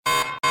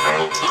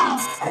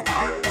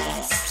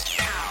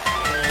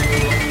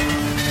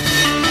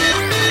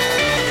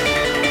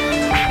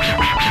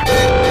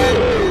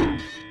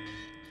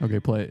Okay,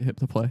 play it. Hit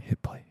the play.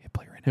 Hit play. Hit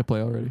play right now. Hit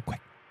play already.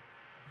 Quick.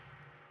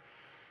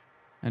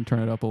 And turn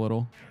it up a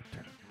little.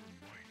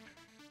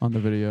 On the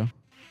video.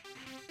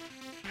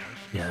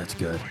 Yeah, that's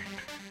good.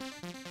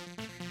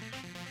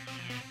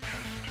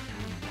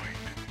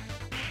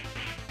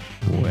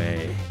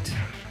 Wait.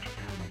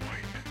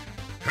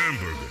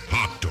 Hamburger,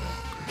 hot dog.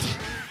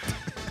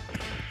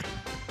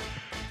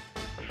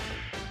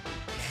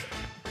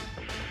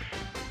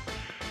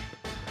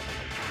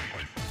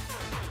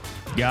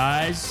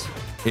 Guys,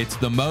 It's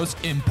the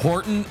most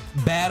important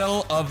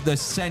battle of the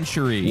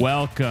century.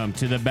 welcome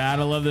to the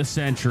battle of the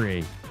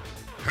century.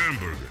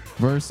 Hamburger,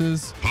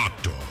 Versus. hot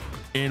dog.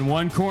 In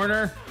one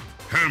corner,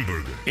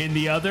 Hamburger, in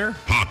the other,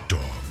 hot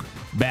dog.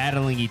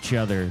 battling each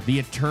other. The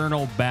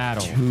eternal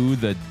battle. To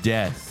the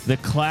death. The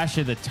clash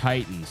of the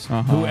titans.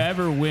 Uh-huh.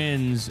 Whoever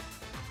wins,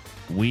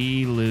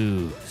 we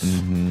lose.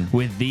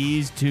 With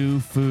these two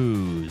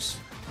foos.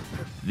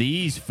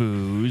 These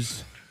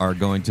foos Are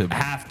going to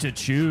have to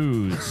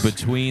choose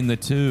between the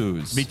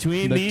twos.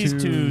 between The these two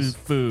twos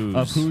foos.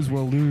 Of whose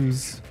will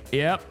lose.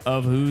 Yep,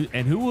 of who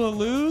and who will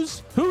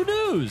lose? Who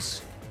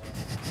knows?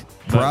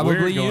 But Probably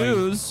we're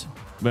going- use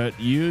But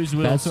use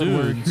will That's what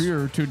we're soon.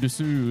 here to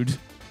decide.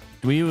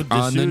 We will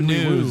On the soon we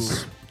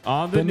news. will.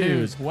 On the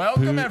news.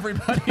 Welcome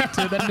everybody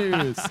to the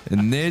news.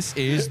 and this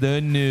is the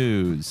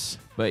news.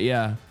 But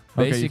yeah,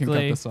 Okay, you can cut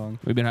basically, the song.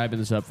 we've been hyping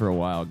this up for a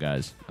while,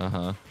 guys.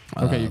 Uh-huh.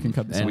 Okay, you can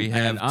cut this. and- We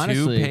have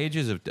honestly- 2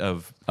 pages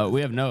of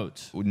We have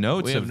notes.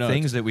 notes We have of notes.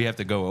 things that we have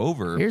to go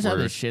over. Here's how where-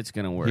 this shit's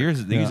gonna work.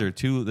 These Yeah. are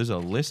 2. There's a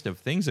list of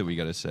things that we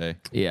got to say.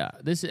 Yeah,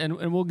 this and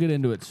we'll get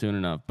into it soon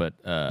enough. But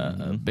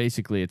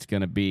basically, it's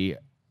gonna be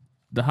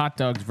the hot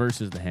dogs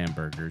versus the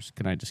hamburgers.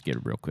 Can I just get a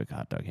real quick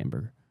hot dog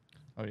hamburger?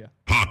 Oh, yeah.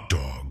 Hot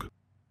dog.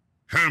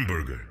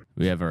 Hamburger.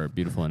 We have our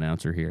beautiful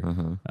announcer here,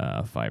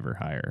 Five or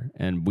Higher,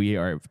 and we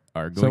are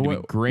going So to be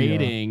what-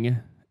 grading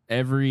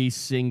every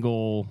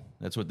single.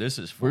 That's what this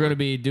is for. We're going to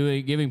be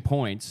giving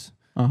points,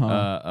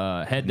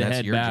 Uh-huh. head to That's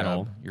head your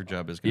battle. job. Your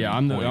job is going Yeah, to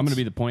I'm going to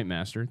be the point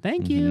master.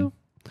 Thank you.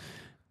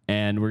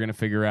 And we're going to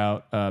figure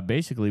out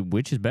basically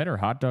which is better,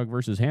 hot dog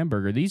versus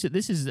hamburger.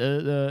 This is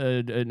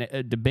a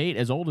debate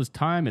as old as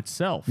time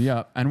itself.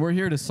 Yeah, and we're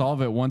here to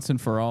solve it once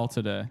and for all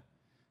today.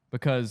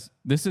 Because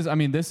this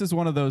is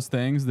one of those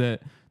things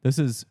that this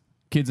is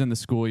kids in the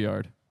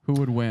schoolyard. Who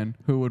would win?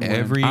 Who would win?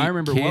 Every I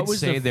remember kid what was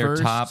say the their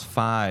first- top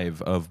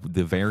 5 of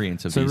the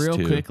variants of So these real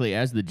two. quickly,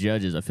 as the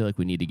judges, I feel like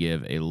we need to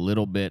give a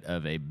little bit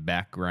of a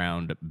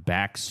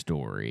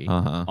backstory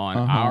on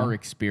our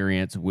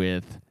experience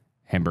with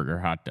hamburger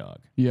hot dog.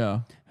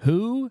 Yeah.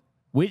 Who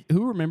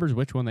remembers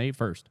which one they ate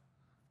first?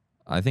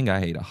 I think I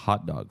ate a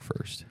hot dog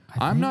first.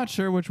 I'm not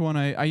sure which one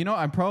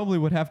I probably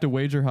would have to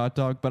wager hot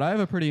dog, but I have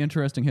a pretty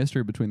interesting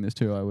history between these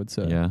two, I would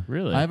say. Yeah.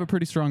 Really? I have a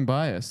pretty strong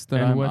bias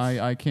that And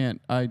I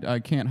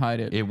can't hide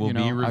it. It will you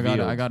know? be revealed.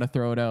 I gotta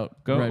throw it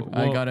out. Go- Right.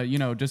 I well-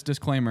 gotta just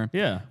disclaimer.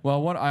 Yeah.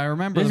 Well, what I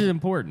remember This is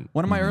important.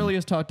 one of my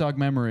earliest hot dog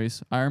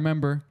memories, I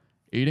remember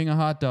eating a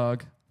hot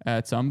dog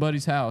at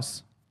somebody's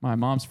house, my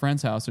mom's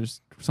friend's house or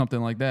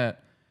something like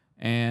that.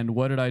 And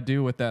what did I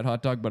do with that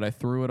hot dog? But I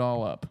threw it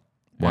all up.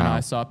 And Wow. I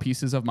saw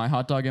pieces of my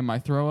hot dog in my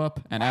throw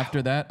up. And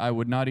after that, I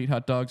would not eat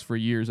hot dogs for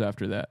years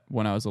after that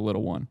when I was a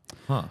little one.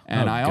 Huh.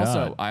 And Oh, I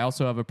God.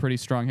 also have a pretty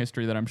strong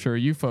history that I'm sure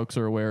you folks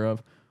are aware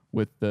of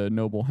with the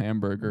Noble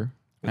hamburger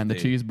and the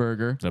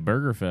cheeseburger. It's a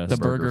burger fest. The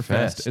Burger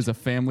Fest Fest. is a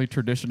family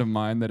tradition of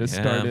mine that has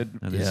Yeah, started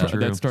that is true.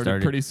 that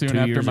started pretty soon 2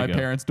 after years my ago.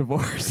 parents'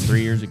 divorce.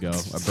 3 years ago,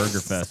 a burger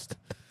fest,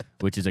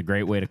 which is a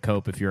great way to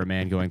cope if you're a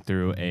man going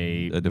through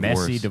a divorce.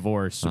 messy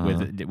divorce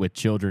with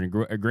children.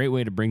 A great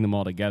way to bring them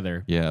all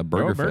together. Yeah,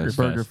 Burger Throw a Fest.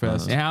 Burger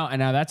Fest. And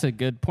now that's a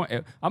good point.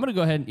 I'm gonna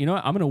go ahead. You know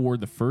what? I'm gonna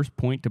award the first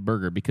point to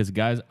Burger because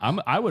guys,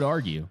 I would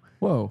argue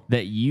Whoa.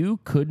 that you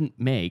couldn't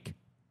make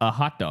a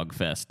hot dog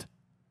fest.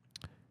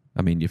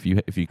 I mean, if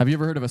you Have you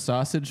ever heard of a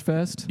sausage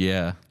fest?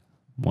 yeah.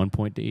 1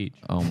 point to each.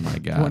 Oh my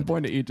god. 1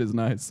 point to each is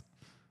nice.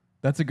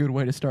 That's a good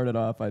way to start it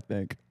off, I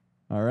think.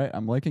 All right,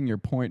 I'm liking your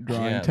point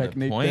drawing Yeah,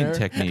 technique the point there.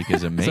 technique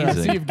is So I see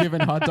amazing. you've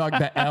given hot dog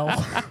the L.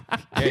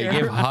 Yeah, you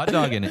give hot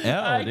dog an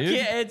L, dude.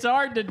 It's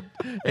hard to.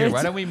 Here,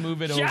 why don't we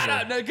move it over? Shut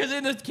up, because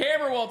then the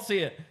camera won't see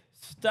it.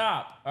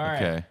 Stop. All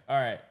right. Okay. All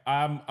right.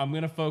 I'm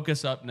gonna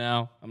focus up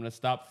now. I'm gonna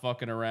stop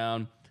fucking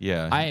around.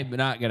 Yeah. I am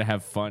not gonna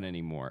have fun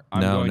anymore.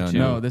 I'm No, going no, to.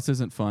 No, this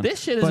isn't fun. This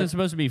shit But- isn't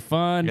supposed to be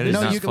fun. It This is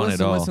No, not you can fun at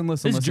listen, all.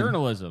 listen. is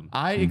journalism.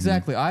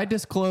 Exactly. I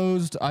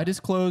disclosed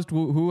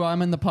who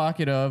I'm in the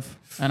pocket of,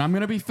 and I'm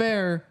gonna be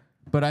fair,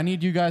 but I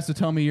need you guys to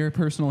tell me your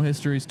personal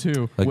histories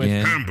too.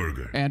 Again.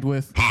 Hamburger.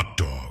 With Hot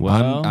dog.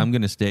 Well, I'm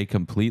going to stay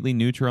completely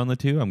neutral on the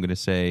two. I'm going to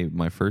say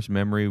my first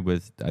memory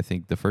I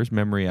think the first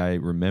memory I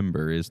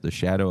remember is the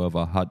shadow of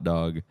a hot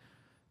dog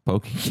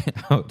poking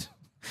out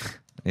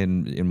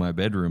in my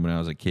bedroom when I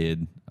was a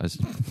kid.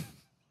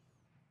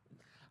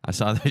 I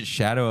saw the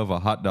shadow of a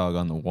hot dog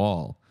on the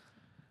wall,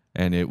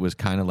 and it was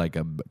kind of like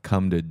a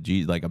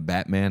like a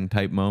Batman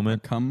type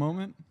moment. cum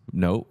moment.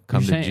 No,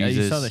 come You're to saying,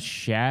 Jesus. You saw the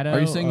shadow. Are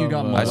you saying you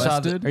got of, I saw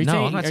the, molested? Are you no,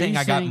 saying- I'm not are saying you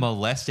I got saying-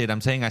 molested.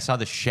 I'm saying I saw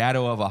the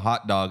shadow of a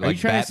hot dog, Are you like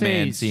trying to say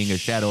Batman seeing a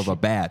shadow of a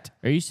bat.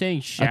 Are you saying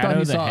I Shadow thought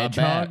he the saw a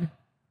Hedgehog? bat.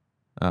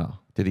 Oh,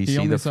 did he He see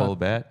only the saw- full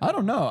bat? I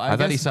don't know. I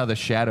thought he guess- saw the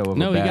shadow of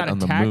No, a he bat got on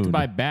the attacked moon.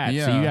 by bats. So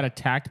Yeah. you got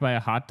attacked by a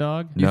hot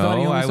dog? You thought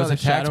he No, only I saw was the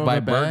attacked shadow by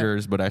of a bat?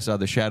 burgers, but I saw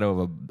the shadow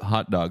of a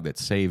hot dog that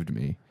saved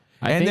me.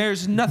 I And think-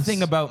 there's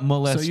nothing about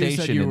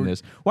molestation you in were-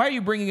 this. Why are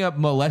you bringing up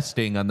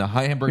molesting on the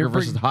hamburger You're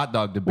bring- versus hot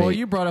dog debate? Well,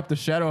 you brought up the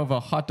shadow of a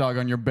hot dog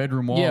on your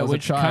bedroom wall Yeah, as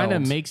which a child. kind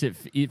of makes it.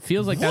 It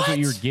feels like that's what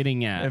you were What?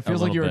 getting at. It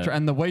feels a like you were, little bit.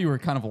 and the way you were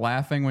kind of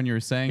laughing when you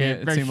were saying Yeah, it,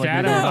 it for seemed like you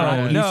were shadow,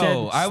 trying to you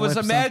no, said I was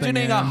slip imagining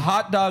something a in.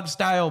 hot dog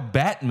style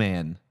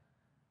Batman.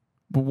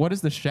 But what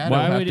does the shadow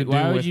Why have would to it- do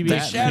why would with you be The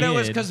Batman? shadow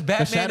is kid. because The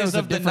Batman shadow is a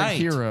of the different night.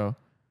 hero.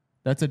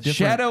 That's a different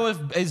Shadow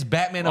is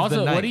Batman of Also,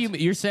 the night. what do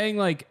you're saying?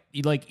 Like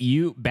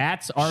you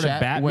bats are to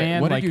Batman.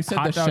 Wait, what like did you say?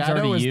 hot The dogs are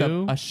shadow to is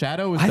you. a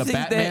shadow is I the think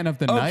Batman that- of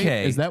the night.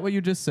 okay. Is that what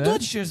you just said?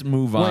 Let's just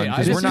move on Wait,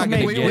 because this we're not is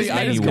going to completely- get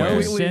I just anywhere. no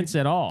completely- sense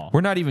at all.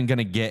 We're not even going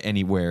to get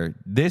anywhere.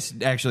 This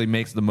actually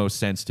makes the most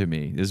sense to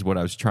me. Is what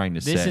I was trying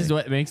to say. This is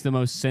what makes the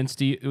most sense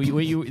to you.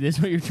 This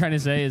is what you're trying to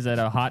say is that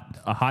a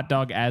hot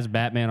dog as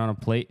Batman on a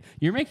plate.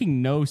 You're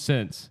making no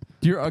sense.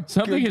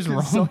 Something is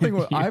wrong with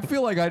you. I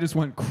feel like I just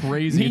went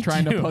crazy Me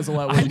trying too. to puzzle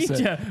out I what you need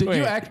said. to-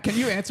 wait. Can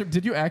you answer?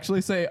 Did you actually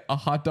say a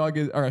hot dog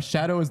is or a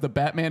shadow is the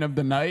Batman of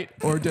the night,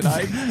 or did I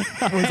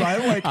was I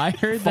like I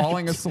heard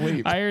falling that,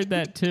 asleep? I heard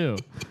that too.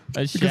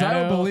 A Because I shadow.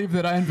 don't believe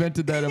that I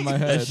invented that in my a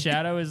head.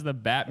 shadow is the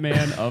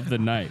Batman of the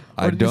night.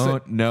 I What did you say?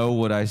 don't know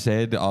what I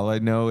said. All I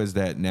know is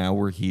that now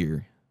we're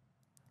here.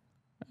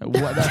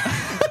 What-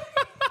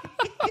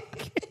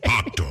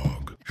 Hot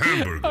dog.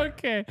 Hamburger.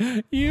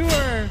 Okay,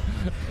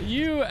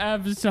 you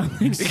have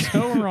something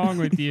so wrong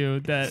with you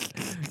that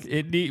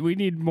we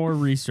need more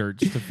research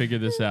to figure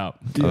this out.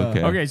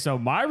 Okay. Okay, so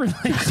my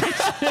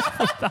relationship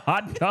with the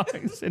hot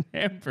dogs and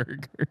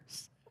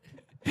hamburgers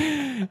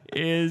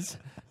is,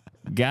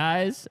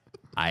 guys,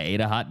 I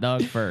ate a hot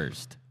dog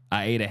first.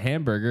 I ate a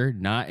hamburger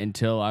not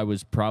until I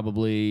was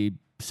probably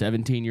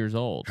 17 years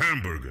old.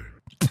 Hamburger.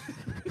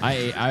 I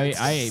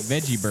ate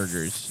veggie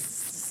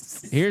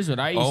burgers. Here's what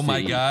I used Oh to my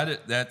eat. God,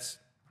 that's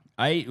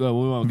Well, we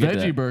won't get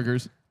Veggie that.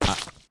 burgers.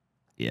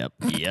 Yep.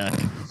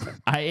 Yuck.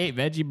 I ate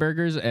veggie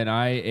burgers, and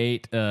I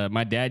ate.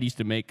 My dad used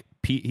to make.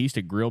 He used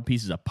to grill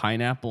pieces of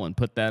pineapple and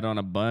put that on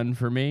a bun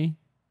for me.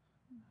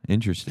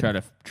 interesting. Try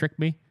to trick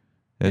me.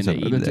 That's a, into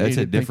eating- That's that's a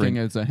thinking different.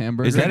 it's a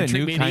hamburger. Is that a Trick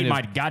new me into kind eating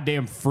of? my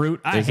goddamn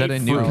fruit. I Is that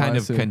hate a new fruit. kind I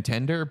of see.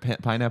 contender?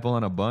 Pineapple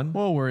on a bun?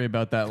 We'll worry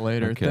about that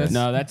later. Okay. That's,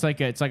 No, that's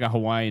like it's like a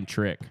Hawaiian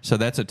trick. So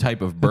that's a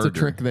type of that's burger. a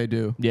trick they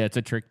do. Yeah, it's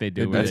a trick they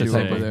do. where That's That's a they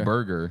you type over say- there. of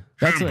burger.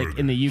 That's Hamburger. like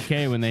in the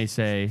UK when they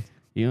say,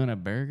 "You want a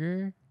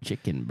burger?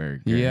 Chicken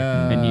burger."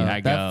 Yeah, and I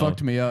that go,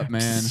 fucked me up,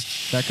 man.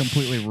 That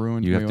completely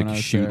ruined You me have when I to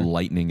was shoot there.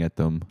 lightning at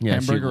them. Yeah,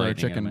 shoot Hamburger or lightning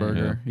chicken at 'em.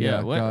 burger? Yeah,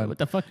 Yeah, what, God. what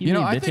the fuck you You know,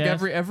 mean, I bitch think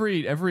ass?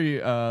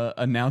 every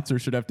announcer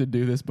should have to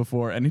do this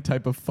before any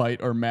type of fight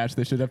or match.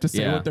 They should have to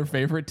say Yeah. what their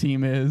favorite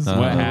team is, What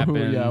who-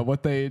 happened. yeah,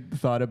 what they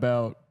thought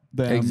about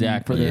them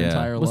Exactly. for their Yeah.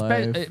 entire Well,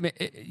 life.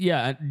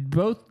 yeah,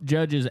 both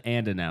judges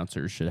and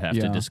announcers should have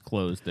to Yeah.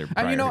 disclose their.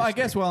 And you know, prior I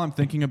history. guess while I'm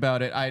thinking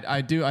about it,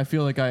 I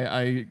feel like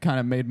I kind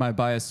of made my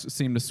bias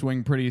seem to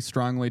swing pretty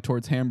strongly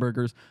towards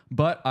hamburgers.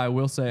 But I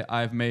will say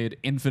I've made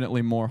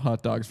infinitely more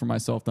hot dogs for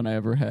myself than I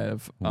ever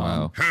have.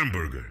 Wow.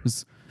 Hamburger.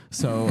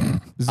 So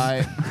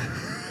I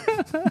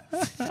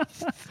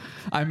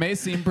I may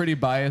seem pretty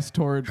biased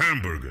toward,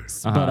 Hamburger.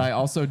 but I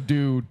also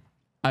do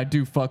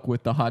fuck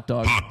with the hot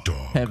dog Hot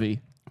dog.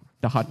 heavy.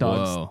 The hot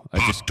dogs, Whoa!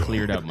 I just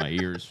cleared out my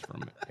ears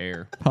from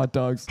air. hot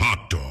dogs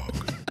Hot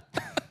dog.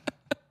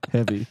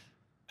 heavy.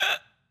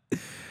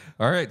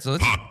 All right, so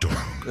Hot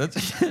dog.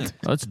 let's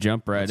Let's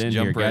jump right in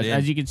jump here, right guys. in.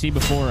 As you can see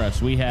before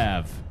us, we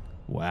have.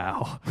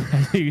 Wow!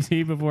 As you can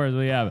see before us,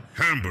 we have,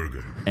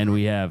 Hamburger. and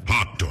we have.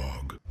 Hot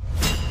dog.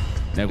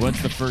 Now,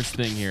 what's the first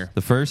thing here?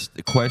 the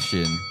first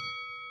question: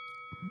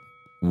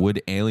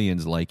 would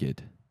aliens like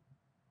it?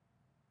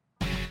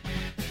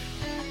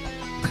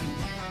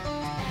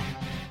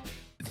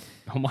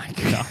 Oh my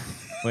god!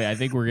 Wait, I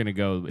think we're gonna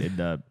go in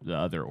the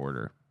other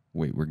order.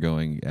 Wait, we're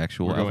going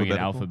actual We're going in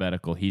alphabetical?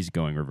 alphabetical. He's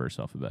going reverse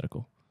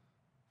alphabetical.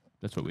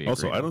 That's what we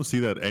Also, agreed I on. don't see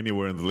that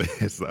anywhere in the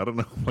list. I don't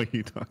know what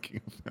you're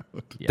talking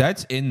about. Yeah.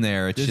 That's in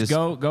there. It's Just just,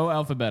 go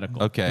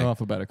alphabetical. okay. Go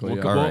alphabetically.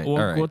 We'll, yeah. All right, we'll,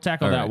 all right, we'll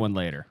tackle all that right. one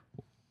later.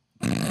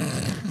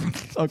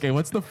 Okay,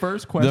 what's the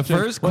first question? The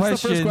first What's the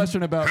first question-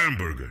 question about?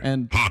 Hamburger.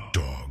 And Hot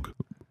dog.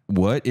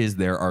 What is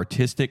their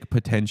artistic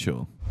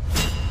potential?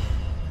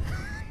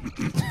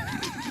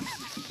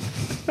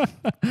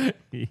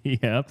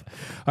 Yep.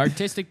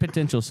 Artistic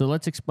potential. So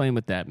let's explain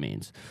what that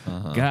means.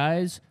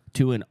 Guys,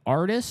 to an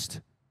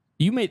artist,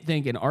 you may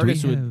think an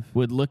artist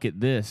would look at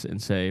this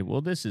and say,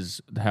 well, this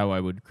is how I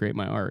would create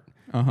my art.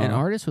 An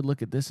artist would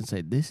look at this and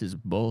say, this is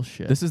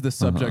bullshit. this is the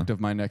subject of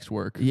my next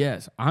work.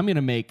 Yes, I'm going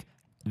to make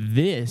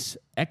this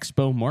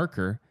Expo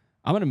marker.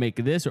 I'm going to make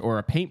this or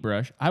a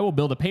paintbrush. I will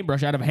build a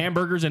paintbrush out of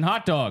hamburgers and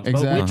hot dogs.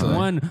 But which Exactly.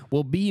 one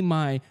will be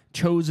my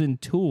chosen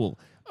tool?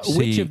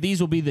 Which See- of these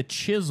will be the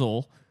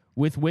chisel?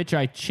 with which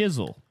I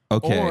chisel.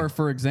 Okay. Or,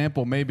 for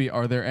example, maybe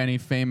are there any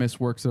famous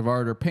works of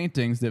art or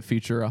paintings that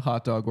feature a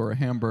hot dog or a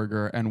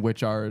hamburger, and which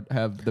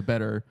have the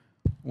better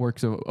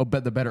works of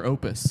the better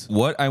opus?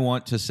 What I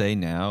want to say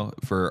now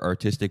for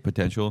artistic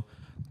potential,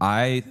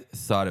 I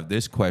thought of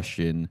this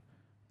question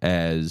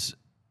as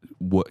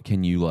what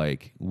can you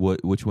like?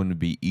 Which one would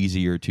be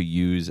easier to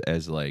use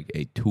as like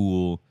a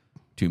tool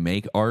to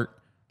make art?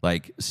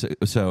 Like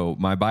so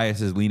my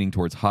bias is leaning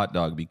towards hot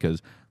dog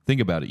because think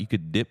about it, you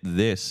could dip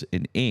this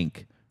in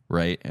ink,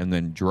 right, and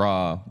then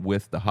draw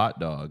with the hot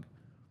dog.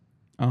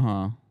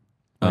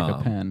 Like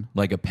a pen.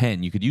 Like a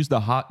pen. You could use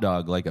the hot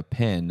dog like a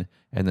pen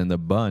and then the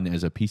bun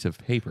as a piece of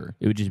paper.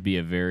 It would just be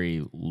a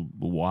very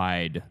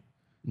wide.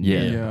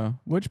 Yeah. Yeah.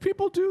 Which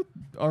people do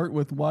art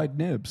with wide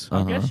nibs.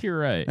 I guess you're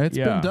right. It's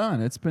been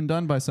done. It's been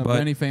done by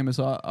many famous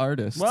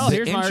artists. Well, The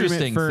here's my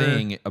interesting argument for-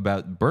 thing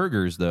about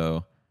burgers,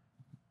 though,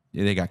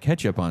 they got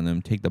ketchup on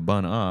them. Take the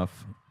bun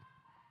off.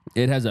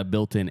 It has a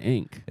built-in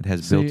ink. It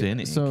has See, built-in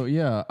ink. So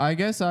yeah, I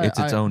guess it's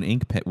its own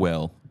ink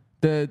well.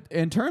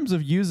 In terms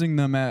of using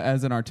them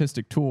as an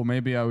artistic tool,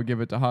 maybe I would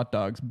give it to hot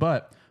dogs.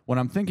 But when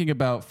I'm thinking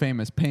about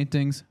famous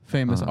paintings,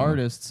 famous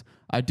artists,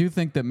 I do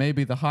think that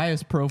maybe the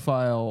highest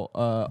profile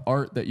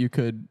art that you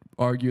could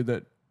argue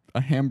that a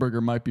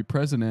hamburger might be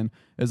present in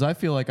is I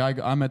feel like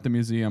I'm at the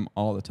museum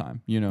all the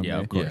time. You know Yeah,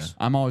 me. of course.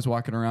 I'm always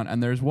walking around,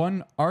 and there's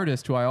one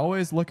artist who I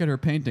always look at her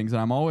paintings, and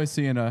I'm always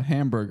seeing a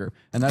hamburger,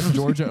 and that's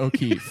Georgia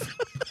O'Keeffe.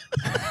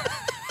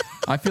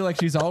 I feel like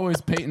she's always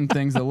painting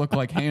things that look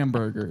like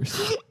hamburgers,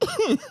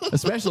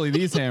 especially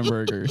these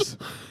hamburgers.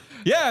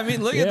 Yeah, I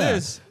mean, look at Yeah.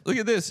 this. Look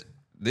at this.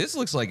 This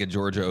looks like a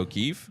Georgia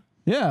O'Keeffe.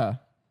 Yeah.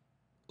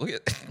 Look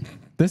at.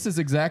 This is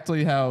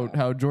exactly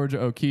how Georgia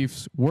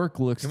O'Keeffe's work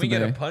looks Can we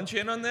today. get a punch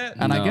in on that?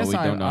 And I No, guess we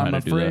don't know how I'm to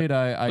do afraid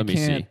that. I Let me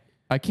can't see.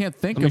 I can't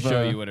think Let me of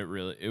show a, you what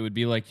it would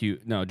be like.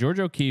 George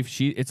O'Keeffe,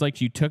 it's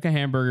like you took a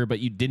hamburger, but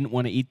you didn't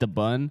want to eat the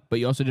bun, but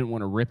you also didn't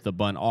want to rip the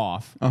bun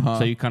off.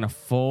 So you kind of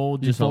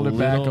fold just fold a it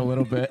little, back a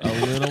little bit. a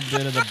little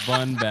bit of the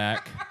bun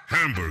back,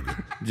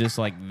 Hamburger. just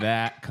like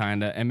that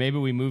kind of. And maybe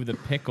we move the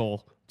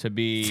pickle to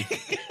be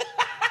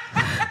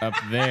up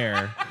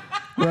there,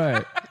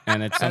 right.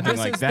 and it's And something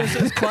like that. This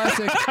is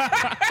classic.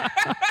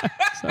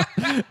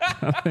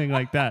 Something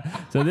like that.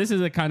 So this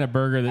is a kind of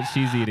burger that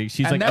she's eating.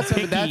 She's and like a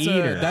picky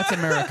eater. that's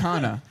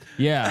Americana.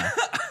 Yeah.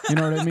 You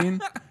know what I mean?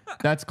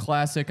 That's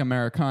classic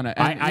Americana.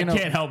 And, I you know,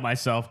 can't help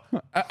myself.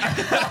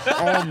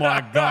 Oh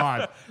my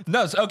God.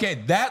 No,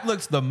 okay, that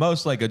looks the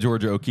most like a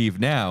Georgia O'Keeffe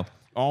now.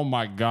 Oh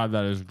my God,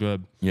 that is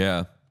good.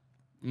 Yeah.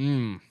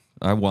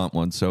 I want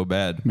one so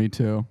bad. Me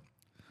too.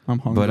 I'm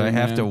hungry. But I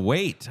have man. to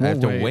wait. I have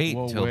to wait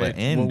We'll till wait. the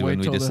end We'll when wait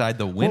we till decide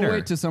the winner. We'll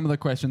wait to some of the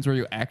questions where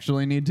you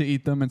actually need to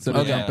eat them instead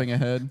of Okay. jumping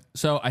ahead.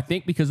 So I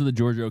think because of the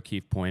George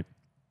O'Keeffe point,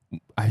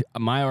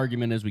 my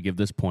argument is we give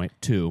this point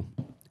to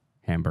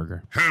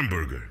hamburger.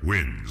 Hamburger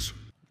wins.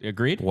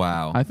 Agreed?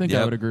 Wow. I think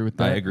I would agree with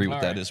that. I agree with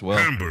All that right. as well.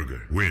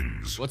 Hamburger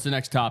wins. What's the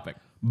next topic?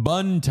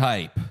 Bun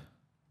type.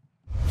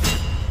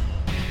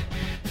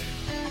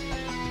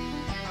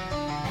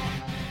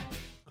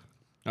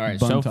 All right.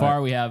 Bun So type.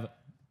 far we have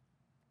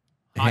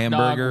hot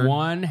Hamburger. dog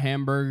 1,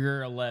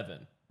 hamburger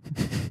 11.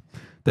 Those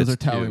That's are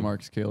tally two.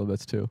 marks, Caleb.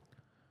 That's 2.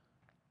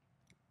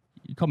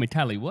 You call me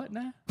Tally what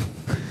now?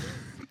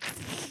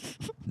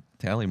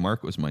 Tally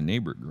Mark was my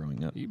neighbor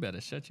growing up. You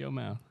better shut your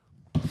mouth.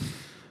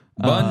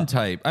 Bun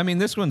type. I mean,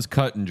 this one's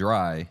cut and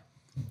dry.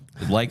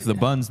 Like the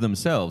buns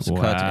themselves,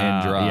 cut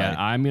and dry. Yeah,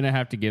 I'm gonna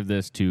have to give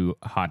this to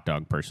hot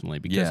dog personally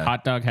because Yeah.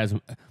 hot dog has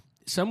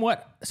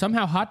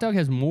somehow hot dog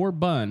has more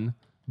bun,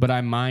 but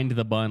I mind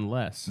the bun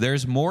less.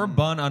 There's more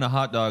bun on a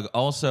hot dog.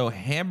 Also,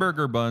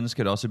 hamburger buns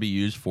could also be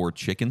used for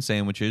chicken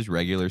sandwiches,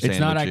 regular It's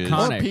not sandwiches, Or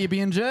iconic.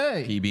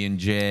 PB&J.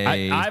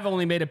 PB&J. I've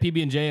only made a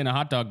PB&J and a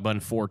hot dog bun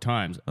 4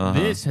 times. Uh-huh.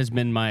 This has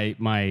been my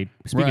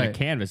speaking Right. of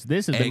canvas.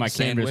 This has Egg been my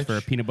canvas sandwich. for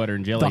a peanut butter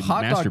and jelly The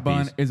hot dog masterpiece.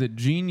 bun is a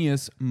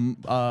genius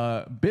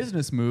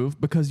business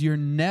move because you're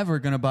never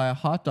going to buy a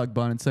hot dog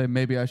bun and say,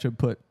 maybe I should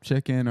put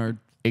chicken or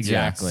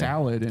Exactly.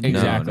 salad in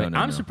Exactly. No,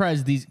 I'm no.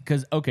 surprised these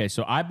because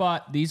so I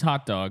bought these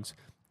hot dogs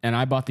and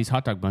I bought these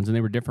hot dog buns and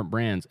they were different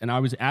brands and I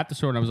was at the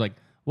store and I was like,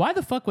 why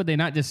the fuck would they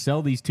not just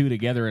sell these two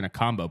together in a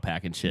combo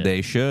pack and shit?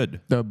 They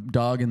should. The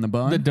dog in the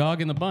bun. the dog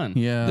and the bun.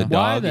 Yeah. The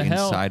Why dog the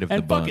hell? inside of the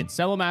and fuck bun. it,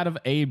 sell them out of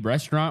a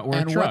restaurant or a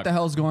And truck. what the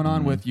hell's going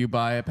on with you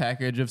buy a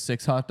package of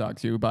 6 hot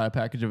dogs, you buy a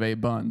package of 8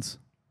 buns.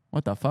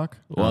 What the fuck?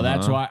 Well,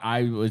 that's why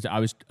I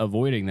was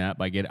avoiding that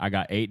by I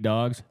got 8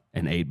 dogs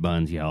and 8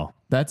 buns, y'all.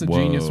 That's a Whoa.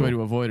 genius way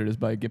to avoid it is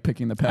by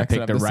picking the I packs that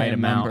picked have the right same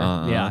amount.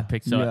 number. Yeah, I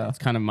picked so Yeah. it's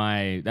kind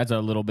of that's a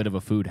little bit of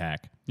a food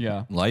hack.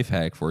 Yeah. Life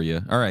hack for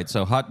you. All right,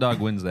 so hot dog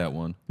wins that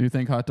one. Do you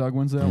think hot dog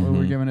wins that?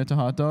 We're giving it to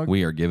hot dog?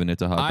 We are giving it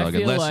to hot I dog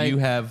feel unless like- you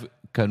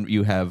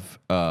have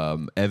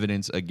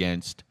evidence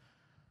against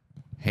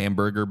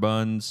hamburger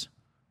buns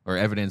or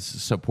evidence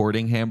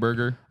supporting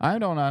hamburger. I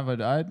don't have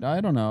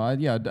I don't know.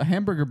 A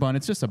hamburger bun,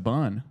 it's just a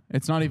bun.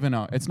 It's not even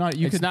It's not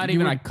even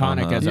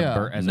iconic as Yeah.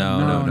 a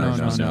No,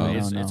 burger.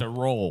 no. It's a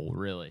roll,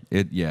 really.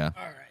 Yeah.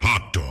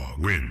 Hot dog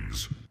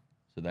wins.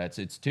 So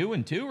So it's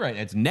 2-2 right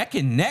now. It's neck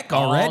and neck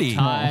already.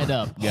 All tied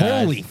up, guys.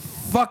 Holy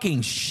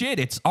fucking shit.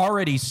 It's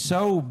already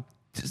so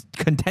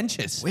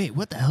contentious. Wait,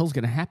 what the hell's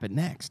going to happen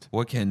next?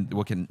 What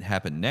can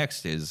happen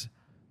next is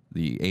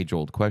the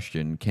age-old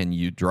question, can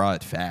you draw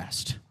it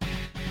fast?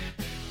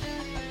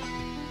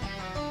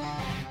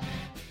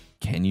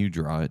 Can you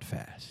draw it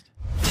fast?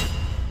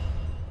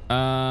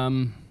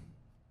 Hamburger,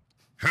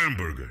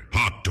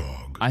 hot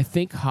dog. I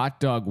think hot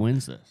dog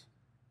wins this.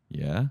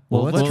 Yeah.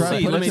 Well, let's try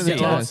see. put Let it me to the see.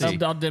 test.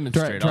 I'll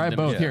demonstrate. Try I'll both.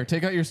 demonstrate. Here,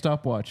 take out your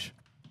stopwatch.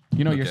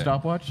 You know your Okay.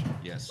 stopwatch?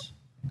 Yes.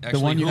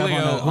 one you have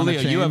on a Julio,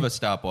 you chain? have a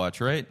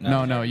stopwatch, right?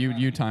 No,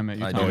 you time it.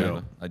 You I time do.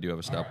 it. I do have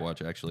a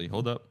stopwatch, actually.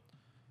 Hold up.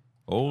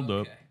 Hold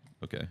up.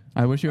 Okay.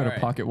 I wish you had All a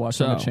right. pocket watch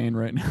on the So- chain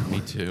right now. Me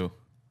too.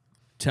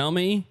 Tell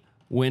me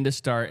when to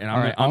start, and All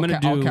right, I'm gonna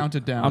do. I'll count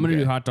it down. I'm gonna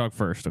Okay. do hot dog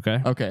first. Okay.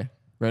 Okay,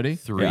 ready?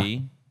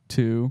 3.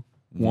 2,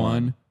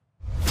 1.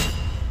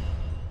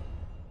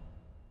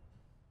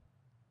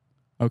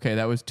 Okay,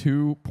 that was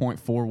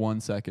 2.41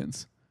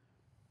 seconds.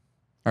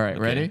 All right,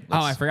 ready?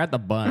 Oh, I forgot the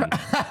bun.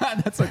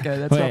 That's okay.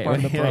 That's not part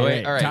of the problem.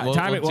 wait. All right, Ti- we'll-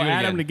 time we'll it. do We'll it add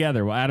again. them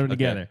together. We'll add them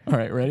together. All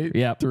right, ready?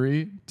 Yep.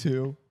 3,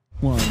 2,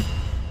 1.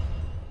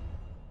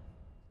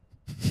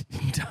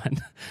 Done.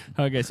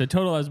 Okay, so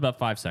total is about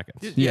 5 seconds.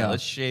 Yeah, Yeah.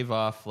 let's shave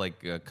off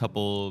like a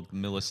couple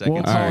milliseconds.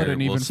 We'll call it here.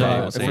 an even say-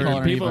 five. we'll say- We'll call it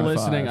For an people even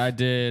listening, 5. I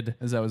did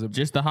As that was a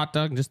just the hot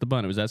dog and just the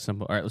bun. It was that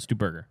simple. All right, let's do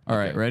burger. All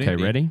right, ready?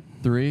 Okay, ready?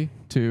 3,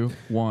 2,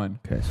 1.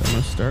 Okay, so I'm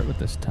gonna start with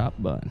this top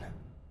bun,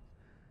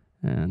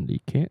 and you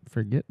can't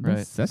forget the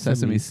Right,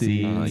 sesame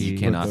seeds. you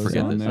Put cannot those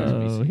forget on the there.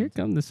 sesame Oh, seeds. here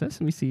come the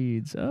sesame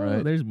seeds. Oh,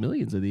 Right. there's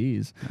millions of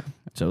these.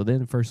 So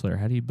then, first layer.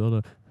 How do you build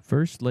a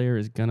first layer?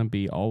 Is gonna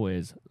be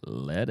always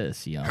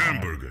lettuce, y'all.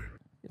 Hamburger.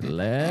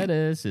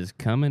 Lettuce is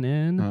coming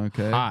in.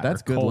 Okay, hot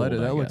that's or good cold, lettuce.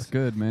 I That looks guess.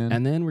 good, man.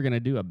 And then we're gonna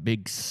do a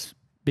big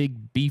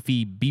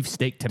beefy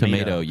beefsteak tomato.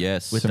 Tomato,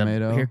 yes. With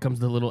Tomato. here comes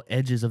the little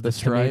edges of the the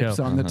stripes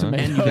tomato. on the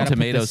tomato. And you gotta put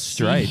tomato the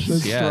stripes.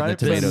 seeds. Yeah, the stripes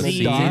tomato and the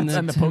seeds. dots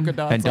and the polka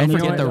dots. And on don't you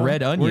know forget what? the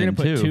red onion, We're gonna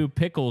put too. 2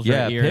 pickles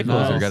Yeah, right here. pickles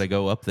as well. are got to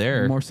go up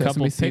there. More sesame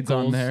Couple seeds on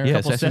pickles. there. Yeah,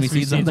 Couple sesame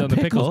seeds on the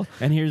pickles. pickle.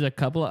 And here's a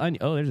couple of onions.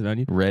 Oh, there's an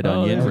onion. Red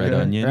Oh, onion, there's red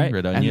a- onion, right?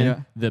 red And onion.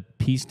 then the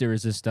piece de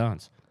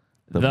resistance.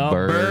 The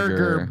burger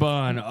burger.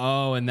 bun.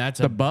 Oh, and that's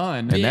The a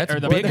bun. And that's or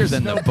the bigger there's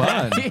than no the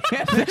bun.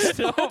 There's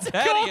no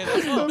patty.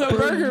 The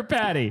burger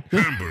patty.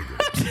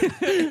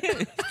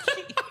 Hamburger.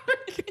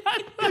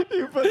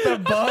 You put the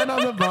bun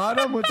on the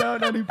bottom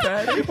without any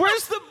patty.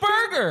 Where's the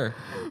burger?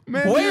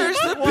 Man, Where's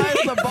the why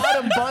is the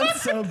bottom bun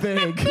so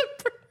big?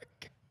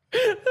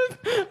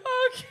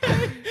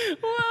 Okay.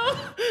 Well.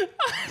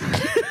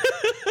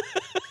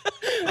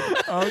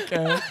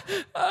 Okay.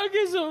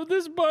 Okay, so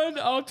this bun,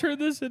 I'll turn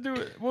this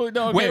into. Well,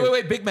 no, okay.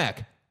 Wait. Big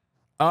Mac.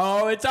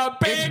 Oh, it's a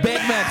big. It's Big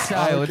Mac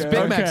style. It's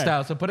Okay. Big Mac Okay.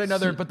 style. So put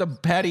the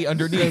patty So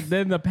underneath.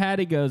 then the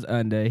patty goes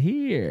under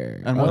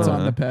here. And what's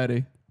on the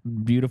patty?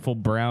 Beautiful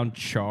brown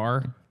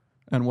char.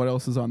 And what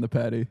else is on the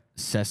patty?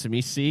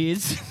 Sesame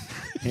seeds.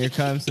 Here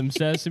comes some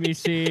sesame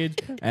seeds.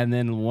 And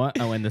then what?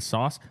 Oh, and the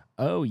sauce.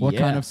 Oh, What yeah.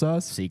 kind of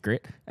sauce?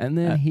 Secret. And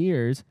then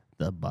here's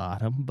the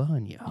bottom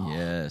bun, y'all.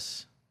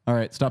 Yes. All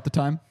right, stop the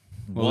time.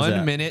 What was 1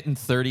 that? minute and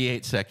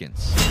 38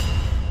 seconds.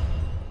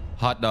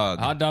 Hot dog.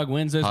 Hot dog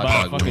wins this Hot by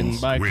a dog fucking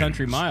wins. by a Wins.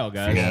 country mile,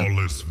 guys.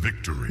 Flawless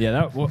victory. Yeah,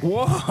 that whoa,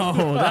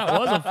 that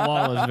was a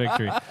flawless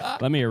victory.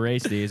 Let me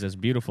erase these, as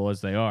beautiful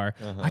as they are.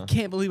 I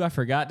can't believe I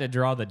forgot to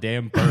draw the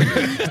damn burger.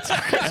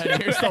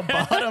 And here's the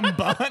bottom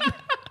bun.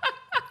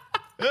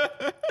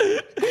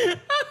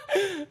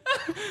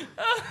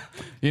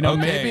 You know,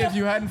 Okay. maybe if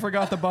you hadn't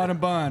forgot the bottom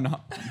bun,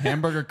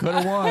 hamburger could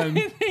have won.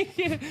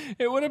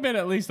 It would have been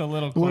at least a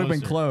little closer. Would have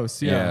been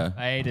close. Yeah.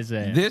 I hate to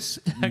say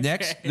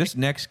it. This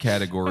next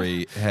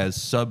category has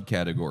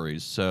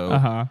subcategories. So,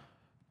 Uh-huh.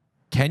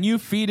 can you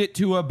feed it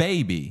to a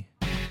baby?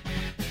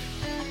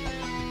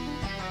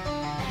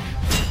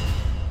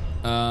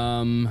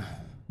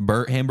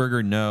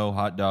 Hamburger, no.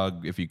 Hot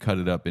dog, if you cut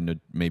it up into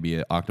maybe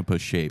an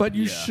octopus shape. But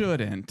you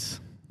shouldn't.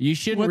 You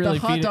shouldn't With the really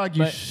hot feed dog, it,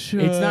 you but It's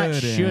not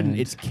shouldn't, shouldn't.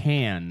 it's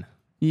can.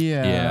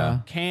 Yeah. Yeah.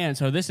 Can.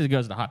 So this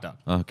goes to hot dog.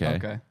 okay.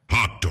 Okay.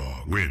 Hot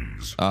dog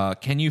wins.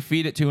 Can you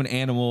feed it to an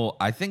animal?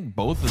 I think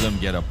both of them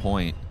get a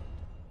point.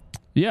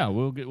 Yeah,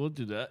 we'll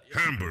do that.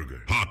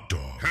 Hamburger. Hot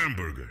dog.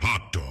 Hamburger.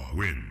 Hot dog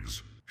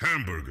wins.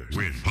 Hamburger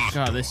wins. Hot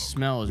God, dog this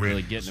smell is really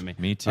wins. getting to me.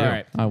 Me too. All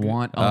right. I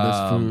want all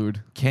this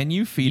food. Can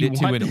you feed You it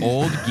to want- an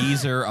old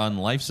geezer on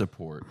life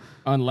support?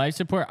 On life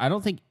support, I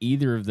don't think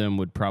either of them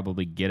would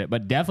probably get it,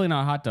 but definitely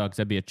not hot dogs.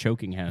 That'd be a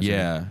choking hazard.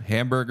 Yeah.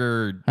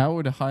 Hamburger. How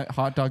would a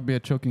hot dog be a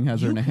choking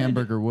hazard and a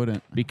hamburger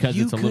wouldn't? Because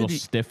You it's a little could-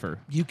 stiffer.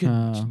 You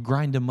could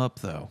grind them up,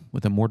 though,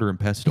 with a mortar and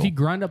pestle. If you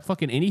grind up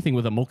fucking anything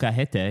with a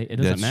molcajete, it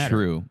doesn't That's matter.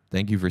 true.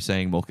 Thank you for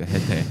saying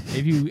molcajete.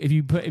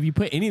 If you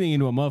put anything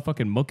into a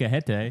motherfucking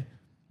molcajete,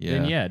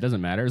 then yeah, it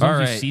doesn't matter as long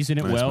All as you right. season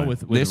it Nice, well man.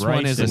 with This rice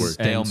one is a and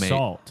stalemate.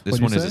 salt. This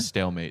What'd one you is a say?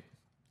 stalemate.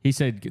 He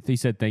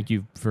said thank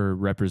you for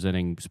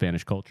representing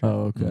Spanish culture.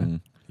 Oh, okay.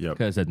 Yep.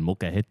 Because it said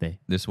molcajete.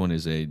 This one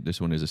is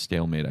a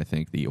stalemate. I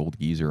think the old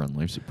geezer on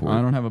life support.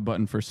 I don't have a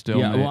button for still.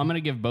 Yeah, well, I'm going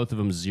to give both of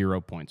them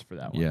 0 points for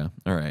that one. Yeah.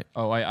 All right.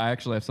 Oh, I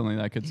actually have something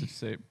that I could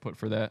say put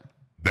for that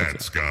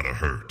That's gotta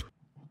hurt.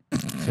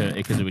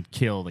 Because it would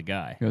kill the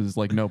guy. because it's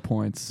like no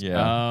points. Yeah.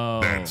 Oh.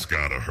 That's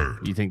gotta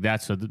hurt. You think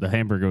that's so the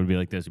hamburger would be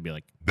like this? It'd be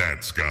like,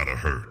 That's gotta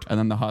hurt. And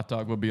then the hot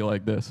dog would be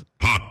like this.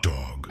 Hot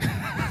dog.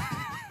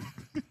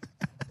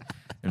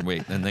 And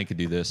wait, then they could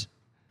do this.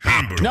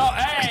 Hamburger. no,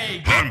 hey,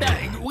 get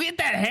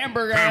that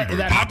hamburger,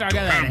 that hot dog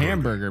out of that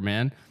hamburger,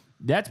 man.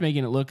 That's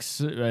making it look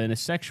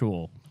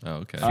sexual. Oh,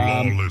 okay.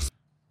 Flawless.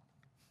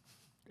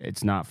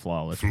 It's not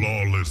flawless.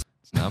 Flawless.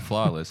 It's not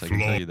flawless. I can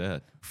tell you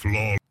that.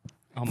 Flawless.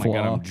 Oh my Flaw.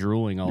 God, I'm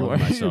drooling all You over are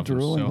myself.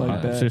 drooling I'm so,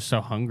 like I'm that. just so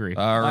hungry.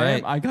 All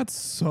right. I got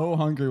so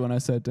hungry when I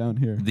sat down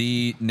here.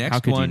 The How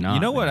next could one. you not?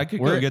 know what? man? I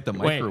could We're- go get the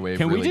microwave. Wait,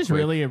 can we just quick.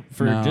 really,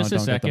 for No, just a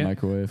don't get the second,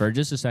 microwave. for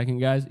just a second,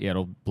 guys? Yeah,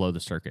 it'll blow the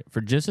circuit.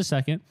 For just a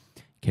second,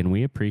 can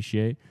we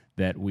appreciate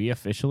that we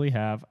officially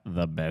have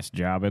the best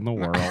job in the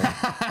world?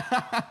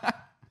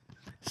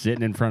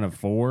 Sitting in front of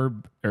 4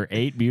 or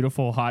 8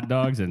 beautiful hot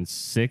dogs and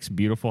 6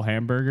 beautiful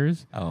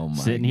hamburgers. Oh my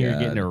Sitting here God.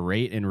 getting to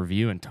rate and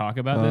review and talk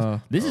about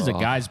this. This is a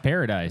guy's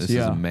paradise. This is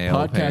a male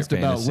podcast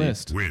about fantasy.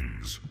 list.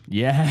 Wins.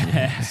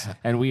 Yes.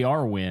 And we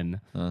are win.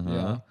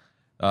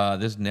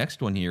 This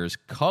next one here is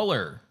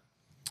color.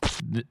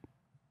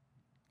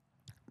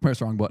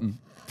 Press wrong button.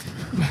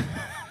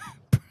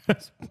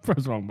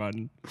 Press wrong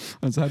button.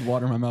 I just had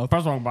water in my mouth.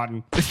 Press wrong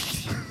button.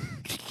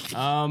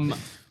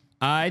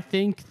 I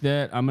think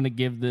that I'm going to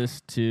give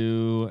this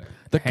to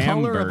The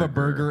color of a hamburger.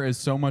 burger is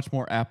so much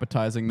more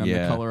appetizing than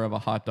Yeah. the color of a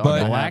hot dog. But- I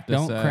have Black to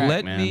don't say. crack.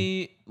 Let man.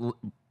 me.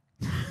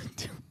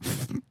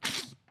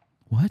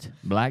 What?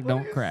 Black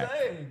don't crack.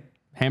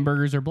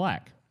 Hamburgers are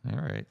black. All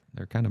right.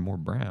 They're kind of more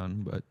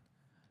brown, but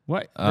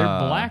What? They're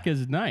black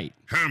as night.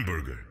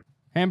 Hamburger.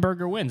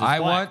 Hamburger wins. It's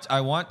black.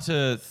 I want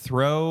to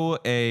throw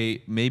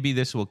a. Maybe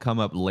this will come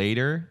up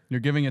later. You're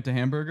giving it to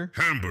hamburger?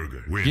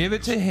 Hamburger. Wins. Give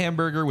it to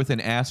hamburger with an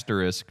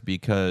asterisk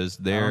because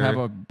I they're. don't have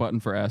a button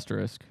for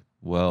asterisk.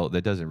 Well,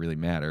 that doesn't really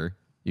matter.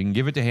 You can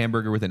give it to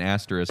hamburger with an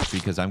asterisk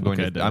because I'm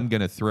going Okay,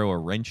 to throw a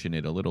wrench in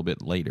it a little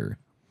bit later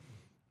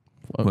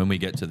when we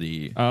get to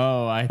the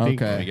Oh, I think.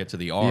 Okay. when we get to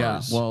the Yeah.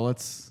 R's. Well,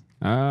 let's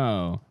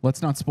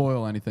not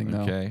spoil anything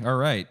though. Okay. All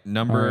right.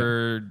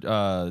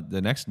 The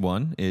next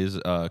one is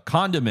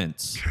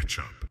condiments.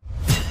 Ketchup.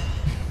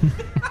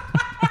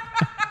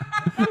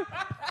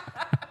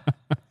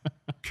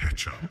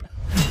 Ketchup.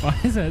 Why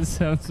does that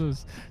sound so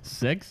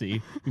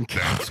sexy?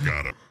 That's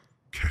gotta.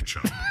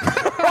 Ketchup.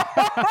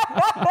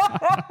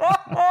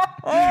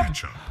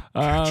 Ketchup.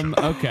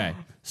 Okay.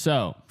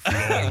 So,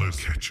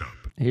 Flawless ketchup.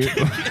 here.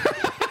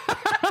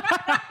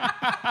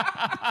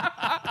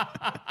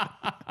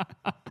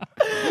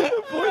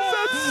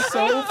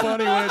 So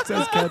funny when it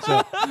says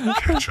ketchup.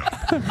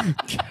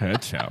 Ketchup.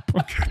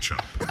 Ketchup.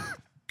 Ketchup.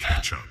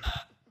 Ketchup.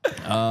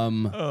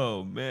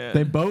 Oh man.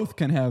 They both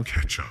can have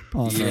Ketchup.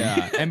 on them.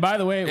 Yeah. And by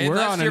the way, we're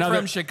Unless on you're another.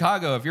 from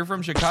Chicago. If you're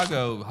from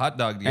Chicago, hot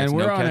dog gets And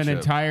we're no on ketchup. an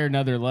entire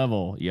another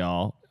level,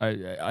 y'all.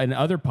 In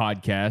other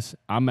podcasts,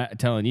 I'm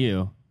telling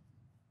you,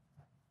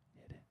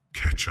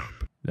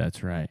 Ketchup.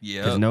 that's right.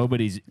 Yep. Because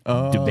nobody's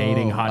Oh,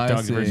 debating hot I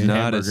dogs see. versus not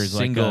a hamburgers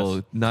single,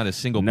 like us. not a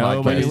single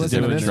Nobody But podcast you is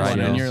listen to doing this it one right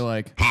and now. you're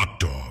like, Hot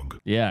dog.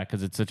 Yeah,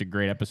 because it's such a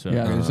great episode.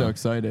 yeah, you're so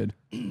excited.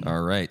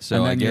 All right, so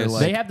And I then you're guess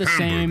like- They have the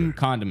same Hamburger.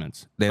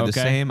 condiments. they have the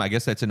okay? same. I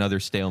guess that's another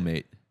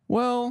stalemate.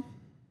 Well,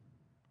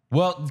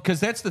 Well, because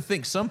that's the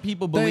thing. Some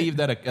people believe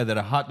that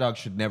a hot dog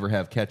should never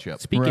have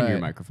ketchup. Speak into your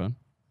Right. microphone.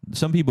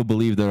 Some people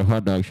believe that a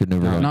hot dog should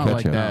never have not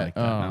ketchup. like that.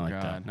 Oh, Not like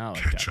God. that. Not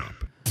like that.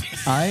 Ketchup.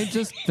 I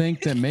just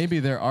think that maybe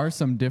there are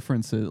some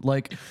differences.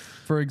 Like,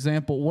 for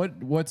example,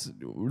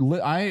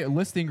 I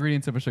list the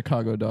ingredients of a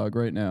Chicago dog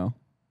right now.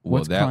 Well,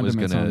 What's that was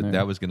condiments on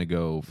there? gonna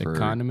go The for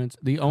condiments.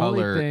 The color.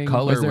 only thing.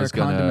 Color Is there was a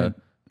gonna.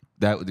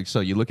 condiment? So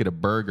you look at a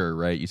burger,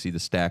 right? You see the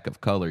stack of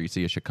color. You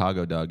see a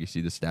Chicago dog. You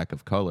see the stack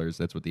of colors.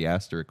 That's what the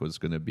asterisk was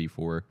going to be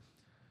for.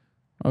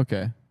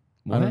 Okay.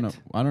 I don't know. What?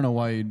 I don't know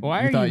why you,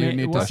 Why you are thought you you'd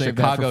ma- need what- to A save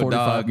that for Chicago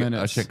 45 dog.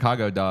 minutes. A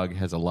Chicago dog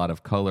has a lot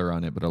of color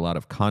on it, but a lot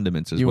of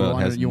condiments as you well. It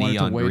wanted, has you wanted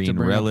neon to wait to green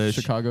bring relish.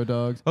 up Chicago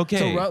dogs.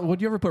 Okay. So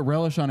would you ever put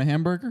relish on a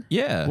hamburger?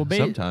 Yeah, Well,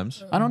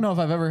 sometimes. I don't know if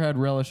I've ever had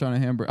relish on a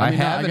hamburger. I mean,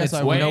 have, and guess it's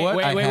I you would. know what?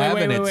 Wait, I wait, have,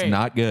 wait, and wait, it's wait.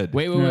 not good.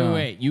 Wait.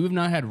 Yeah. You have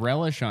not had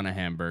relish on a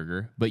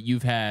hamburger, but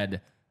you've had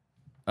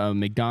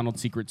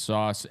McDonald's secret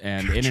sauce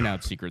and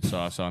In-N-Out secret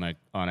sauce on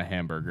a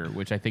hamburger,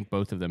 which I think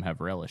both of them have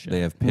relish in.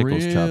 They have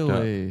pickles chopped up.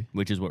 Really?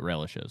 which is what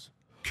relish is.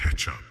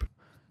 Ketchup.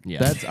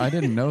 Yeah. I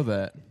didn't know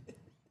that.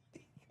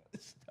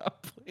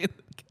 Stop playing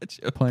the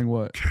ketchup. Playing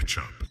what?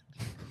 Ketchup.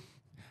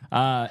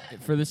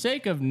 For the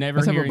sake of never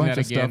Let's have a hearing bunch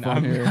that of again, stuff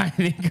on here. I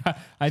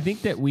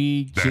think that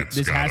That's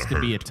this has gotta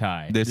to be a hurt.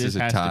 tie. This is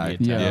a has tie. To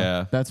be a tie.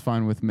 Yeah, that's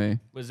fine with me.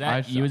 Was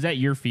that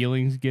your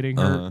feelings getting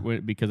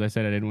hurt because I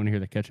said I didn't want to hear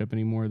the ketchup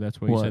anymore?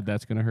 That's why you What? said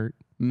that's going to hurt.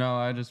 No,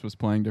 I just was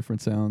playing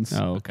different sounds.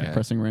 Oh, okay.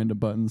 Pressing random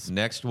buttons.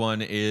 Next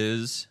one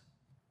is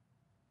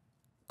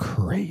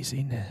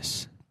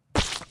craziness.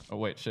 Oh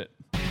wait, shit.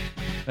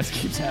 This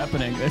keeps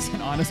happening. That's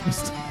an honest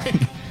mistake.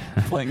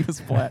 playing the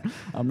splat.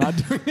 I'm not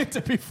doing it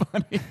to be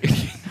funny.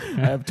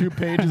 I have 2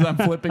 pages I'm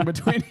flipping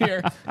between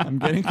here. I'm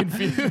getting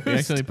confused. You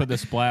actually put the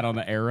splat on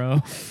the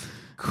arrow.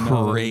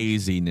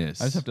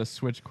 Craziness. I just have to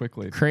switch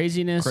quickly.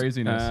 Craziness.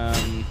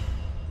 Craziness.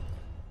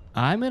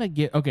 I'm going to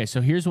get... Okay,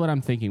 so here's what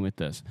I'm thinking with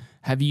this.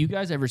 Have you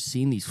guys ever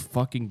seen these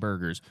fucking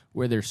burgers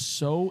where they're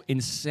so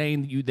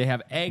insane? They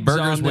have eggs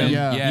Burgers on them. win.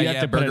 Yeah. You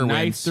have to put burger a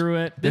knife wins. through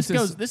it. This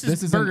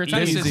is burger an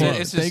time. easy This is quote.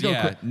 it. It's They just, go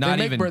yeah, quick. not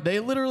they make even- they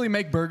literally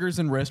make burgers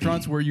in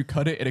restaurants where you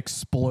cut it, it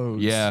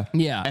explodes. Yeah.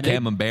 Yeah. And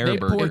Camembert They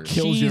pour burgers.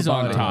 kills your cheese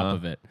on body. top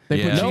of it. They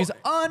Yeah. put cheese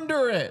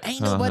under it.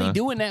 Ain't nobody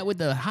doing that with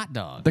the hot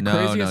dog. The No,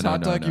 craziest no, hot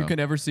no, dog no. you can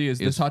ever see is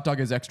this hot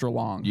dog is extra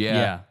long.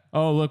 Yeah.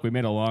 Oh, look, we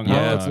made a long Yeah.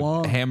 hot Oh, dog. it's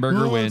long.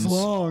 Hamburger wins. It's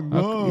long.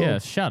 Okay, Whoa. yeah,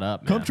 shut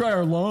up, man. Come try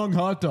our long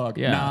hot dog.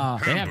 Yeah. Nah.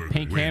 They have Hamburger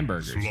pink wins.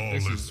 hamburgers.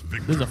 Flawless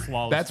victory. This is a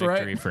flawless That's right.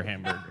 victory for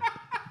hamburger.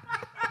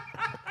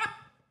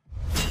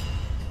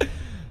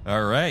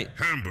 All right.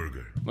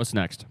 Hamburger. What's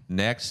next?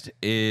 Next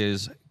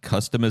is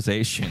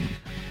customization.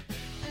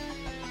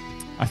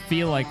 I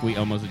feel like we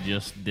almost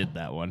just did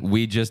that one.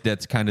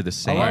 That's kind of the A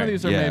same. lot of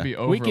these are Yeah. maybe We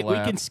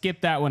overlap. can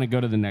skip that one and go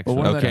to the next But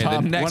one. one, Okay, of the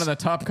top, the next- one of the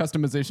top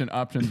customization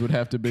options would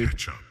have to be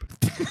Ketchup.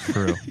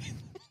 True.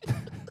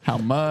 how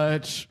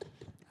much,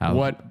 How-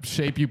 what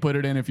shape you put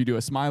it in if you do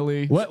a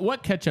smiley.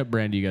 What ketchup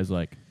brand do you guys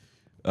like?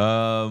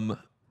 Um,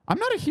 I'm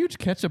not a huge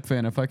ketchup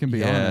fan, if I can be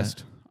Yeah.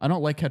 honest. I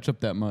don't like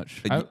ketchup that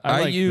much. I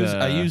I like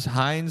use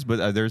Heinz,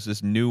 but there's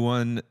this new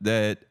one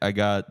that I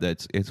got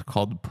it's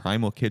called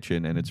Primal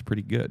Kitchen, and it's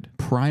pretty good.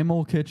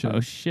 Primal Kitchen. Oh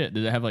shit!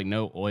 Does it have like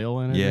no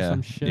oil in it or Yeah,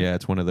 some shit? yeah,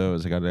 it's one of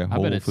those. I got it at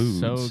Whole bet it's Foods.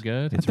 so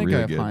good. It's I think really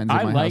I have good. Heinz in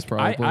I my house, like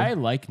probably. I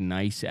like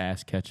nice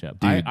ass ketchup.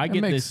 Dude, I that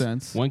get makes this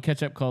sense. one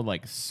ketchup called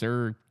like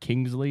Sir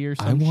Kingsley or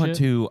I something. want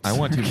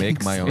to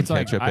make my own It's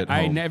like ketchup at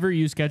I home. never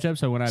use ketchup,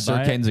 so when I Sir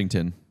buy it,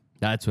 Kensington.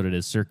 that's what it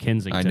is. Sir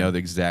Kensington. I know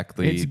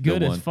exactly. It's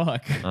good the as one.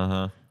 fuck. Uh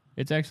huh.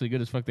 It's actually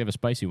good as fuck. They have a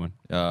spicy one.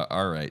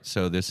 All right.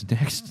 So this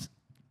next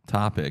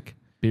topic,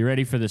 Be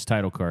ready for this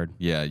title card.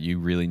 yeah, you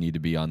really need to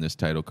be on this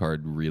title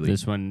card. Really,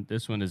 This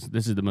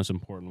is the most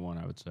important one,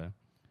 I would say.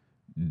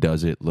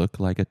 does it look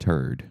like a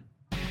turd?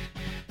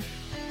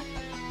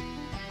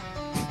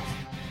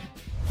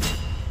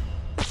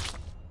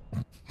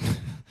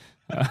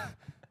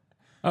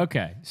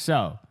 Okay,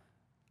 so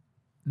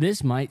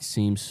this might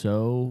seem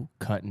so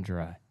cut and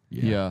dry,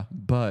 yeah,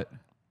 but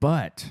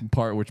but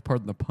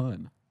pardon the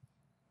pun.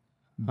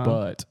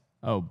 But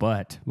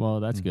well,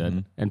 that's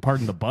good. And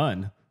pardon the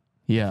bun.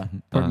 yeah,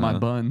 pardon my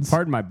buns.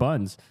 Pardon my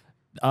buns.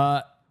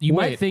 You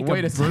might think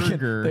wait a second.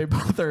 burger. They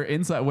both are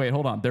inside. Wait,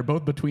 hold on. They're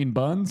both between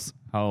buns.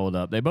 Hold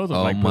up, they both look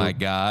Oh like my poop.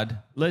 God!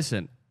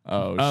 Listen,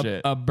 Oh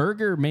shit. a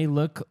burger may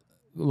look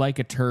like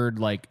a turd.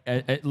 Like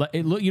it look.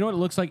 You know what it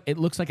looks like? It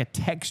looks like a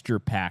texture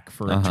pack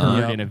for a turd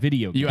Yep. in a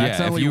video game. You Yeah,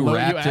 accidentally, if you lo-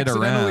 wrapped it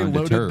accidentally around a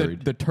loaded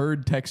turd. the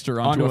turd texture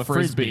onto a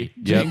frisbee.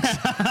 Yep.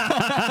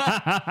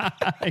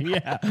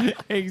 Yeah,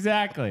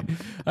 exactly.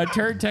 A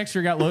turd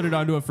texture got loaded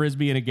onto a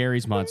frisbee in a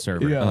Gary's Mod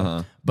server.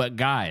 Yeah. But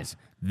guys,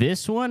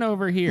 this one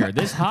over here,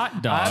 this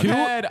hot dog,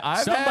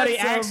 I've somebody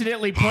had some-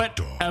 accidentally put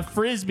a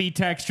frisbee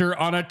texture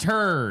on a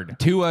turd.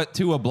 To a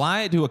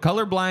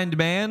colorblind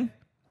man,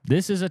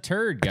 This is a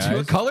turd, to a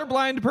guys.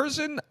 colorblind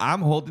person,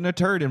 I'm holding a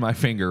turd in my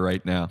finger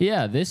right now.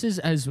 Yeah, this is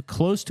as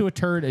close to a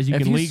turd as you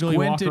If can you legally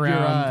walk squinted your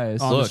around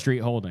eyes. on the Look. street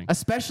holding.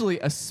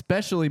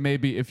 Especially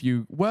maybe if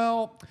you,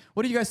 well,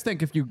 what do you guys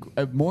think? If you,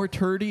 more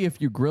turdy if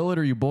you grill it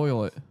or you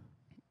boil it?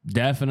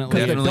 Definitely.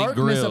 Because the Definitely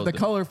darkness of grilled. the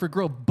color for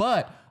grilled.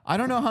 But I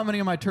don't know how many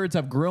of my turds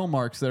have grill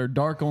marks that are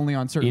dark only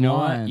on certain You know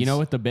lines. what? You know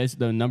what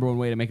the number one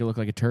way to make it look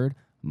like a turd?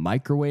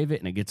 Microwave it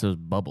and it gets those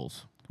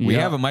bubbles. We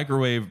Yeah. have a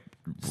microwave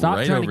Stop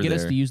right trying over to get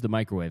us there. to use the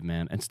microwave,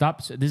 man. And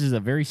stop. This is a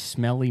very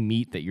smelly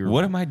meat that you're.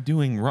 What am I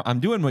doing wrong?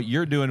 I'm doing what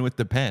you're doing with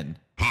the pen.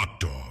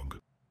 Hot dog.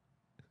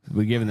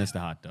 We're giving this to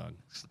hot dog.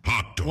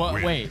 Hot dog Well,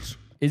 wins. wait.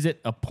 Is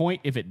it a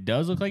point if it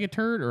does look like a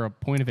turd or a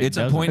point if it It's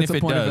a doesn't? point It's if a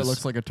it point if does. it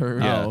looks like a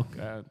turd. Yeah.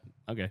 Oh,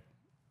 okay.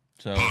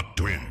 So Hot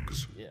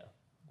dogs. Yeah.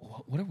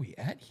 what are we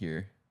at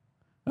here?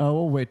 Oh,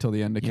 we'll wait till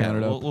the end to count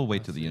it up. We'll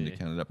wait till the end to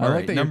count it up. I All like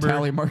right, that number. your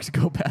tally marks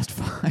go past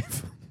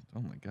 5. Oh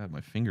my God,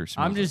 my finger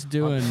smells. I'm just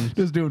doing.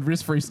 just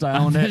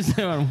freestyling it. Just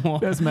doing one.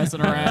 Just messing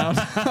around.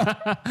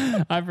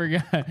 I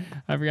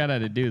forgot how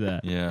to do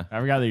that. Yeah. I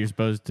forgot that you're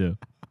supposed to.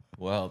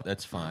 Well,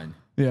 that's fine.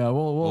 Yeah,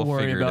 we'll We'll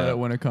worry figure it about out. it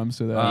when it comes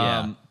to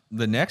that.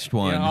 The next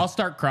one. You know, I'll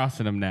start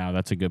crossing them now.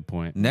 That's a good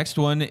point. Next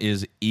one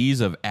is ease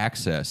of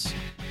access.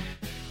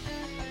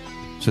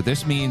 So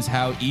this means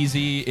how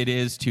easy it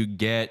is to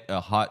get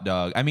a hot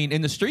dog. I mean,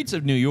 in the streets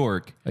of New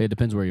York, It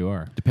depends where you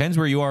are. depends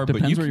where you are, but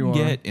Depends you where can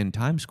you are. get in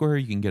Times Square,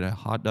 you can get a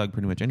hot dog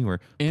pretty much anywhere.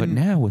 But In-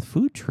 now with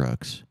food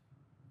trucks,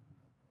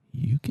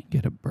 you can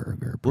get a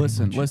burger. pretty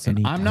Listen. much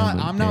any I'm time not.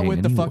 of I'm not day,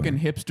 with the anywhere. fucking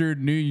hipster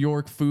New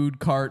York food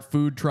cart,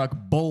 food truck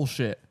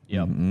bullshit.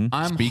 Yep.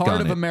 I'm Speak heart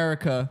on of it.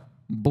 America,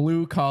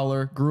 blue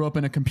collar, grew up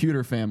in a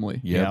computer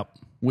family. Yep.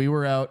 We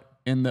were out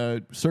in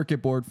the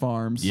circuit board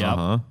farms. Yep.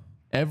 Uh-huh.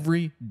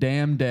 Every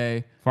damn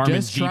day, Farming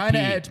just trying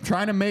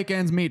GP. to make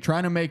ends meet,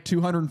 trying to make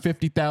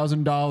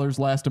 $250,000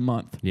 last a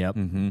month. Yep.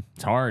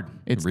 It's hard.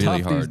 It's Really tough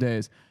these hard.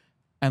 days.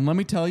 And let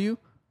me tell you,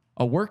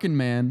 a working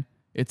man,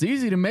 it's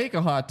easy to make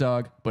a hot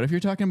dog, but if you're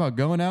talking about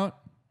going out,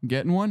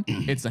 getting one,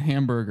 it's a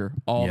hamburger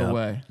all the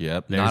way.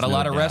 Yep. There's Not a no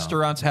lot of doubt.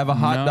 restaurants have a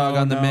hot dog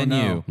on the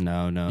menu.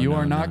 No. You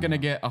are no, not going to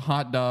get a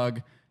hot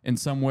dog in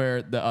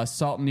somewhere, a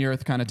salt and the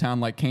earth kind of town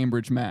like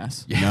Cambridge,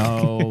 Mass.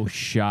 No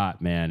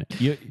shot, man.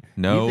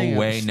 No you think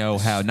way, I'm no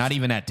how. Not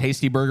even at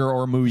Tasty Burger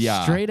or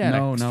Mooyah. Straight out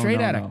No, of no, straight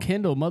no, out no. of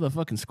Kendall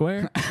motherfucking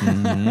Square. You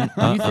think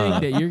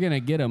that you're gonna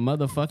get a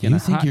motherfucking You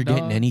think hot you're dog?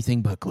 getting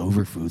anything but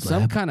Clover Food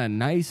some Lab? kind of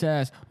nice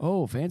ass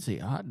fancy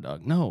hot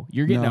dog? No,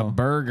 you're getting No. a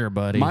burger,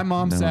 buddy. My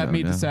mom sat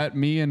no.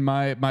 me and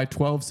my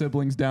 12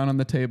 siblings down on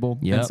the table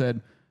Yep. and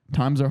said,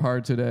 "Times are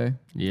hard today."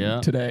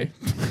 Yeah. Today.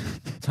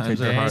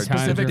 Times are Today, hard. times are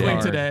Specifically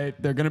hard. today.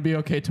 They're going to be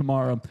okay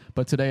tomorrow,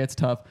 but today it's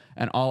tough.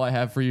 And all I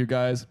have for you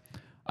guys,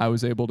 I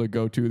was able to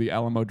go to the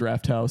Alamo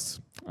Draft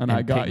House and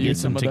I got get you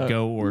some some of the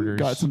to-go orders.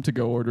 Got some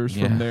to-go orders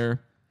Yeah. from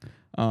there.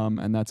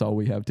 And that's all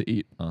we have to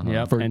eat.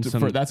 Yep, and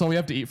some- That's all we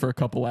have to eat for a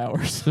couple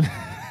hours.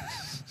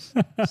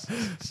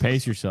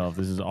 Pace yourself.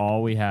 This is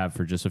all we have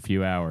for just a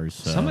few hours.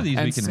 So. Some of these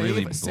we And can save,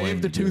 really save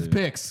blend the together.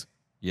 toothpicks.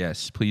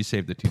 Yes, please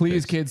save the toothpicks.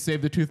 Please, kids,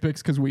 save the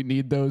toothpicks because we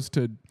need those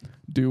to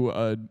do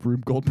a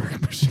Rube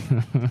Goldberg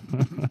machine.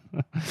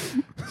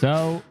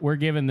 So we're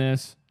giving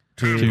this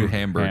To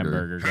hamburger.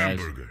 hamburger, guys.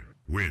 Hamburger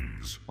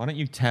wins. Why don't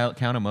you count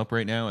them up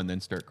right now and then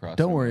start crossing?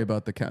 Don't worry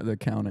about the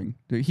counting.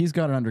 Dude, he's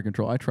got it under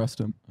control. I trust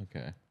him.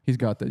 Okay. He's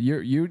got that.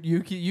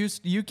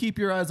 You keep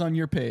your eyes on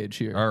your page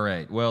here. All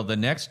right. Well, the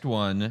next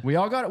one. We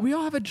all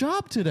have a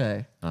job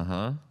today.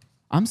 Uh-huh.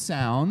 I'm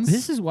Sounds.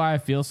 This is why I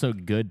feel so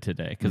good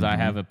today because I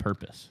have a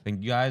purpose.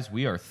 And guys,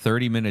 we are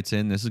 30 minutes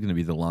in. This is going to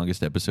be the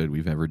longest episode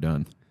we've ever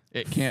done.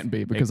 It can't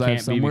be It because I can't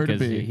have somewhere be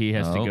because to be. he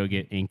has to No. go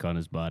get ink on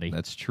his body.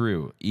 That's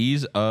true.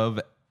 Ease of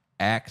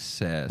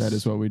access. That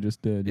is what we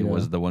just did. It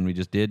was the one we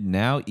just did.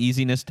 Now,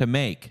 easiness to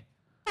make.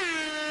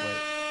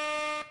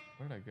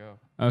 Where'd I go?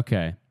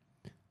 Okay.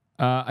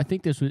 I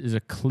think this is a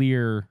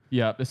clear.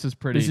 Yeah, this is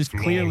pretty. This is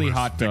clearly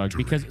Flawless hot dog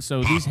victory. because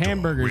so Hot these dog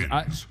hamburgers.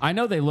 wins. I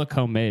know they look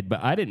homemade,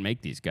 but I didn't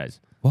make these guys.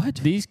 What?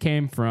 These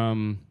came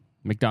from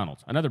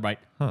McDonald's. Another bite.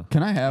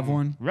 Can I have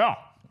one? Yeah.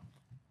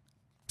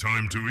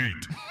 Time to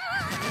eat.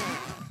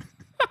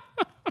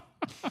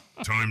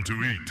 Time to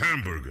eat.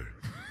 Hamburger.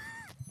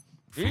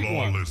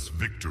 Flawless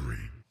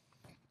victory.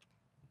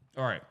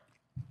 All right.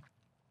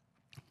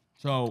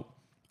 So,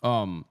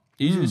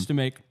 easiest to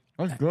make.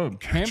 That's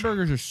good.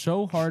 Hamburgers are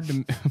so hard to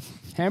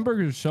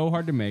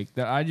make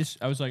that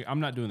I was like, I'm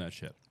not doing that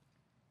shit.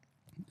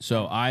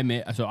 So I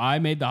made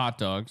the hot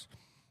dogs.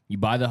 You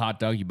buy the hot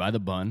dog, you buy the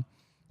bun,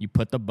 you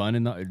put the bun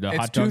in the It's hot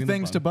dog. two in the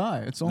things bun. to buy.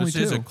 It's only This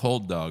two. is a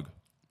cold dog.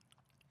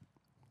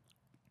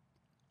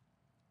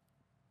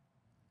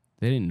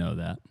 They didn't know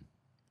that.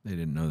 They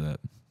didn't know that.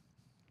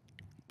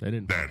 They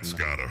didn't. That's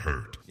gotta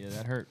hurt. Yeah,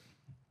 that hurt.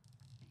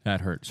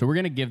 That hurt. So we're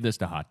gonna give this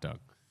to hot dog.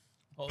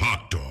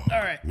 Hot dog. All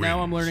right. Now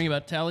I'm wins. learning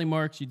about tally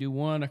marks. You do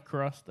one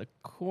across the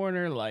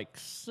corner like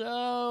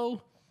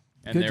so,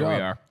 and Good there we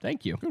job. are.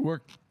 Thank you. Good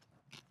work.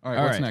 All right,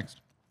 All what's right.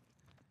 next?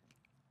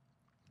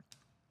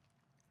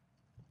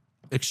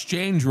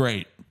 Exchange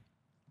rate.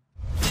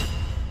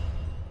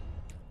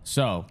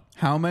 So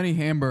How many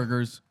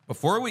hamburgers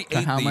Before we to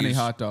ate how these, many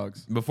hot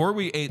dogs? Before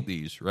we ate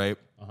these, right?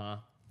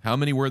 How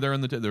many were there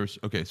on the table? There's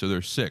so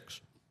there's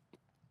 6.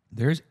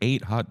 There's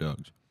 8 hot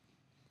dogs.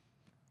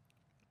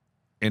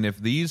 And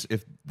if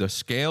the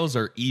scales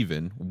are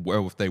even,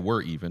 well, if they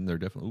were even, they're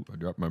definitely. Ooh, I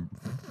dropped my.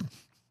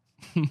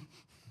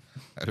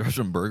 I dropped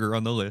some burger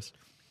on the list.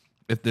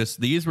 If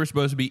these were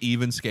supposed to be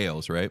even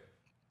scales, right?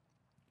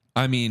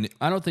 I mean,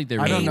 I don't think they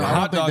were. I don't know. I don't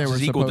hot think they dogs were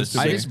is equal to supposed to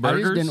be. 6 I just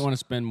burgers. didn't want to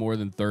spend more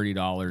than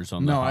 $30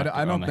 on the No, hot,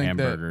 I on don't the think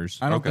hamburgers.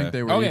 that. I don't Okay. think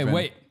they were. Okay, even.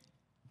 wait.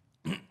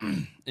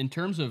 In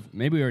terms of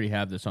maybe we already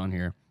have this on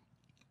here,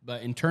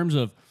 but in terms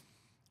of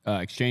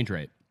exchange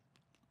rate,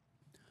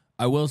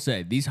 I will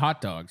say these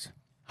hot dogs,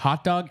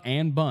 hot dog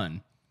and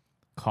bun,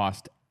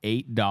 cost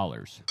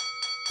 $8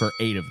 for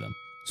 8 of them.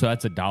 So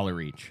that's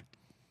 $1 each.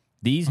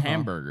 These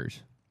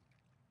hamburgers,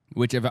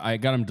 which if I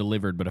got them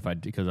delivered,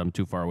 but because I'm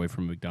too far away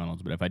from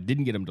McDonald's, but if I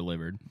didn't get them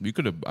delivered, I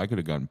could have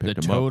gone and the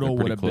picked them up. total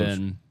They're would pretty have close.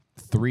 been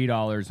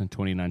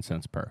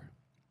 $3.29 per.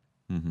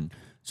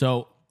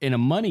 So in a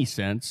money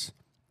sense,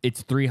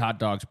 it's 3 hot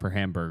dogs per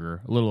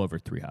hamburger, a little over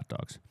 3 hot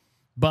dogs.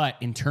 But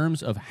in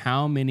terms of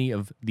how many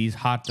of these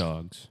hot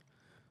dogs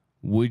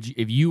would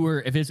you,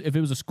 if it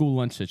was a school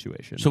lunch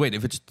situation? So wait,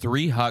 if it's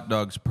 3 hot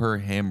dogs per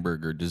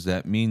hamburger, does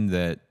that mean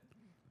that?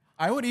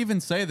 I would even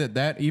say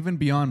that even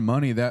beyond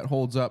money, that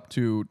holds up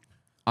to.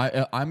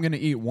 I'm going to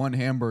eat 1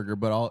 hamburger,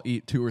 but I'll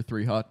eat 2 or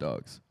 3 hot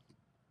dogs.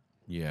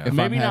 Yeah. If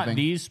maybe I'm not having-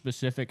 these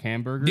specific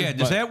hamburgers. Yeah,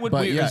 is that what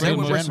but we yeah, is that in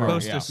what we're general,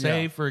 supposed yeah. to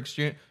say Yeah. for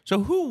exchange?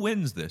 So who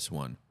wins this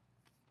one?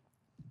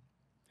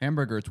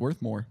 Hamburger, it's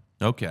worth more.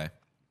 Okay.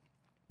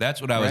 That's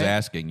what I was Right?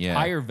 asking, yeah.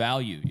 higher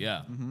value?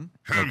 Yeah.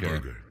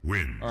 Hamburger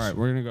wins. All right,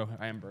 we're gonna go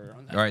hamburger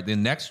on that. All right, the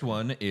next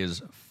one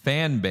is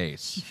fan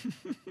base.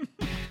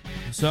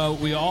 So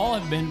we've all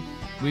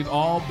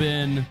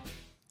been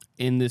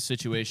in this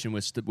situation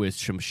with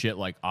some shit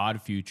like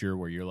Odd Future,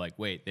 where you're like,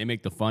 wait, they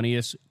make the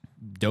funniest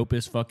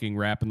dopest fucking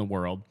rap in the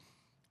world.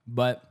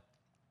 But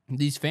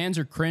these fans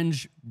are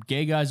cringe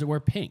gay guys that wear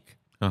pink.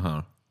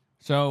 Uh-huh.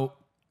 So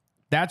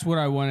that's what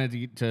I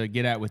wanted to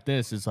get at with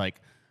this is like,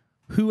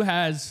 who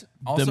has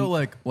Also,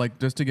 like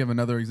just to give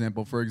another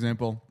example, for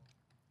example,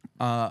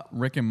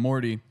 Rick and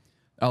Morty,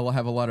 I'll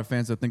have a lot of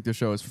fans that think the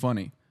show is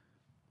funny,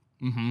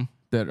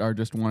 that are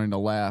just wanting to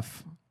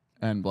laugh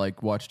and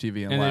like watch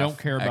TV and and laugh they don't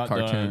care at about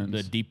cartoons,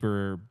 the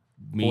deeper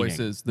meaning.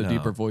 voices, the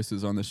deeper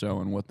voices on the show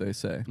and what they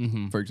say.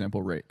 For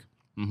example, Rick.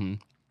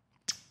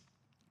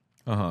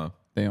 Uh-huh.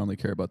 They only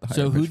care about the higher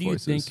So who pitched do you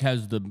voices. think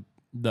has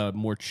the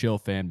more chill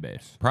fan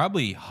base?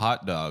 Probably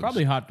hot dogs.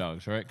 Probably hot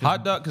dogs, right? 'Cause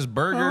Hot dog, because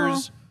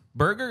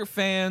burger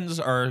fans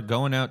are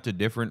going out to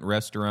different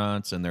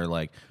restaurants and they're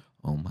like,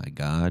 oh my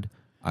God,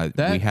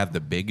 That- you have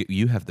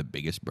the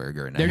biggest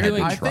burger and I They're had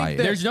doing- to I try think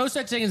it. There's no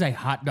such thing as a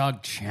hot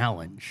dog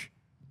challenge.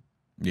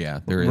 Yeah,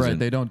 there Right, isn't.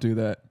 they don't do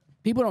that.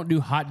 People don't do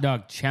hot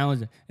dog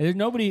challenge. There's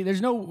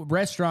no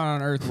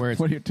restaurant on earth where it's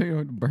What are you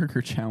doing?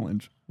 Burger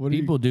challenge. What do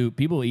you?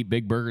 people eat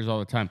big burgers all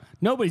the time.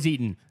 Nobody's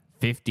eating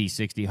 50,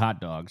 60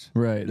 hot dogs.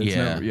 Right. That's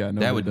Yeah, never, yeah. that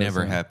nobody would does never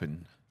that.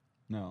 happen.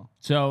 No.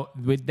 So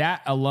with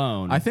that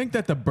alone, I think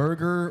that the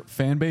burger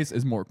fan base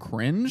is more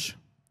cringe,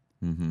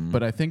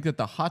 but I think that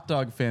the hot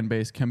dog fan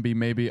base can be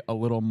maybe a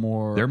little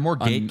more. They're more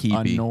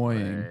gatekeepy.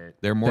 Annoying.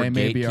 They're more They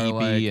maybe are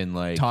gatekeepy and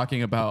like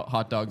talking about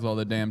hot dogs all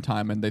the damn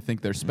time, and they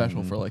think they're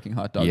special for liking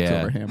hot dogs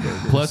yeah. over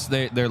hamburgers. Plus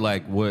they're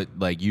like what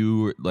like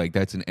you like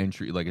that's an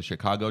entry like a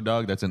Chicago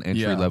dog. That's an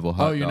entry level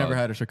hot dog. Oh, you never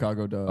had a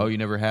Chicago dog. Oh, you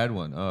never had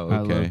one. Oh, I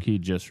okay. low-key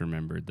just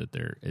remembered that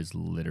there is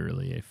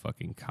literally a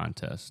fucking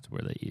contest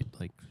where they eat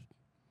like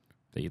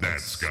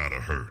That's gotta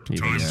hurt. they eat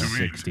Time like to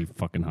eat. 60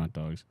 fucking hot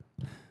dogs.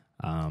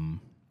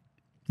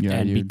 yeah.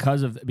 And you-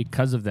 because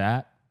of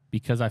that,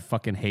 because I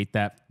fucking hate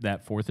that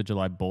 4th of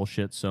July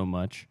bullshit so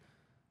much,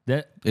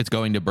 that It's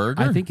going to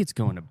burger. I think it's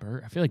going to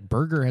Burger. I feel like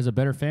Burger has a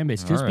better fan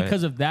base just All right.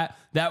 because of that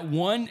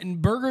one.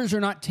 And burgers are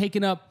not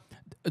taking up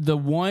the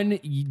one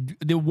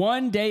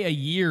day a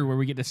year where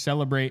we get to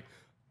celebrate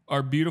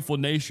our beautiful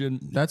nation.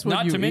 that's what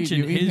not you to eat. mention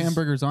You eat his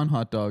hamburgers on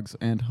hot dogs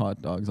and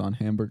hot dogs on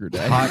hamburger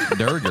day. hot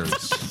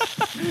burgers.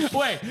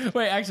 Wait.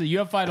 Actually, you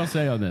have final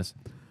say on this.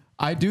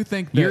 I do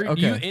think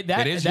that.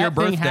 That It is that your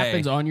thing birthday.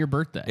 happens on your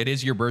birthday. It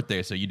is your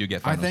birthday, so you do get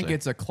I final think say.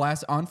 it's a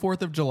class on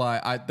 4th of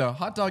July. The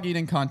hot dog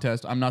eating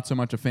contest, I'm not so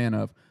much a fan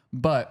of,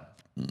 but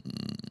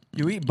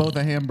you eat both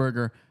a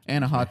hamburger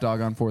and a hot dog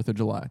on 4th of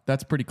July.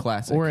 That's pretty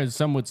classic. Or as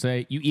some would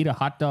say, you eat a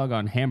hot dog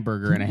on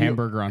hamburger and a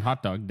hamburger on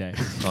hot dog day.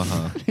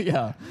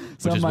 yeah,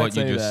 some is might what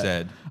you say just that.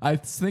 said. I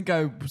think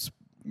I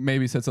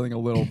maybe said something a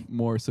little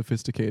more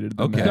sophisticated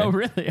than Okay. that. Oh,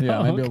 really? Yeah,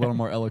 Oh, maybe a okay. little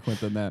more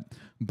eloquent than that.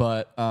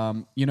 But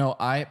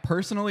I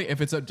personally,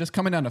 if it's just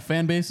coming down to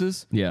fan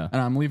bases, Yeah.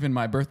 and I'm leaving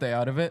my birthday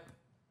out of it,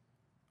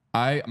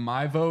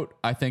 my vote,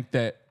 I think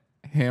that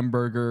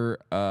hamburger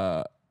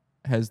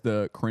has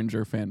the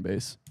cringer fan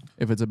base.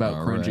 If it's about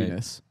All right.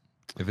 cringiness,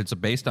 if it's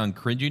based on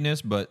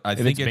cringiness, but I If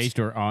think it's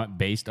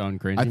based on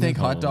cringe. I think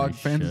hot dog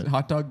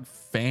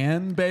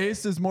fan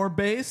base is more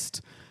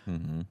based.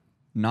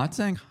 Not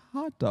saying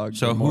hot dog.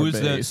 so. more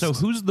Who's based.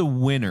 who's the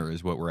winner?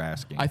 Is what we're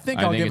asking. I think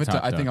I I'll think give it it's to.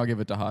 hot I think dog. I'll give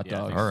it to hot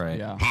dogs. All right.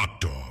 Yeah. Hot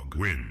dog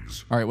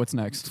wins. All right. What's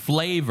next?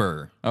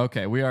 Flavor.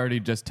 Okay, we already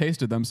just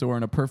tasted them, so we're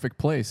in a perfect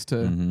place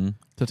to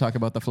talk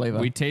about the flavor.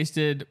 We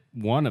tasted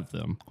one of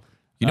them.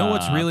 You know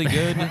what's really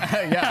good?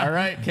 yeah. All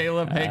right,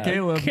 Caleb. Hey,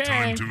 Caleb.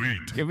 Time to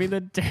eat. Give me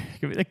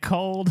the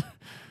cold.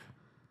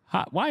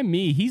 Hot. Why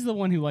me? He's the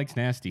one who likes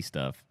nasty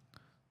stuff.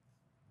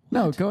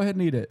 No, go ahead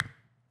and eat it.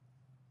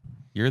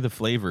 You're the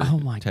flavor Oh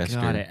my tester.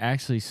 god! It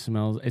actually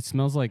smells. It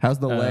smells like. How's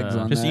the legs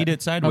on Just that? eat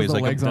it sideways, How's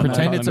the like legs on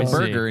pretend that? it's a Let me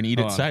see. burger and eat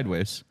Hold it on.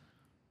 sideways.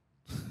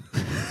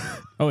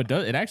 Oh, it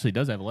does. It actually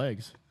does have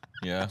legs.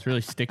 Yeah. It's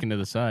really sticking to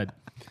the side.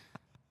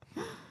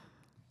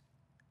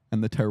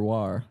 And the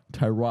terroir.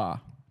 I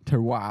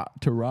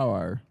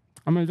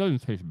mean, it doesn't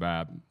taste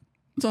bad.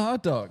 It's a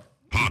hot dog.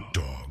 Hot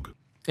dog.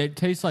 It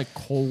tastes like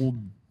cold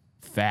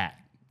fat.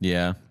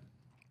 Yeah.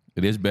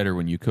 It is better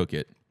when you cook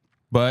it.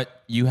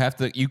 But you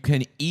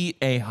can eat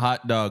a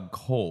hot dog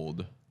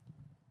cold,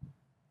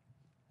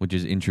 which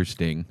is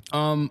interesting.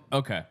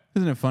 Okay.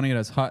 Isn't it funny? It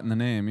has hot in the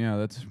name. Yeah,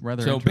 that's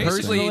rather So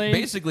interesting.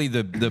 basically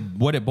the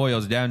what it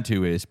boils down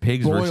to is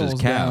pigs versus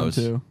Boils down cows.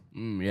 to.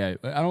 Yeah,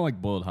 I don't like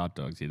boiled hot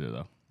dogs either,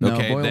 though. No,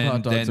 Okay, boiled then,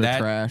 hot dogs then are that,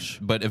 trash.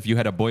 But if you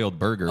had a boiled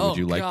burger, would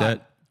you like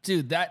that?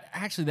 Dude,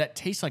 that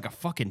tastes like a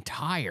fucking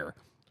tire.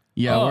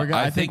 Yeah, Oh,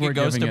 I think it we're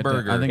goes giving to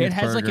burger. I think It it's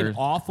has like an burgers.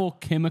 awful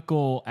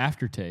chemical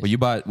aftertaste. Well, you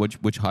bought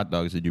which hot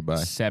dogs did you buy?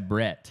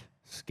 Sabret.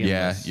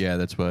 Yeah, Skinless. yeah,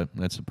 that's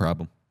the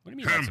problem. What do you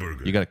mean? that's-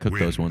 Hamburger. You got to cook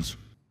those wins. ones.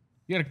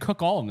 You gotta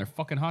cook all of them. They're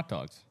fucking hot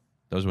dogs.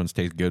 Those ones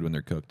taste good when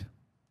they're cooked.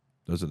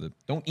 Those are the.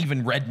 Don't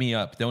even red me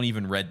up. Don't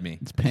even red me.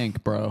 It's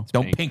pink, bro.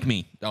 Don't pink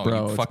me. Oh, Bro,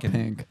 you it's fucking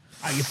pink.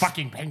 Oh, you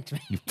fucking pinked me.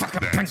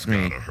 That's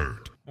gotta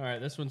hurt. All right,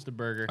 this one's the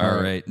burger. All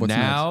right. what's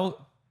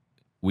Now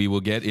we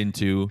will get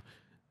into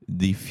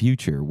the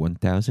future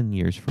 1,000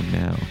 years from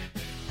now.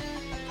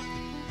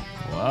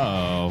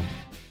 Whoa.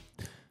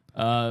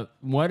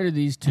 What are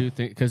these two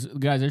things? Because,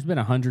 guys, there's been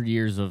 100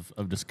 years of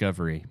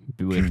discovery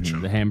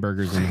with the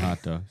hamburgers and the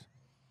hot dogs.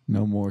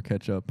 No more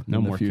ketchup. No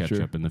in more the future.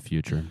 ketchup in the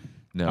future.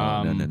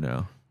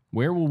 No.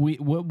 Where will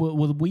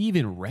will we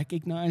even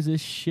recognize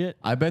this shit?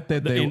 I bet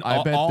that they. In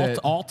I bet that.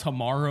 all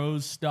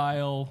tomorrow's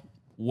style.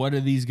 What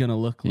are these gonna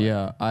look like?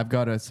 Yeah, I've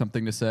got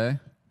something to say.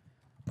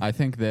 I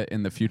think that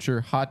in the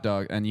future, hot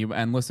dog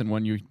and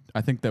listen,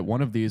 I think that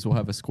one of these will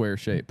have a square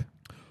shape,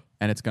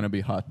 and it's gonna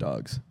be hot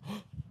dogs.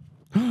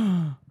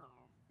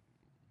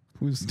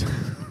 Who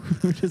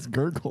just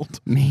gurgled?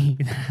 Me.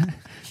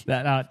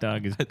 That hot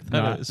dog is it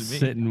not was me.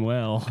 sitting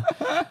well,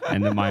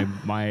 and then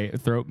my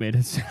throat made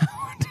a sound.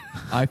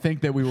 I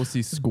think that we will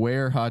see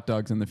square hot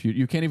dogs in the future.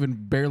 You can't even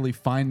barely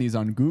find these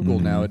on Google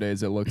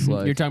nowadays. It looks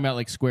like You're talking about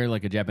like square,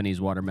 like a Japanese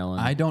watermelon.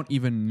 I don't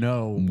even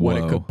know what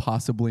it Whoa. could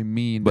possibly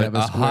mean. to But have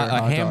a square hot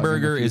dog in the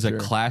hamburger is a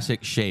future.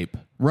 classic shape.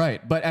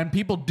 Right, and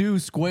people do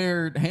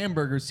square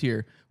hamburgers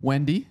here.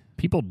 Wendy.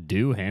 People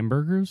do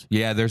hamburgers.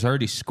 Yeah, there's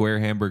already square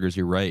hamburgers.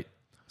 You're right.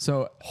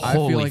 So I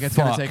feel Holy like it's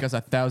fuck. going to take us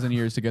 1,000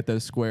 years to get the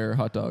square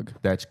hot dog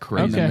That's in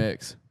crazy. the Okay.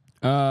 mix.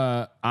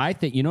 I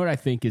think you know what I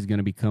think is going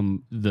to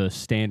become the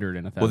standard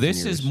in 1,000 Well,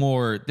 this years. is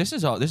more. This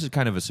is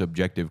kind of a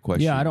subjective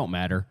question. Yeah, I don't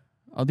matter.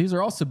 Oh, these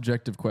are all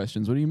subjective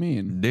questions. What do you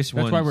mean? This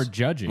That's one. why we're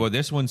judging. Well,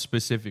 this one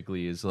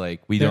specifically is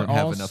like we They're don't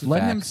have all enough.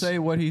 Let him facts. say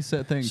what he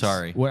thinks.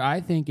 Sorry. What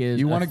I think is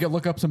You want to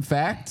look up some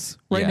facts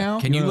right Yeah. now?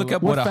 Can you wanna look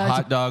up what a facts-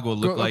 hot dog will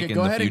look like in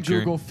go the ahead future?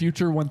 and Google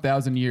future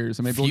 1,000 years,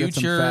 and maybe we'll get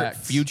some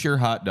facts. Future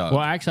hot dog.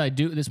 Well, actually, I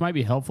do. This might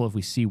be helpful if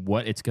we see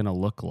what it's going to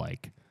look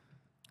like.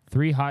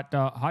 3 hot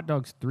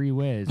dogs 3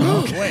 ways.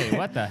 Oh, wait,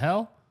 what the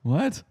hell?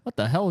 What? What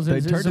the hell is They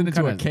this? Is turned some it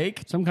into a kinda-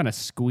 cake? Some kind of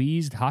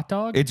squeezed hot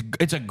dog?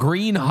 it's a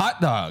green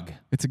hot dog.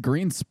 It's a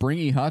green,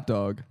 springy hot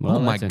dog. Well, oh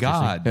my that's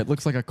interesting. god. It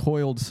looks like a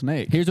coiled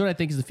snake. Here's what I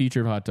think is the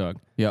future of hot dog.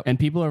 Yep. And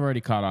people have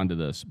already caught on to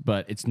this,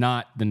 but it's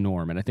not the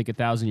norm. And I think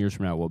 1,000 years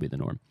from now it will be the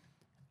norm.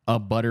 A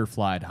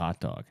butterflied hot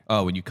dog.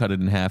 Oh, when you cut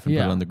it in half and put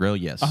Yeah. it on the grill,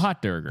 yes. A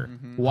hot burger.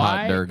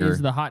 Why Hot burger. is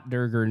the hot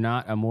burger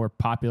not a more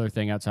popular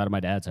thing outside of my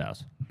dad's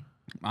house?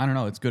 I don't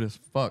know. It's good as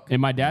fuck. In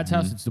my dad's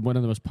house, it's one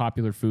of the most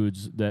popular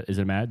foods that is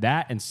imagined.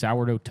 That and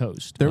sourdough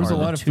toast. There was are a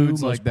the lot of 2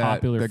 foods most like that,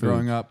 popular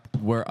growing foods. up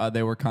where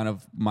they were kind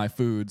of my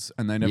foods,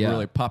 and they never Yeah.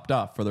 really popped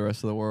off for the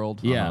rest of the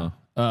world. Yeah.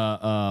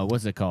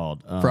 What's it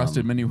called?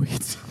 Frosted mini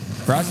wheats.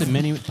 Frosted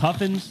mini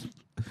puffins.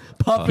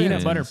 Puffins.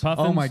 Peanut butter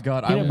puffins. Oh my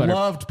god, Peanut butter-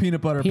 loved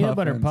peanut butter Peanut puffins.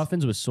 butter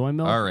puffins with soy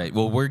milk. All right.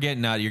 Well, you're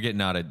getting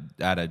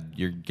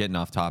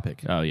off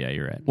topic. Oh yeah,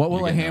 you're right. What will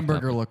You're a getting off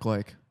hamburger topic. look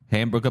like?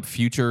 Hamburger,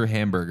 future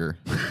hamburger.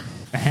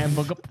 A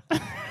hamburger.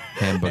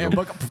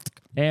 Hamburger.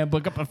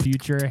 Hamburger, a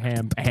future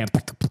ham.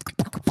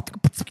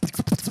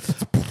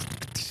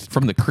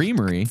 From the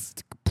creamery.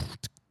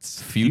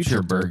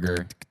 Future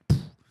burger.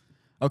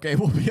 Okay,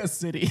 we'll be a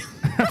city.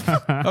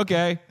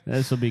 Okay.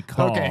 This will be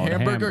called Okay,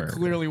 hamburger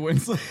clearly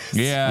wins.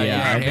 Yeah,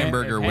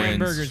 hamburger wins.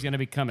 Hamburger's going to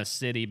become a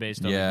city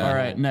based on. Yeah. the All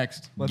right,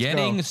 next. Let's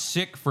Getting go.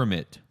 sick from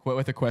it. Quit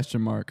with a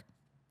question mark.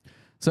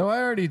 So I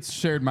already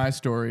shared my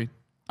story.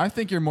 I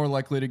think you're more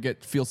likely to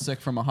feel sick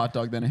from a hot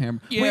dog than a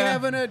hamburger. We Yeah.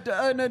 have an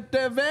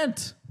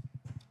event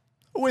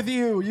with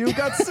you. You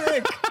got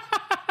sick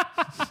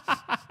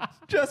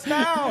just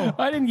now.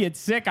 I didn't get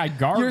sick. I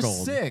gargled. You're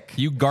sick.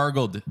 You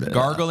gargled.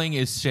 Gargling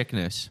is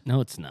sickness.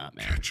 No, it's not,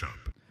 man. Ketchup.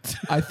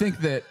 I think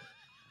that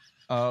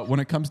when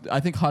it comes I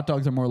think hot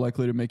dogs are more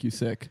likely to make you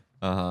sick.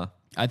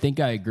 I think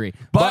I agree.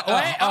 But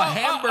wait, a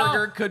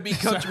hamburger could be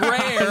cooked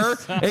rare.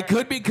 It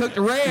could be cooked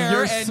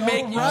rare and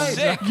make you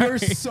sick. You're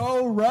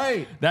so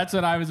right. That's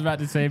what I was about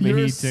to say, but You're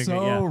he took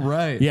so it. Yeah.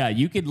 right. Yeah,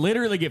 you could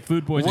literally get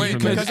food poisoning Wait, from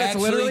because this. it's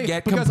actually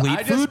get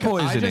complete food I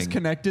poisoning. just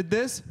connected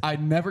this. I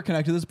never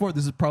connected this before.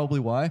 This is probably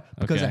why.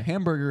 Because Okay. a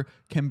hamburger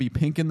can be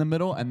pink in the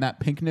middle, and that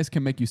pinkness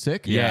can make you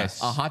sick.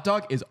 Yes. A hot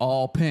dog is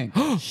all pink.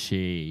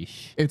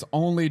 Sheesh. It's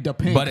only the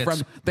pink But it's-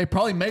 from. They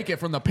probably make it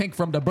from the pink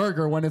from the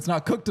burger when it's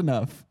not cooked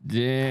enough.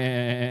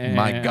 Damn.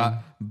 My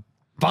God.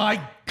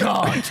 By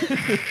God.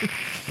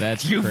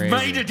 That's You've crazy.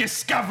 made a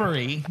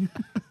discovery.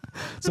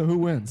 So who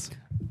wins?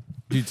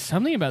 Dude,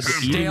 something about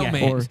eating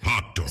Stalemate.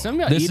 Hot dog. something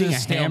about This eating is a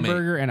stalemate.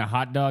 hamburger and a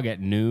hot dog at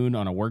noon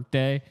on a work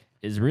day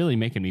is really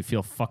making me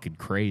feel fucking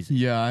crazy.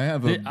 Yeah, I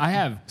have a. I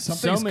have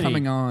Something's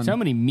coming on. So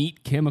many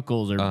meat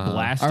chemicals are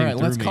blasting All right,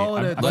 through let's me. call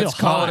it I a- feel Let's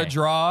call it high. a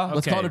draw.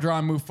 Let's Okay. call it a draw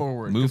and move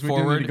forward. Move 'cause we do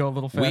need forward. to go a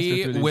little faster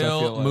We through these, I will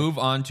feel like. move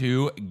on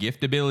to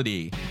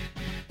giftability.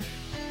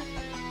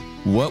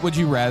 What would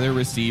you rather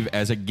receive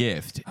as a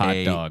gift? Hot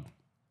dog.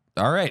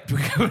 All right.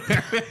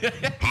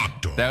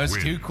 Hot dog. That was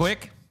wins. too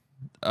quick.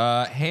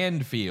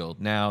 Hand feel.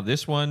 Now,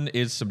 this one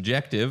is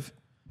subjective.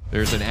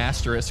 There's an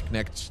asterisk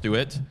next to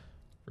it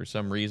for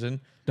some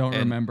reason. Don't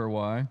And remember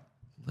why.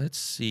 Let's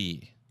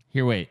see.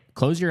 Here, wait.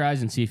 Close your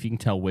eyes and see if you can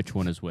tell which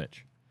one is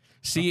which.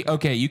 See,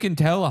 okay, you can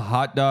tell a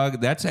hot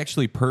dog. That's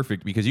actually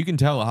perfect because you can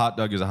tell a hot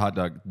dog is a hot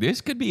dog. This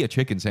could be a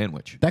chicken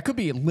sandwich. That could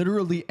be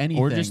literally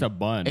anything. Or just a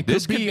bun. It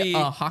This could could be be-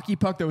 a hockey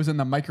puck that was in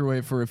the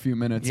microwave for a few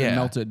minutes Yeah. and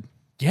melted.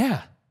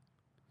 Yeah.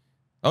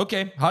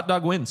 Okay, hot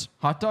dog wins.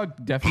 Hot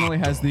dog definitely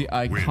Hot has the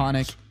dog wins.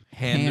 iconic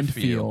hand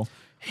feel.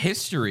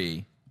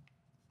 History.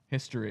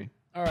 History.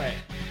 All right.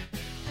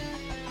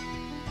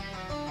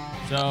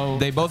 So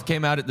They both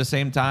came out at the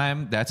same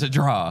time. That's a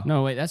draw.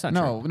 no, wait, that's not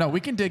true. No,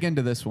 we can dig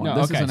into this one. No,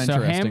 This okay. is an So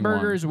interesting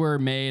hamburgers were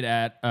made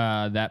at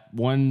that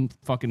one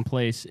fucking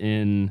place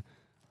in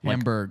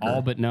Hamburger.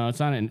 No, it's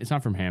not. It's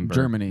not from Hamburg.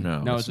 Germany.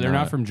 No, it's they're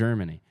not from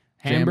Germany.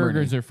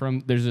 Hamburgers are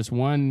from. There's this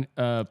one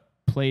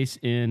place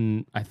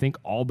in I think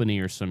Albany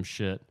or some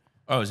shit.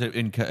 Oh, is it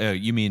in?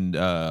 You mean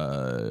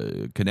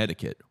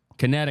Connecticut?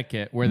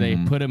 Connecticut, where they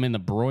put them in the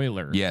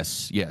broiler.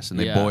 Yes, and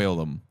they Yeah. boil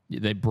them.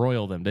 They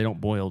broil them. They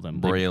don't boil them.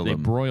 Broil They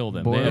them. broil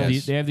them. Boil.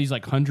 They have these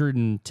like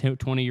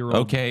 120-year-old.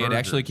 Okay, it burgers.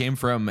 actually came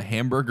from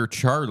Hamburger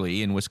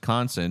Charlie in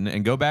Wisconsin.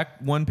 And go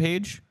back one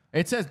page.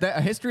 It says that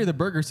a history of the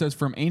burger says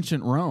from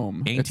ancient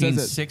Rome. It says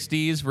that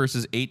 1860s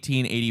versus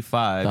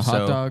 1885. the so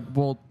hot dog.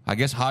 Well, I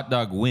guess hot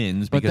dog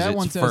wins but because that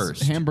one it's says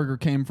first. hamburger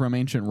came from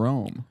ancient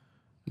Rome.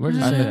 Where's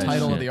That's the that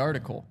title shit? of the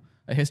article.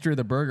 A history of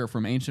the burger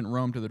from ancient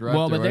Rome to the drive-thru.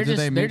 Well, but they're Or did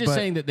just but-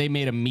 saying that they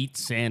made a meat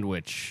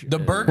sandwich. the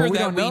burger But we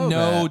that don't we know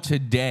know that.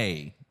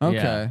 today Okay.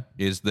 Yeah.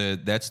 is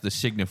that's the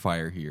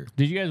signifier here.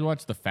 Did you guys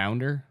watch The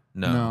Founder?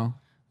 No.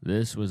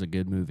 This was a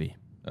good movie.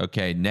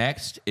 Okay,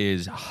 next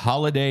is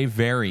holiday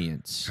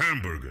variants.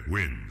 Hamburger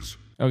wins.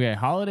 Okay,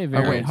 holiday Oh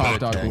variant. wait, hot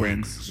dog dog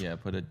wins. Yeah,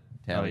 put a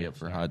tally yeah, up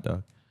for hot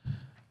dog.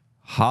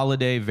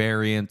 Holiday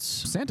variants.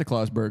 Santa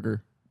Claus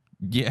burger.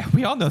 Yeah,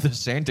 we all know the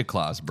Santa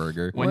Claus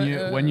burger. When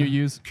you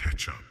use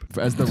Ketchup.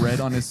 as the red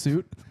on his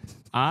suit.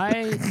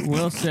 I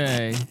will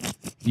say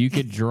you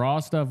could draw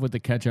stuff with the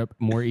ketchup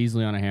more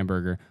easily on a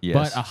hamburger, Yes.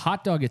 but a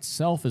hot dog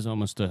itself is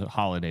almost a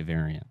holiday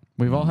variant.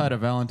 We've all had a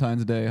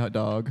Valentine's Day hot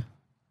dog.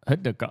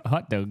 Hot dog.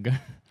 Hot dog.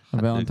 A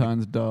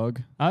Valentine's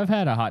dog. I've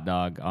had a hot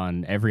dog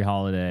on every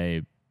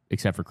holiday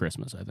except for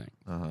Christmas, I think.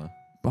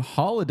 The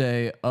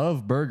holiday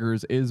of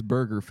burgers is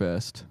Burger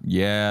Fest.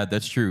 Yeah,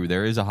 that's true.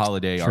 There is a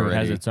holiday Sure, it has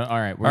already. its own. All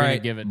right, we're All gonna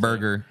right, give it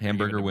burger. to,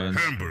 Hamburger wins.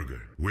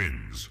 Hamburger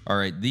wins. All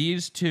right,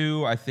 these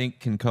two I think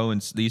can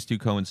these two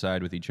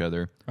coincide with each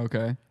other.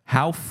 Okay.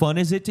 How fun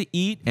is it to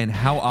eat, and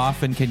how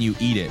often can you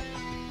eat it?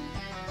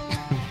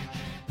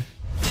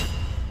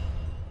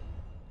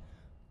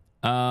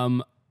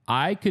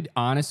 I could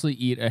honestly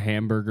eat a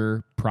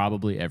hamburger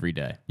probably every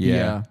day.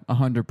 Yeah,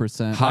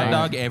 100%. Hot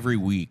dog every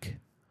week.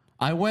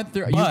 I went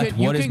through. But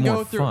what is more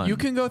go through. fun? You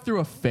can go through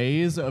a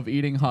phase of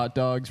eating hot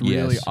dogs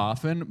really Yes.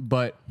 often,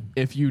 but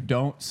if you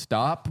don't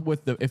stop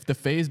if the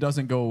phase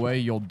doesn't go away,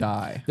 you'll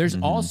die. There's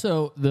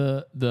also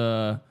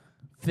the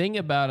thing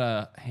about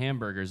a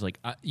hamburger is like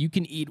you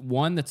can eat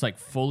one that's like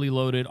fully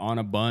loaded on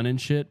a bun and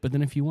shit, but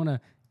then if you want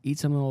to eat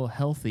something a little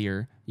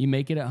healthier, you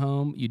make it at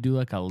home. You do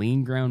like a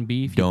lean ground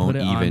beef. You put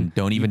it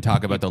Don't even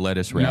talk about the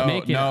lettuce wrap.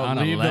 make it on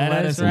a leave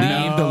lettuce the wrap.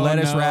 lettuce. Leave the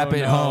lettuce wrap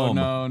at home.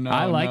 No,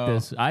 I like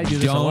this. I do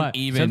this a Don't lot.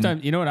 even-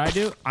 Sometimes, you know what I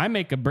do? I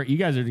make a burger. You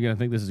guys are gonna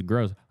think this is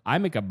gross. I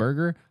make a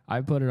burger. I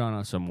put it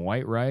on some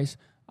white rice.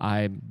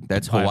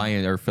 That's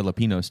Hawaiian or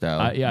Filipino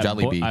style.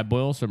 Jollibee. I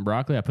boil some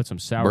broccoli. I put some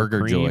sour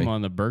Burger cream Joy.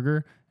 on the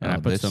burger, and Oh, I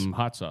put this- some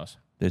hot sauce.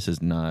 This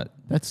is not.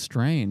 That's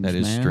strange. That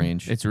is man.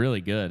 strange. It's really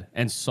good.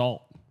 And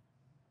salt.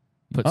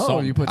 Put Oh,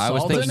 salt. you put I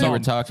was salt thinking in you were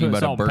it? talking Put about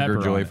a salt and Burger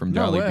pepper Joy on it. from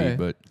No way. Jollibee,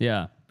 but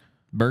Yeah.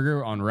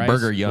 Burger on rice.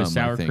 Burger yum, with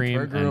sour I think. cream.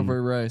 Burger and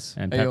over rice.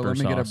 and Hey, yo, pepper let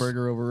me get a sauce.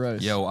 burger over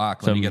rice. yo,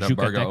 let Some me get a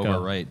burger Yucateco. over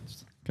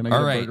rights. Can I get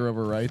all a right. burger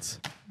over rights?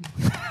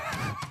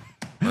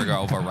 Burger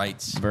over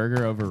rights.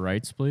 Burger over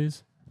rice,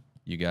 please.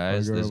 You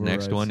guys, Burger this over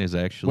next rice. one is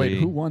actually Wait,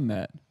 who won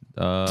that?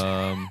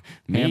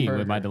 Me Hamburger.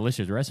 with my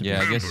delicious recipe.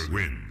 yeah, I guess Hamburger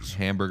wins.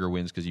 hamburger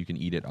wins because you can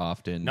eat it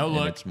often. No and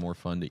look. it's more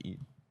fun to eat.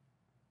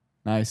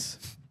 Nice.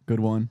 Good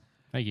one.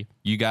 Thank you.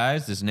 You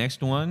guys, this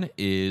next one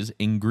is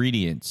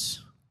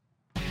ingredients.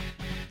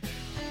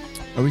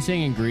 Are we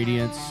saying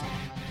ingredients?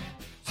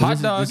 So Hot this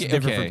is- dog, This is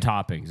different okay. from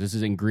toppings. This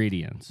is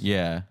ingredients.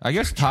 Yeah, I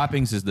guess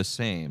toppings is the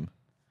same.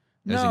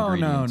 As No,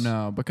 ingredients.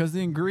 no, because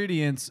the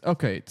ingredients.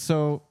 Okay,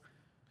 so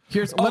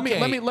here's let me Okay.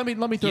 throw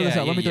this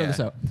Yeah, out. Let me yeah, throw this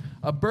yeah. out.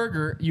 A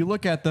burger, you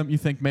look at them, you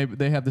think maybe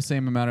they have the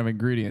same amount of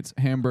ingredients.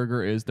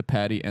 Hamburger is the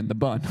patty and the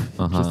bun,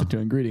 just the two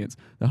ingredients.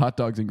 The hot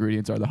dog's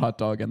ingredients are the hot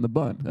dog and the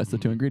bun. That's the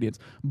two ingredients.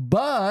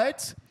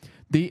 But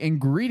the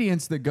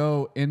ingredients that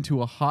go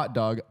into a hot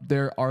dog,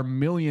 there are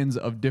millions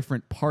of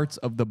different parts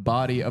of the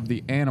body of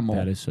the animal.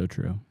 That is so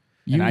true.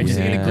 You And I see just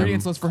an eat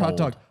ingredients them list for hot cold.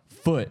 dog: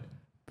 foot,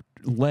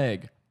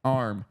 leg,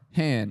 arm,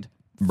 hand,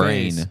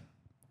 Brain. face,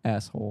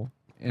 asshole,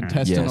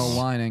 intestinal Yes.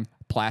 lining,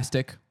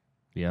 plastic,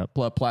 Yep.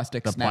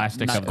 plastic, The snap,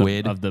 plastic nit- of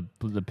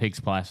Squid. the pig's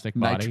plastic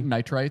body.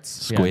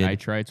 nitrites. Yeah, Squid.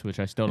 nitrites, which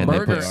I still don't And they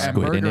know. put Burger and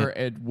squid in burger,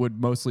 it would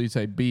mostly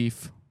say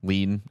beef.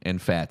 Lean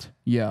and fat.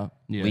 Yeah,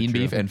 Yeah, Lean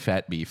true. beef and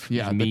fat beef.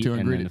 yeah. The meat two and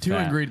then ingredients. the Two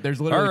fat. ingredients.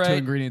 There's literally All two right.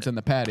 ingredients in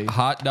the patty.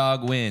 Hot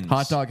dog wins.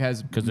 Hot dog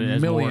has 'Cause it has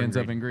more millions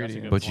of ingredients.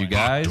 ingredients. But you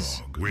guys,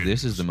 Hot dog wins.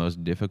 this is the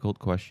most difficult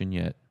question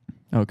yet.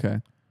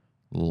 Okay.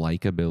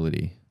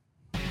 Likability.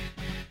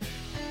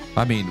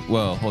 I mean,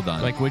 well, hold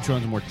on. Like which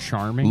one's more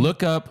charming?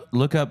 look up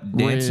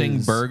dancing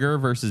Riz. burger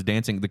versus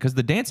dancing because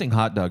the dancing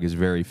hot dog is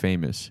very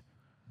famous.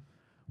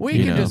 We You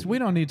can know. just. We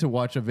don't need to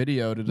watch a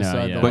video to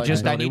decide. yeah. the But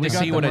just I likability. need We to got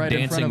see them what a right in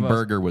front dancing of us.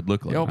 burger would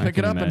look like. Yo, pick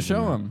can it up and imagine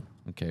show that. him.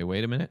 Okay,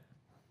 wait a minute.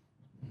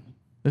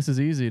 This is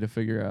easy to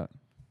figure out.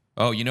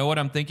 Oh, you know what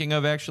I'm thinking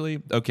of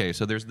actually? Okay,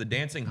 so there's the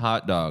dancing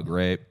hot dog,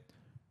 right?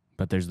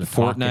 But there's the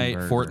talking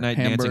burger. Fortnite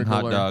dancing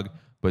hot Hamburglar. dog.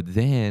 But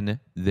then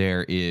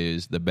there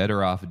is the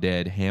Better Off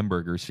Dead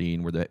hamburger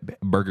scene where the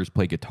burgers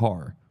play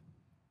guitar.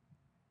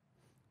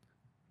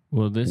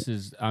 Well, this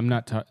is. I'm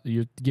not.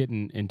 You're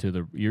getting into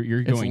the.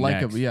 You're It's going like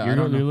a- next. yeah, I You're,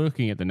 don't know. you're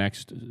looking at the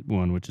next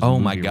one, which is. Oh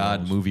my movie God,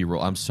 roles. movie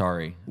role. I'm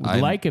sorry.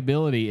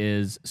 Likability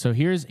is so.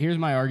 Here's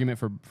my argument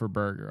for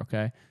burger.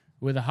 Okay,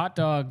 with a hot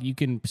dog, you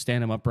can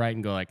stand him upright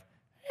and go like,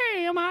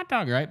 "Hey, I'm a hot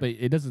dog," right? But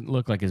it doesn't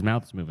look like his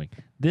mouth is moving.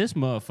 This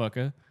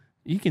motherfucker,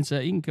 you can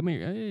come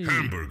here. Hey.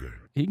 Hamburger.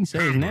 He can say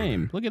his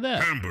name. Look at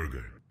that.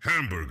 Hamburger.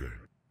 Hamburger.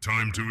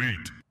 Time to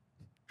eat.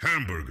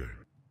 Hamburger.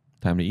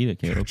 Time to eat it,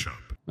 Caleb. Ketchup.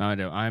 I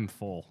know. I'm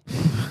full.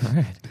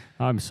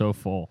 I'm so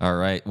full. All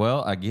right.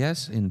 Well, I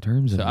guess in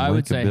terms of I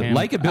would say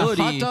likability,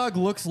 A hot dog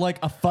looks like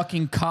a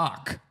fucking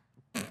cock.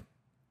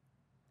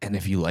 and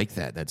if you like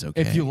that, that's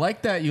okay. If you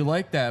like that, you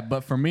like that.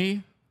 But for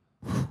me,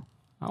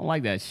 I don't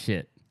like that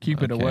shit.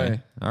 keep it Okay.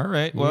 away. All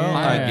right. Well,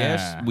 I Yeah.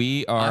 guess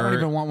we are. I don't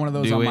even want one of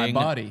those on my doing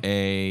body.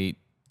 A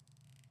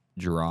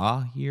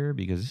draw here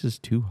because this is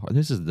too hard.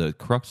 This is the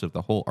crux of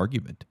the whole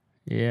argument.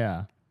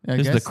 Yeah. I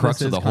This is guess the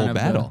crux of is the whole kind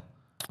battle.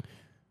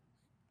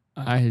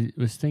 I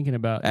was thinking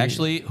about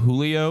Actually,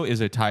 Julio is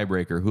a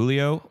tiebreaker.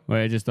 Julio,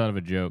 Wait, I just thought of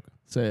a joke.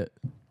 Say it.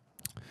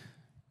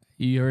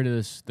 You heard of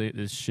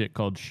this shit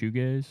called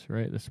shoegaze,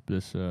 right?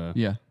 This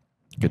Yeah.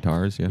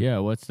 guitars, yeah. yeah.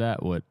 What's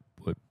that? What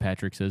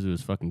Patrick says to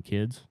his fucking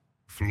kids?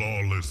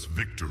 Flawless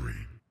victory.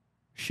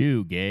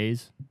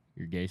 Shoegaze.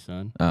 Your gay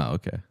son. Oh,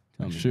 okay.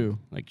 Tell me. Shoe.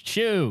 Like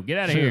shoe. Get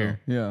out of here.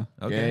 Yeah.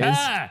 Okay. Gaze.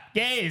 Ah,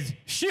 gaze.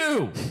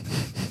 Shoe.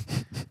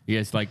 You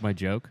guys like my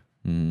joke?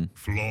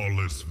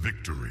 Flawless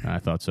victory. I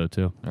thought so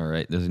too. All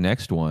right. This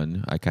next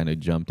one, I kind of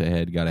jumped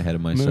ahead, got ahead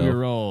of myself. Movie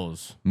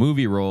roles.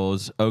 Movie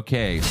roles.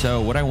 Okay,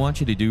 so what I want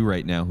you to do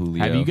right now,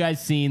 Julio. Have you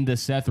guys seen the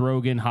Seth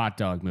Rogen hot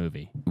dog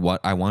movie? What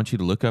I want you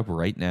to look up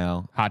right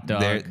now. Hot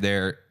dog.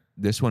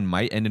 This one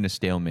might end in a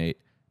stalemate.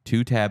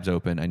 2 tabs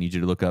open. I need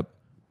you to look up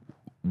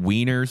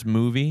Wiener's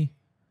movie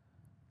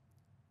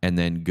and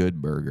then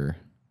Good Burger.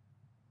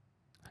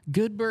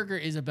 Good Burger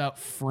is about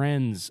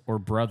friends or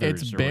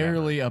brothers. It's or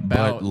barely whatever.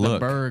 about But look,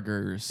 the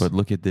burgers. But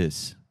look at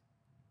this.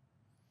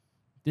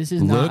 This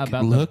is not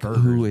about Look the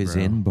burgers, who is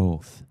bro. in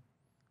both.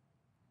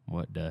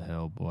 What the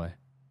hell, boy?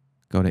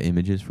 Go to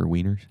images for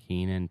Wieners.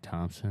 Keenan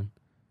Thompson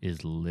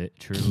is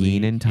literally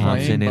Keenan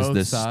Thompson Playing is both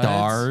the sides?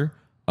 star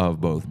of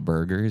both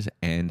burgers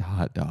and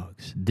hot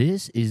dogs.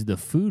 This is the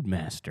food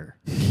master.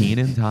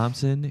 Keenan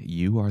Thompson,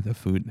 you are the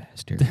food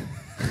master.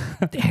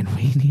 And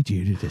we need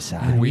you to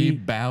decide. we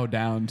bow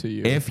down to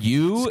you. If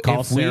you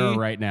Call if Sarah we,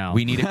 right now.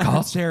 We need to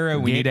call Sarah.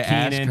 We need Get to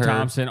ask Keenan her.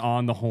 Thompson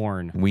on the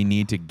horn. We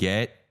need to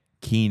get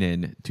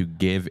Keenan to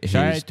give his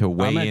Should I- to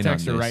weigh I'm gonna in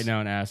text on her this. right now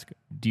and ask,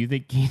 do you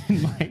think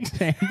Keenan likes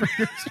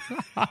hamburgers or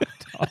hot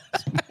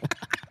dogs more?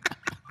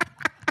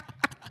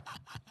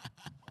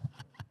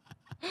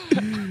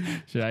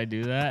 Should I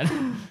do that?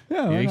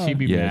 Yeah, You why think not? she'd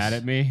be Yes. mad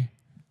at me?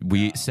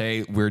 We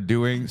say we're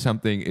doing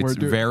something. It's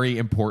We're very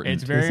important.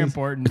 It's very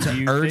important. Do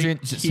you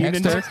urgent.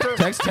 think Text her.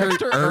 Text her.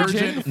 Text her Urgent.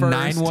 urgent first.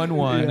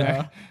 911.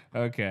 Yeah.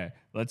 Okay,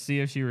 let's see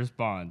if she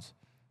responds.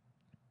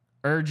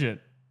 Urgent.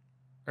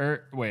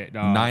 Wait,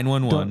 no.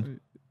 911.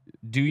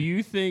 Do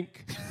you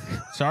think?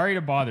 Sorry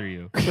to bother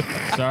you.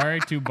 Sorry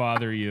to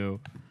bother you.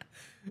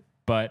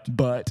 But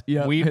But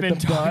yeah, we've hit been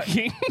the butt.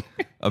 talking.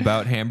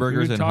 About We've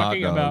hamburgers been and hot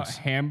talking about dogs.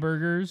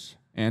 hamburgers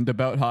and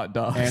about hot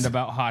dogs. and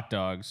about hot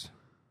dogs,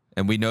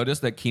 And we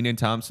noticed that Keenan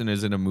Thompson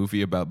is in a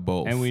movie about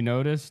both. and we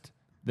noticed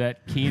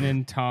that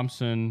Keenan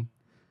Thompson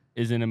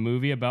is in a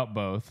movie about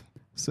both.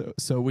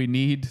 so we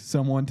need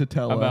someone to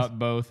tell us. About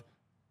both.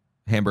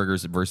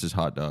 hamburgers versus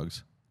hot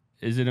dogs.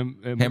 Is it a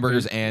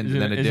Hamburgers is, and is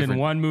then a it, is different- in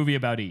one movie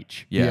about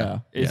each? Yeah.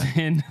 Is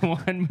in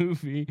one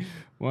movie.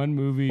 One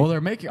movie. Well,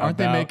 aren't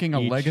they about making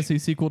a each. legacy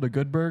sequel to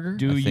Good Burger?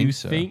 Do I you think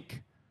so.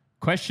 think?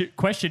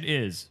 Question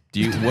is.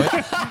 Do you what?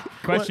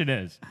 Question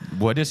is.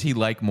 What does he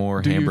like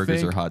more, Do you hamburgers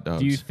or think- hot dogs?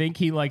 Do you think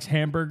he likes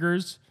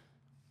hamburgers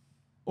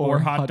or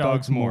hot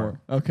dogs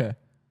more? Okay.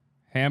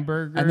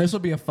 Hamburgers? And this will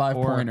be a or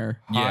 5-pointer.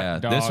 hot Yeah,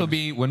 this will dogs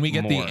be when we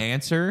get more? the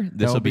answer. This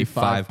That'll will be be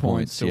 5 5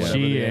 points. points to Yeah. whatever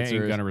She the ain't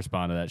answer is. gonna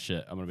respond to that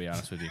shit. I'm gonna be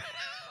honest with you.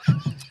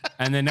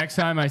 And the next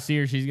time I see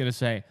her, she's gonna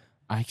say,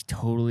 I'm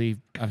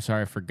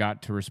sorry, I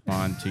forgot to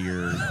respond to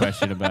your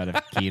question about if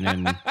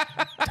Keenan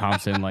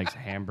Thompson likes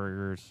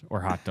hamburgers or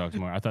hot dogs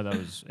more. I thought that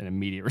was an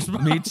immediate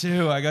response. Me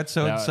too. I got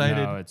so No, excited.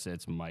 No,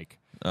 it's Mike.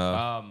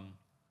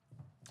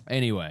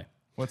 Anyway,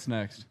 What's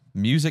next?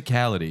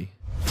 Musicality,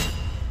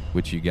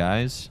 which you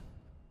guys,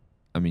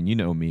 I mean, you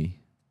know me.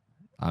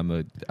 I'm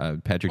a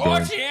Patrick.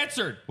 Dolan. she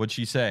answered. What'd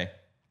she say?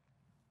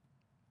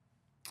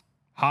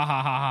 Ha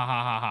ha ha ha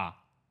ha ha ha.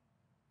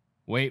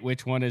 Wait,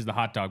 which one is the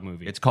hot dog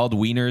movie? It's called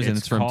Wieners, and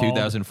it's from called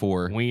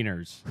 2004.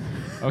 Wieners.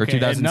 Or Okay,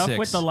 2006. enough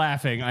with the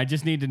laughing. I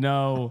just need to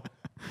know.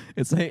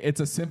 It's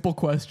a simple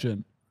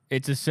question.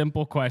 It's a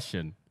simple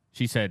question.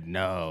 She said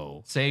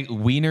no. Say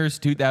Wieners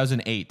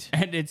 2008.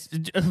 And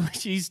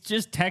she's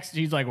just texting.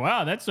 She's like,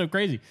 wow, that's so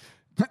crazy.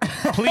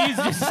 Please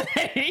just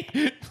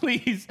say,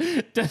 please,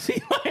 does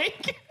he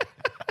like?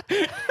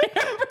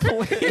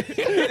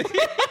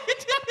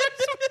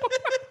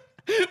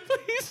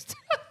 Please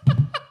stop.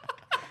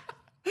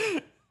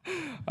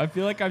 I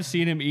feel like I've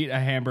seen him eat a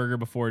hamburger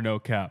before, no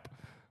cap.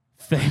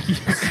 Thank you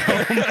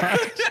so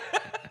much.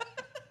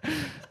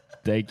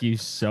 Thank you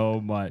so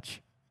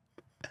much.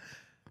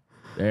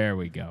 There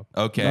we go.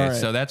 Okay, All right.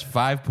 so that's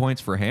 5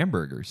 points for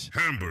hamburgers.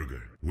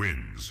 Hamburger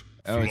wins.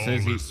 Oh, it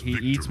says Flawless he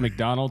eats victory.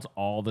 McDonald's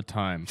all the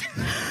time.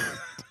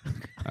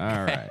 All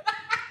right.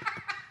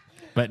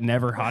 But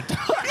never hot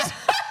dogs.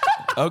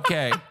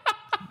 Okay.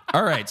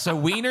 All right, so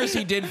wieners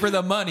he did for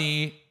the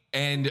money,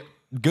 and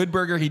Good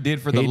Burger he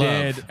did for the He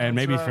love. did, and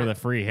maybe for the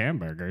free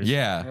hamburgers.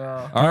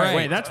 Yeah. All right.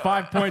 Wait, that's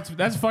 5 points.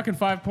 That's fucking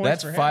 5 points.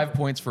 That's for 5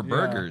 points for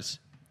burgers.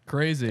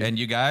 Crazy. And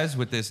you guys,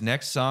 with this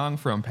next song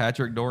from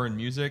Patrick Doran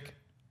Music,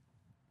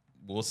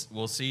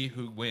 we'll see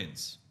who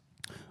wins.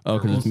 Oh,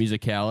 because it's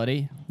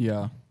musicality.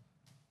 yeah.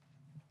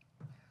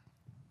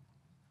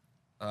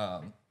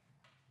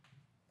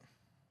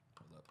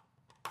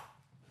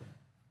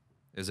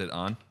 Is it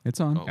on? It's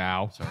on. Oh,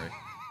 Ow. sorry.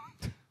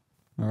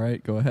 All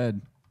right, go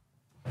ahead.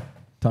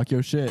 Talk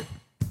your shit.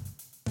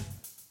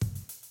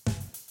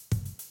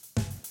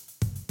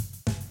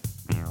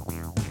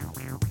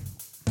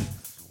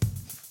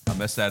 I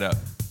messed that up.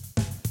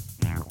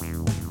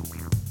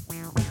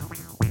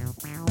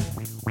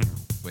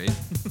 Wait.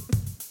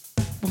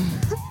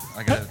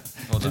 I got it.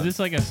 Hold Is on. this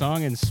like a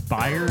song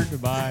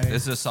inspired by?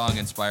 This is a song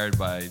inspired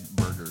by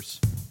burgers.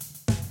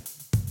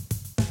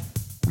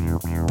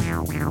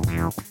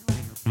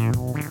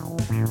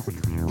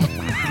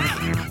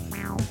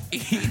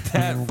 Eat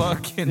that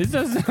fucking. This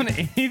doesn't sound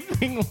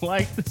anything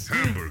like this.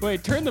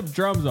 Wait, turn the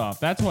drums off.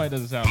 That's why it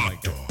doesn't sound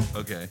like that.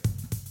 Okay.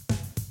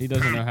 He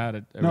doesn't know how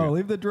to. No,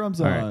 leave the drums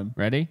All right, on.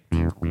 ready?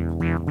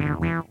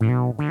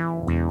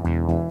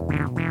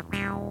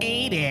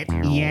 Eat it,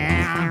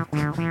 yeah.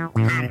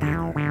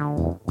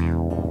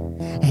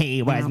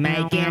 He was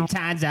making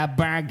tons of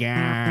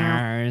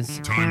burgers,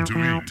 Time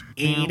to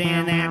eat.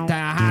 eating at the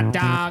hot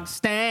dog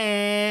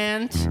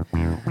stand.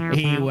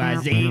 He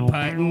was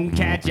putting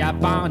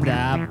ketchup on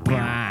the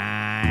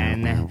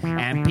bun,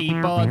 and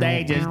people,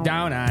 they just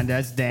don't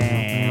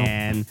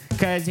understand.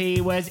 'Cause he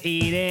was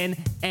eating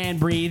and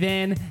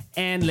breathing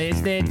and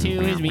listening to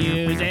his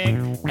music.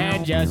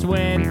 And just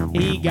when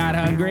he got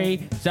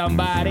hungry,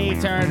 somebody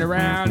turned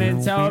around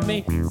and told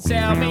me,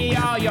 "Sell me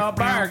all your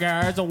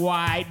burgers,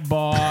 white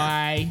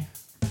boy."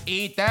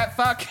 Eat that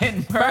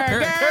fucking Burger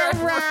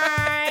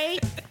right.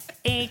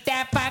 Eat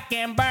that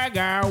fucking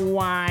burger,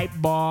 white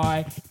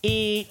boy.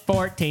 Eat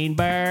 14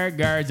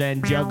 burgers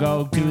and you'll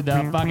go to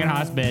the fucking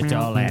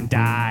hospital and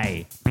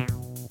die.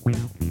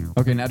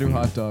 Okay, now do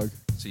hot dog.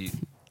 See,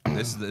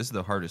 this is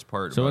the hardest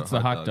part. So about what's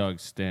the hot dog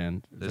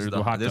stand? This Or is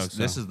the hot dog this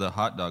song? is the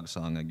hot dog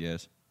song, I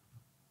guess.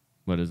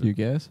 What is it? You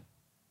guess?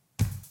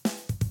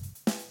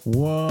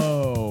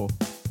 Whoa.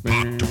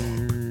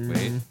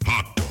 Wait.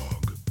 Hot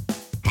dog.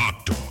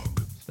 Hot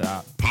dog.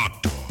 Stop.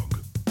 Hot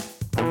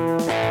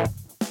dog.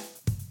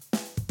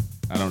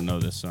 I don't know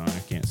this song. I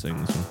can't sing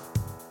this one.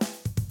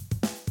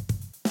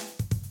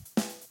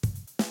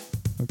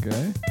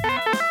 Okay.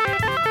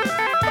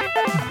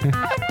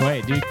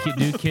 Wait,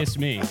 do Kiss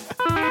Me.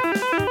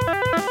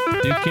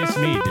 Do Kiss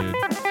Me, dude.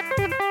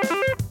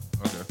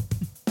 Okay.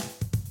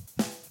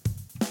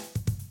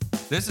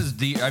 This is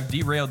I've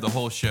derailed the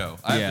whole show.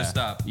 I have to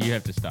stop. You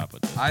have to stop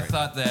with this. I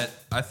thought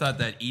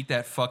that eat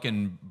that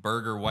fucking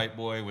burger, white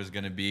boy was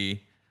gonna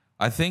be.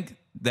 I think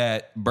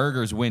that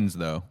burgers wins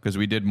though, because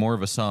we did more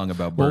of a song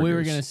about burgers. Well, we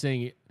were gonna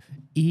sing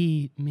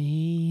 "Eat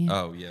Me."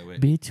 Oh yeah, wait.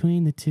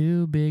 Between the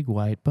two big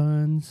white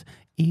buns,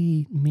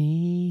 eat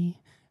me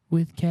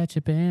with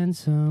ketchup and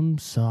some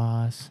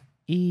sauce.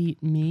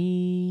 Eat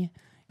me,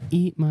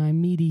 eat my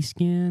meaty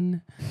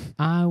skin.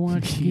 I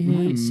want Eat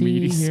my to see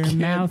meaty your skin.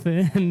 mouth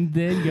and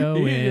then go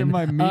in.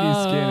 My meaty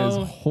skin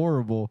Oh. is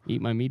horrible.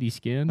 Eat my meaty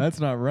skin. That's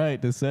not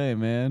right to say,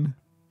 man.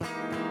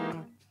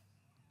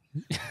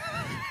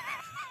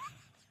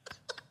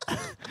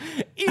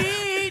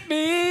 Eat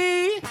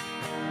me.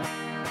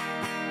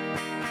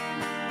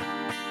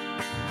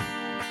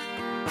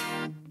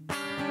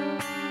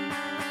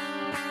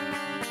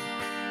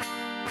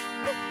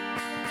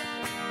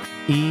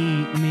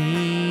 Eat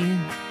me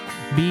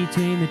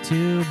between the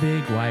two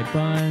big white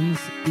buns.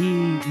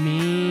 Eat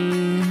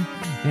me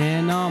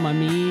and all my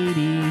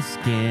meaty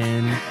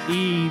skin.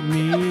 Eat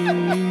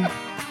me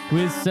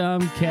with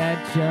some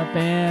ketchup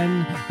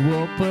and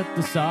we'll put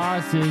the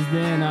sauces,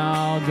 then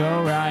I'll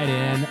go right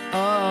in.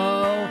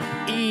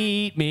 Oh,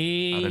 eat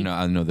me. I don't know.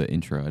 I know the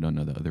intro. I don't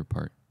know the other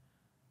part.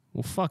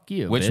 Well, fuck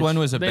you. Which bitch. one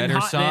was a Then better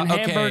hot- song? Then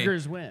Okay.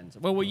 hamburgers wins.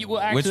 Well,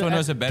 actually, Which one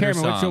was a better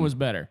Cameron, Which song? one was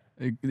better?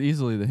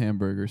 Easily the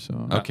hamburger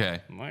song. Okay.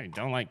 Well, you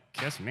don't like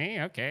Kiss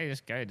Me? Okay,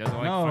 this guy doesn't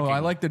like No, fucking I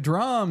like the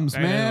drums, I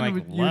didn't man.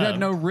 like You had love.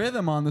 no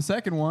rhythm on the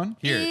second one.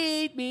 Here.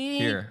 Eat me.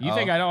 Here, You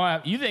think I don't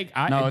have? You think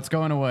I? No, it's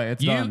going away.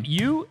 It's done.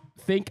 You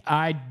think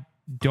I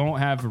don't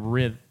have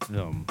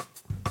rhythm?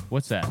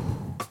 What's that? Are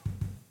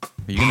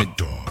you gonna Hot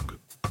dog.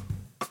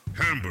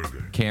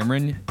 Hamburger.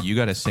 Cameron, you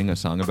got to sing a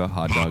song about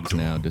hot dogs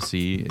now to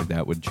see if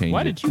that would change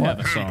Why it. did you have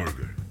a song?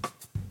 Hamburger.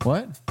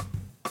 What?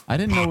 I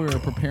didn't know we were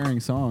preparing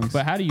songs.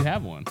 But how do you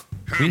have one?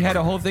 We had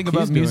a whole thing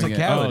about He's doing it.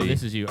 musicality. Oh,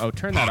 this is you. Oh,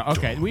 turn that on.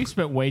 Okay, we've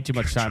spent way too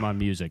much time on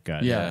music,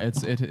 guys. yeah,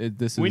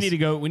 this is. We need to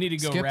go. We need to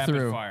go Skip rapid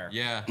through. fire.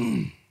 Yeah.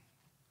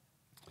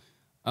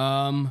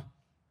 I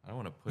don't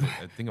want to put it.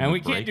 I think I'm And gonna we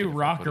break can't it do if I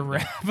rock put or it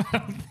rap. I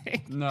don't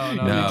think. No.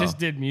 No. We just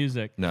did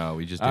music. No,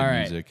 we just did All right,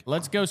 music.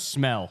 let's go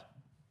smell.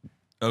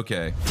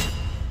 Okay.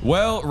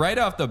 Well, right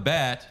off the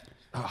bat,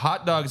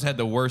 hot dogs had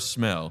the worst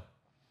smell.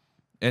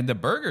 And the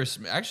burgers,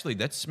 actually,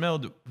 that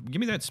smelled.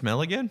 Give me that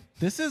smell again.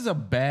 This is a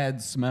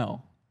bad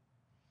smell.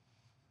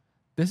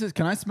 This is.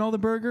 Can I smell the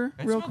burger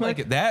It real smelled quick?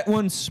 like that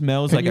one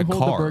smells Can like you a hold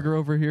car. the burger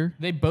over here?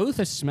 They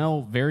both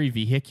smell very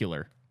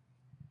vehicular.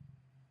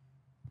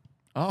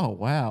 Oh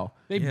wow!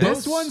 They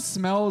This both- one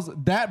smells.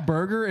 That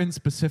burger in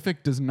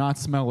specific does not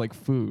smell like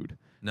food.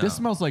 No. This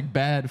smells like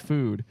bad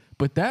food.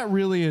 But that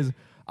really is.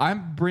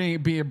 I'm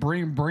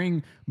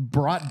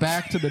brought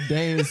back to the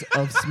days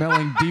of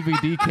smelling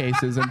DVD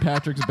cases in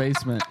Patrick's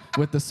basement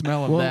with the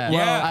smell of that.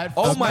 yeah. It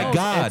Oh my smells-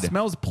 God. It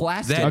smells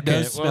plastic. That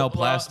does smell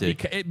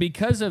plastic.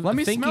 Because of Let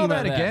me thinking smell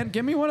about that again.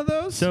 Give me one of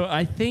those. So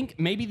I think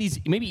maybe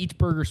each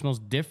burger smells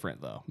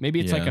different though. Maybe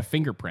it's like Yeah. a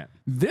fingerprint.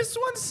 This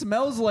one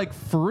smells like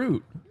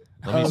fruit.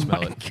 Let me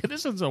smell it.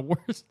 This is the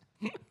worst.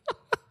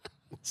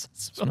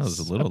 Smells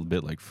a little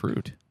bit like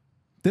fruit.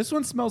 This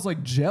one smells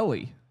like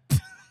jelly.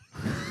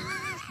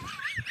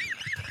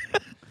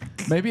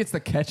 Maybe it's the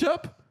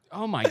ketchup?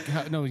 Oh my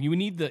god! No, you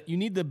need the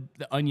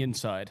onion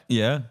side.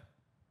 Yeah.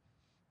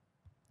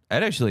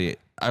 That actually,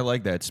 I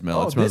like that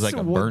smell. It smells like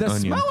a burnt the onion.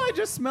 smell I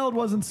just smelled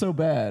wasn't so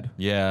bad.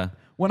 Yeah.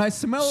 When I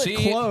smell See,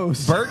 it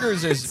close,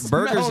 burgers is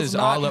smells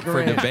all not up for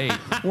great. debate.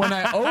 when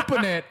I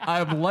open it,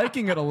 I'm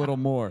liking it a little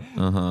more.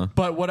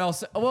 But what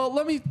else? Well,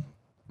 let me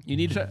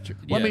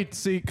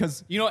see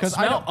because You know what?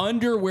 Smell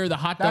under where the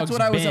hot dog's That's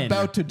what I was been.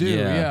 about to do.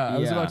 Yeah. Yeah, I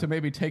was Yeah. about to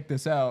maybe take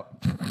this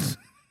out.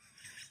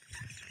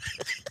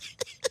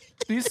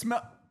 These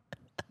smell.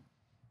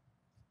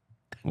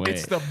 Wait.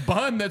 It's the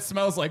bun that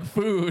smells like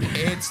food.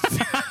 It's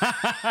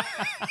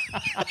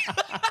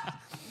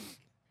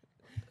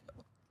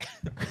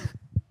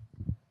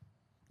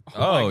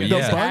Oh The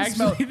yeah. bun,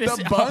 Actually, this-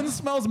 the bun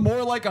smells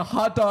more like a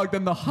hot dog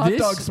than the hot This-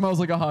 dog smells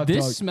like a hot dog.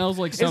 This smells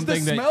like Is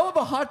something the that. smell of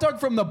a hot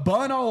dog from the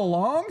bun all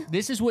along?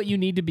 This is what you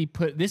need to be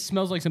put. This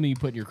smells like something you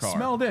put in your car.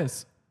 Smell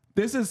this.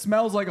 This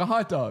smells like a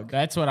hot dog.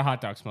 That's what a hot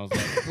dog smells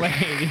like.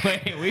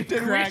 wait. We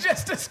Did we cracked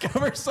just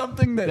discover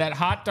something that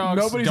hot dogs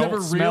nobody's don't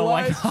ever smell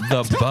like. realized?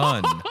 The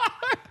bun.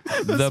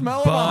 the smell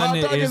of a hot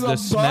bun dog is is a the bun?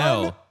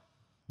 smell.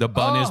 The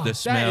bun is Oh, the that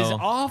smell is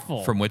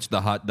awful. from which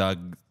the hot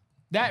dog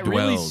That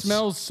really dwells.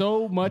 smells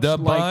so much The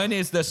like. bun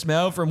is the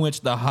smell from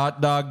which the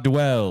hot dog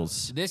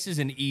dwells. This is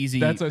an easy.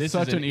 That's this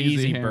such is an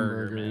easy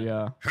burger. hamburger. Man.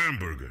 Yeah.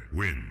 Hamburger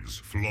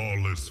wins.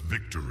 Flawless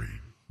victory.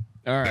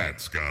 All right.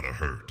 That's gotta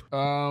hurt.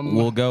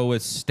 We'll go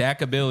with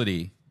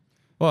stackability.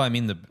 Well, I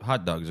mean, the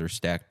hot dogs are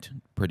stacked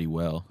pretty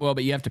well. Well,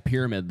 but you have to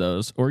pyramid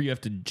those, or you have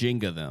to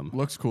Jenga them.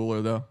 Looks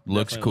cooler though.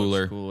 Looks Definitely cooler.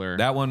 looks cooler.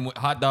 That one,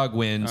 hot dog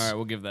wins. All right,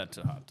 we'll give that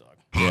to hot dog.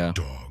 Yeah. Hot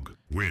dog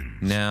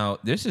wins. Now,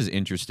 this is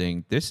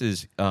interesting. This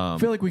is I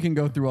feel like we can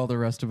go through all the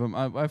rest of them.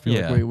 I feel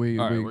Yeah. like we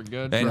All right, we're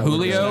good. and for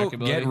Julio,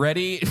 stackability. get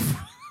ready.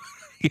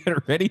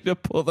 Get ready to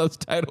pull those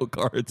title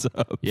cards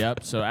up.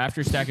 Yep. So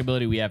after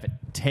stackability, we have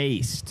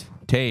taste.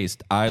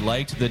 Taste. I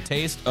liked the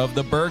taste of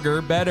the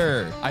burger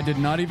better. I did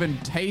not even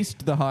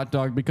taste the hot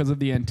dog because of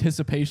the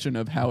anticipation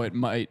of how it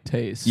might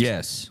taste.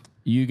 Yes.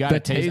 You got to The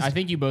taste. taste- I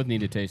think you both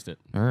need to taste it.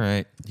 All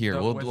right. Here,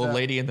 So we'll with we'll that-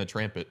 Lady in the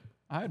Trampet.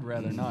 I'd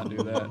rather not do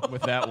that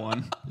with that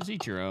one. Just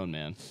eat your own,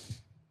 man.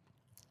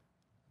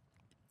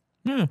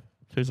 Yeah.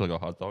 Tastes like a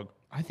hot dog.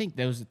 I think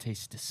those would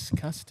taste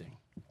disgusting.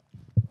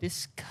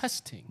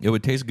 Disgusting. It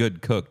would taste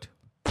good cooked.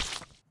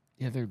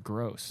 Yeah, they're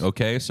gross.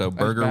 Okay, so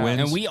burger bad.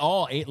 wins. And we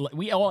all ate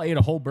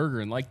a whole burger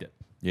and liked it.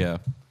 yeah.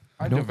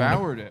 I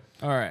devoured it.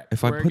 All right.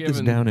 If I we're put this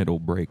giving- down, it'll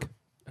break.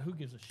 who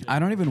gives a shit? I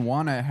don't even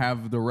want to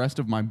have the rest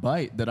of my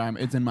bite that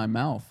it's in my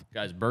mouth.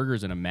 Guys,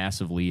 burger's in a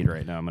massive lead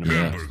right now. I'm gonna be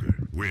honest.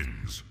 Hamburger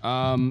wins.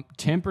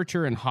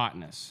 Temperature and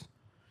hotness.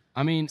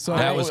 I mean, So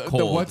That was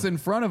cold. what's in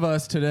front of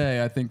us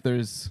today, I think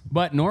there's.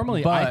 but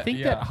normally I But, think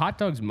yeah. that hot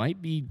dogs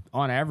might be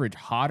on average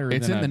hotter.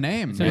 It's than in the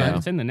name, It's, yeah.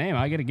 it's in the name.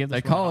 I got to give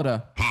this. They call it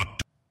a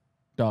Hot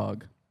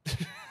dog.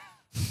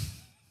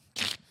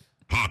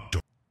 hot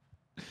dog.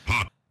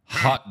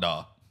 Hot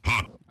dog.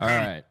 All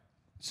right.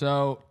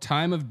 So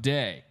time of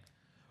day.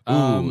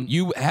 Ooh,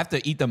 you have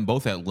to eat them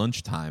both at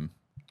lunchtime,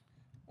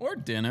 Or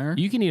dinner.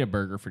 You can eat a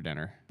burger for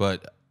dinner.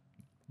 but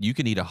you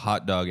can eat a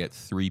hot dog at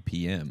 3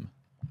 p.m.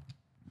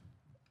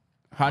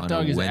 Hot On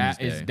dog a is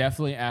Wednesday.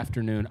 definitely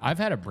afternoon. I've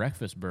had a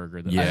breakfast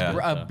burger. That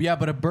Yeah. Yeah,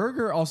 but a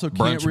burger also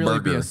can't Brunch really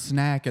be burger. a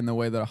snack in the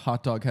way that a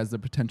hot dog has the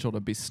potential to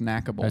be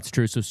snackable. That's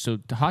true. So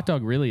the hot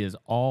dog really is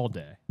all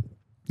day.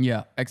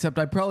 Yeah, except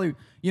I probably,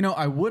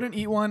 I wouldn't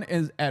eat one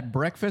at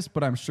breakfast,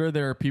 but I'm sure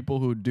there are people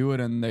who do it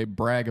and they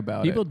brag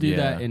about People it. do Yeah.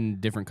 that in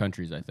different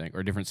countries, I think,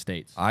 or different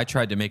states. I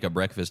tried to make a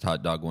breakfast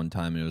hot dog one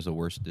time, and it was the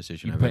worst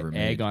decision You I've put ever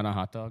egg made. on a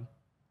hot dog.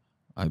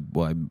 I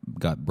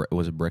got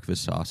was a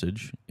breakfast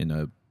sausage in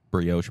a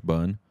brioche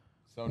bun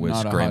with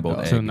not a hot scrambled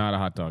dog. egg. So not a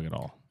hot dog at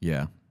all.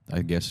 Yeah,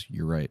 I guess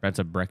you're right. That's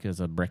a breakfast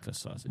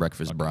sausage.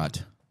 Breakfast Fucking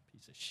brat.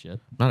 piece of shit.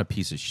 Not a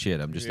piece of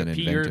shit. I'm just an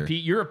inventor.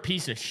 You're a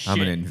piece of shit.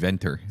 I'm an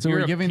inventor. So You're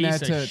we're a giving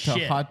that piece to of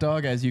shit. hot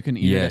dog as you can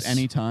eat it Yes. at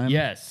any time?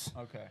 Yes.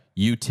 Okay.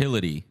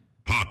 Utility.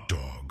 Hot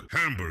dog.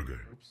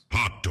 Hamburger.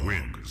 Hot dog.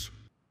 Wings.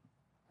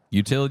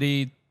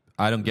 Utility.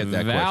 I don't get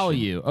that question.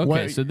 Value. Okay,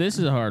 What- so this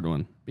is a hard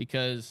one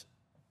because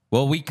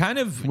Well, we kind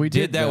of We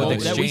did did that go-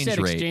 with that we exchange said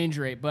rate. exchange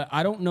rate, but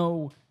I don't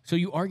know. So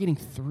you are getting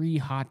 3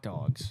 hot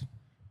dogs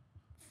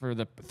for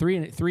the three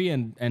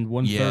and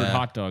 1/3 Yeah.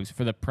 hot dogs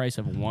for the price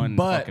of one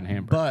But, fucking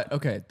hamburger. but,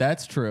 okay,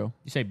 that's true.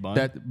 You say bun?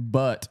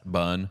 But,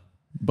 Bun.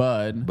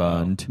 bud,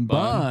 Bunt.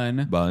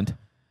 Bunt.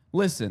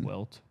 listen,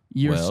 Wilt.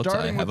 you're Well, I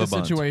starting have with a a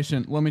bunt.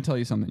 situation. Let me tell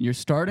you something. You're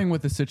starting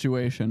with a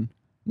situation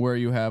where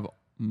you have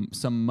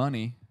some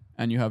money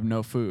and you have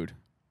no food.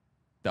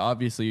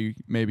 Obviously,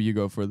 maybe you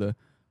go for the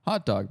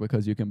hot dog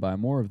because you can buy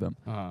more of them.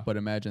 Uh-huh. But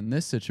imagine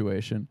this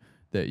situation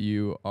that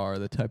you are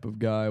the type of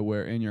guy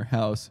where in your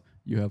house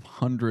you have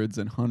hundreds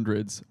and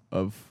hundreds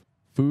of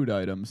food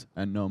items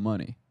and no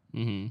money.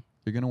 Mm-hmm.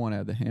 You're going to want to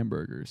have the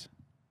hamburgers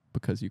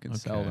because you can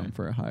sell Okay. them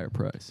for a higher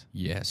price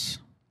Yes.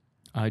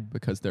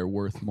 because they're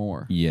worth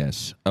more.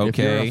 Yes. If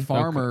you're Okay. a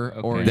farmer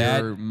Okay. or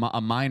That- you're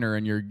a miner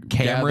and you're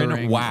Cameron,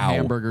 gathering wow.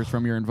 hamburgers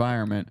from your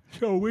environment,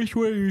 So which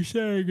one you're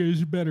saying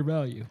is better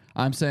value?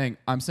 I'm saying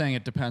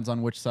it depends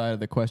on which side of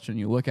the question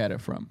you look at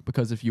it from.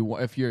 Because if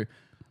you're,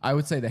 I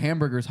would say the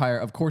hamburger's higher,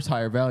 of course,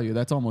 higher value.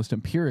 That's almost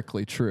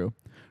empirically true,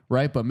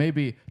 right? But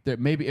maybe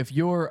if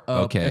you're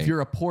Okay. if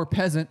you're a poor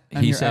peasant,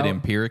 and He you're said out,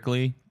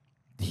 empirically.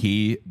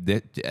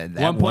 That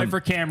 1 point for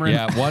Cameron.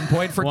 Yeah, 1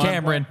 point for 1 point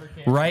Cameron. for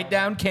Cameron. Write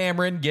down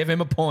Cameron. Give him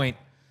a point.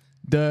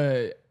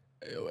 it's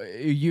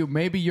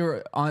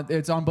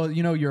on both.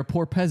 You're a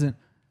poor peasant.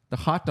 The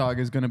hot dog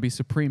is going to be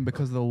supreme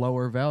because of the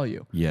lower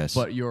value. Yes.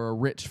 But you're a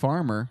rich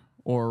farmer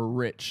or a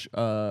rich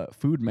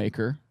food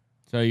maker.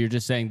 So you're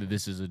just saying that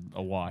this is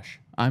a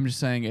wash. I'm just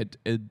saying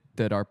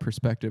that our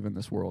perspective in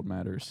this world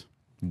matters.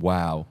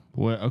 Wow.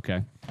 Well,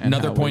 okay. And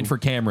Another how point we- for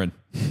Cameron.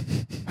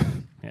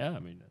 Yeah, I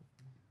mean,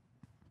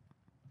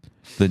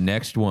 The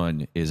next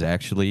one is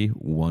actually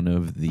one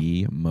of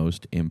the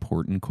most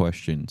important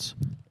questions.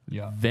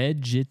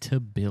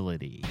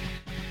 vegetability.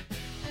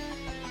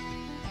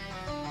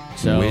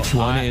 So Which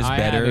one is I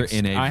better have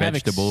in a I have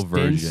vegetable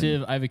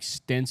version? I have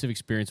extensive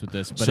experience with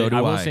this, but So do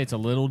I will I. say it's a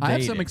little dated. I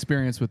have some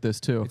experience with this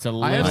too. It's a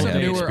I have little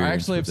some dated. newer. I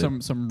actually have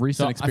Experience some with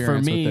recent So,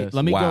 experience for me, with this.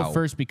 let me Wow. go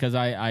first because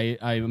I've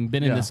been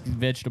in Yeah. this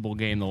vegetable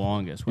game the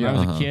longest. When Yeah. I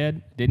was Uh-huh. a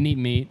kid, didn't eat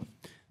meat.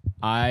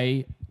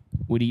 I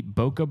would eat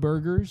Boca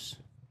Burgers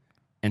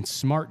and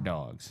Smart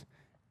Dogs.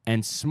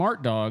 And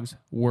Smart Dogs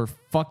were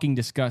fucking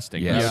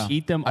disgusting. Yes. I Yeah. would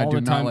eat them I all do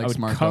the not time. like I would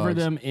Smart cover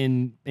Dogs. them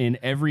in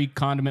every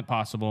condiment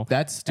possible.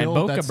 That's And still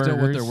Boca that's still what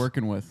Burgers- they're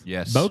working with.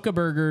 Yes. Boca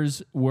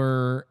Burgers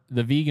were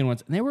the vegan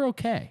ones, and they were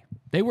okay.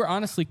 They were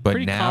honestly But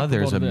pretty now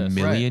there's comparable a to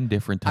this. million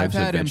different types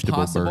I've had of vegetable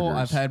Impossible. burgers.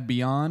 I've had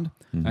Beyond.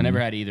 I never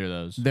had either of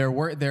those.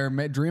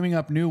 They're dreaming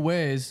up new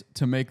ways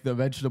to make the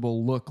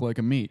vegetable look like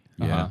a meat.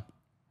 Yeah. Uh-huh.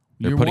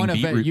 They're You putting want a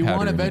beetroot you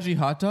want a powder in it. veggie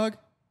hot dog?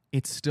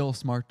 It's still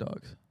Smart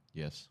Dogs.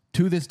 Yes.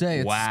 To this day,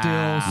 it's Wow. still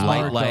Light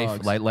Smart life,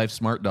 Dogs. light life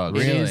smart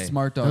dogs. It Really? is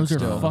Smart Dogs. Those are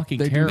still. fucking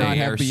they terrible. do not They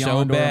have are so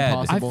Beyond or bad.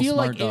 Impossible I feel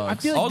Smart like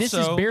Dogs. this is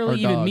Also- barely Or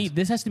even dogs. meat.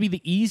 This has to be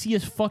the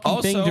easiest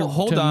fucking thing Also, to,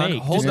 hold to on,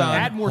 make. hold Just on,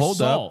 add more hold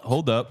salt. up,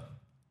 hold up.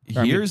 Or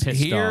I'm Here getting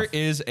pissed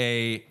is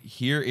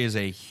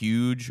a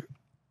huge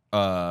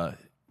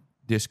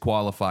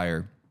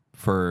disqualifier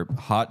for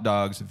hot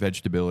dogs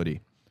vegetability.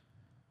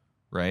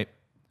 Right?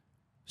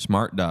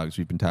 Smart Dogs,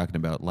 we've been talking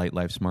about Light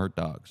Life Smart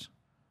Dogs.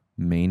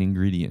 Main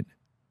ingredient,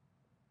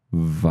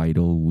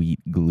 vital wheat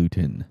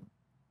gluten.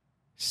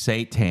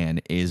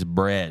 Seitan is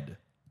bread.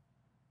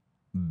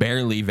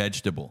 Barely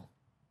vegetable.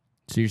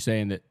 So you're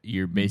saying that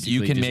you're basically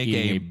You can just make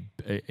eating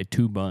a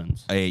 2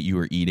 buns. You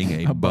are eating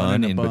a, bun bun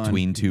and a in bun.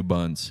 between 2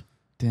 buns.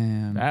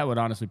 Damn. That would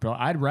honestly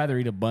probably. I'd rather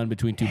eat a bun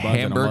between 2 buns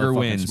Hamburger than a motherfucking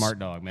wins. Smart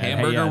Dog, man.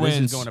 Hamburger hey, yeah, This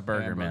wins. is going to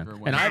burger, man. Hamburger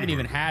wins. And I haven't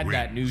even had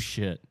that new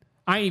shit.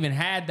 I ain't even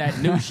had that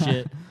new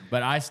shit,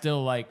 but I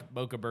still like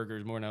Boca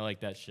Burgers more than I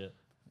like that shit.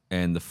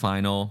 And the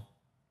final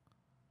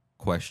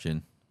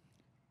question.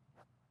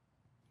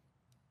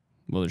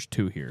 Well, there's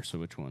 2 here, so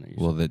which one are you?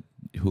 Well, that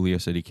Julio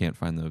said he can't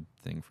find the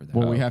thing for that.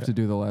 Well, we have to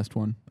do the last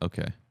one.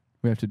 Okay.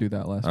 We have to do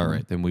that last one. All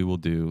right, then we will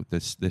do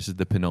this. This is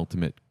the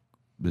penultimate.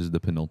 This is the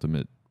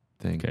penultimate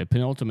thing. Okay,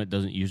 penultimate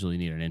doesn't usually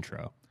need an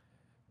intro.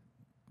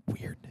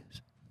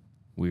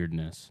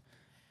 Weirdness.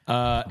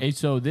 And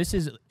so this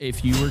is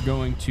if you were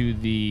going to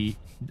the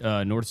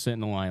North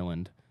Sentinel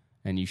Island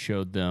and you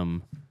showed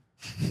them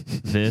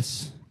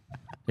this.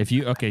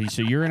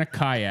 So you're in a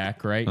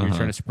kayak, right? You're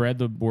trying to spread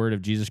the word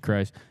of Jesus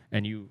Christ,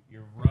 and you're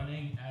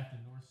running at the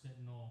North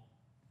Sentinel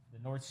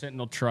North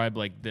Sentinel tribe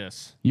like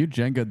this. You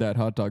Jenga'd that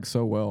hot dog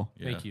so well.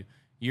 Thank you.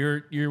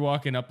 You're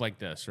walking up like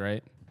this,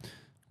 right?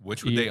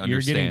 Which would they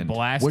You're getting understand?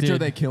 blasted. Which are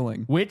they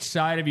killing? Which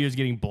side of you is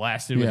getting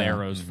blasted with Yeah.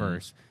 arrows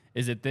first?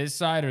 Is it this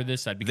side or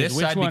this side? This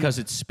which side one, because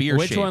it's spear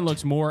Which one shaped.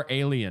 looks more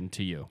alien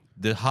to you?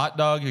 The hot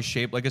dog is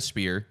shaped like a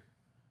spear,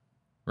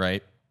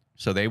 right?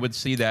 So they would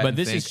see that. But and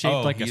this think, is shaped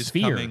oh, like a he's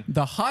sphere. coming.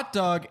 The hot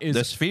dog is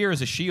The sphere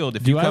is a shield.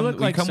 If Do you I come, look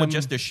like with some-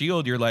 just a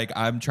shield, you're like,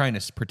 I'm trying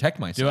to protect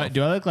Do myself.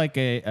 I look like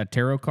a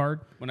tarot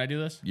card when I do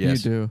this?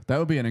 Yes. You do. That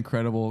would be an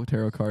incredible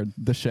tarot card.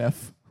 The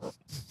chef.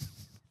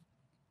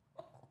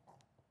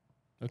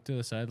 Look to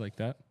the side like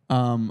that.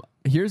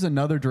 Here's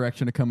another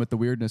direction to come with the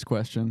weirdness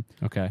question.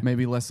 Okay.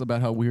 Maybe less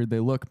about how weird they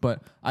look,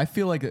 but I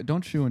feel like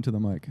don't chew into the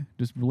mic.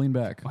 Just lean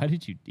back. Why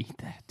did you eat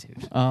that,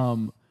 dude?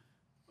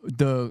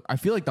 I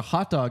feel like the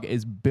hot dog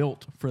is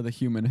built for the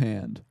human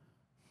hand.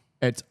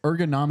 It's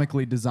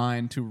ergonomically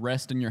designed to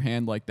rest in your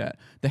hand like that.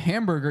 The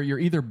hamburger, you're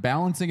either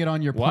balancing it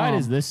on your Why palm,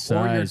 does this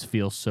or you're- size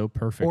feel so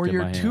perfect or in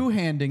you're my hand?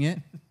 two-handing it.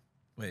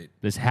 Wait.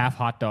 This half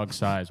hot dog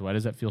size. Why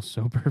does that feel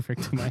so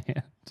perfect in my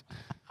hand?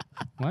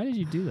 Why did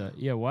you do that?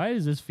 Yeah, why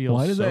does this feel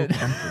Why does so that-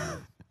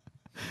 comfortable?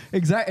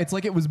 Exactly. It's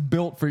like it was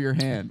built for your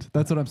hand.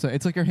 That's what I'm saying.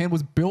 It's like your hand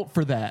was built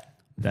for that.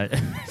 That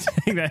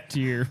saying that to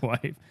your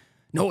wife.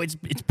 No, it's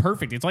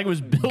perfect. It's like it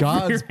was built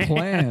God's for your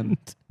plan.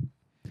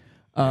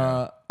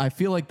 hand. I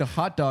feel like the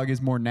hot dog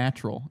is more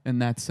natural in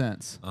that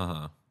sense.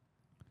 Uh-huh.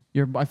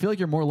 I feel like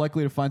you're more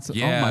likely to find some.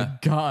 Yeah. Oh my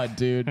God,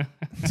 dude.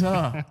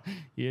 Duh. I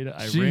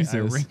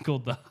Jesus.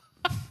 wrinkled the.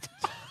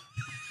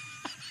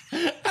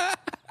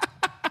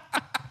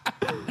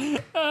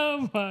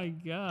 Oh my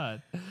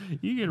God!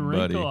 You can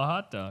wrinkle Buddy. a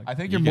hot dog. I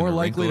think You you're can more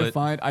likely wrinkle to it.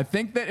 find. I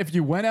think that if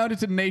you went out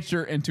into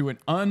nature, into an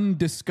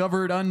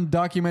undiscovered,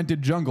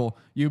 undocumented jungle,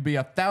 you'd be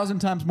 1,000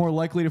 times more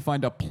likely to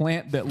find a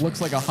plant that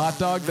looks like a hot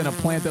dog than a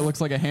plant that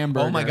looks like a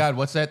hamburger. Oh my God!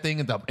 What's that thing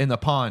in the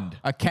pond?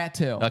 A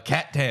cattail. A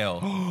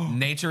cattail.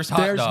 Nature's hot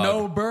There's dog.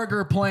 no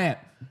burger plant.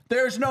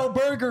 There's no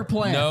burger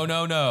plant.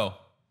 No.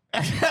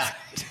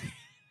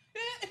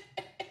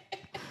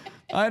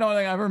 I don't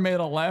think I ever made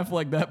a laugh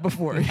like that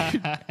before.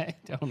 I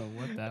don't know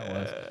what that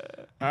was.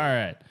 All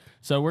right,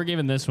 so we're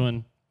giving this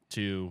one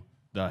to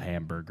the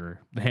hamburger.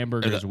 The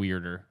hamburger is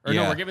weirder. Or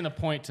no, Yeah. we're giving the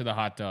point to the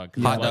hot dog.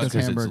 Yeah, Hot like dog this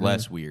because it's hamburger.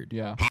 less weird.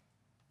 Yeah.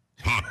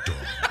 Hot dog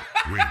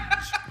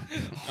wins.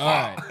 All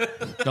right,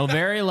 the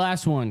very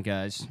last one,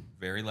 guys.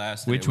 Very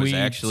last, Which it was we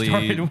actually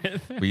started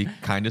with. we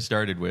kind of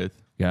started with.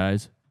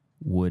 Guys,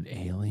 would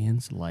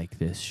aliens like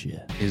this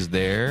shit? Is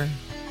there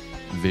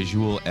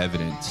visual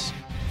evidence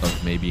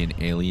of maybe an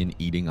alien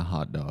eating a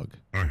hot dog?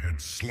 I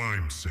had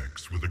slime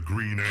sex with a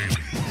green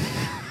alien.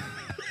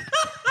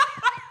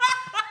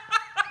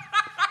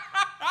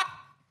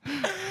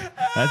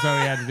 That's what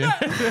we had to do.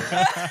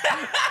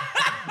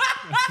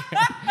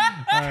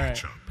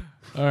 Ketchup.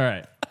 All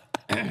right.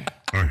 I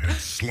had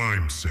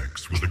slime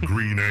sex with a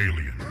green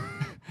alien.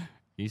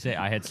 You say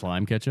I had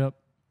slime ketchup?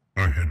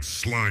 I had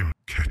slime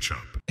ketchup.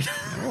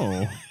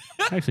 Oh,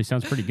 actually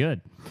sounds pretty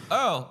good.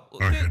 Oh,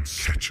 I had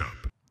ketchup.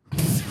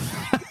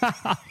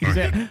 I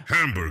had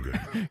hamburger.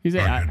 You say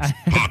I had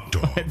hot I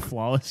dog. had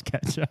flawless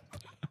ketchup.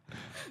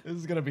 This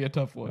is gonna be a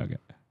tough one. Okay.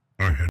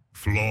 I had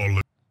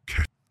flawless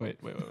ketchup. Wait.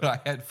 I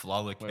had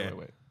flawless.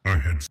 I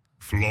had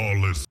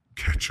flawless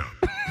ketchup.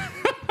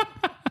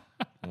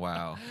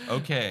 Wow.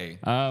 Okay.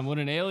 Would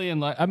an alien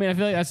like? I mean, I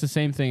feel like that's the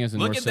same thing as the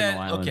Look North at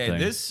Sentinel that. Island Okay, thing.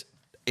 this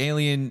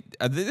alien.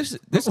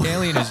 This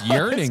alien is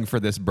yearning for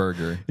this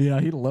burger. Yeah,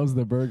 he loves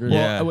the burger.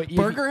 Yeah. wait,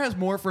 Burger has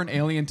more for an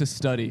alien to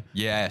study.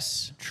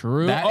 Yes.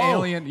 True. That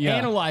alien- yeah.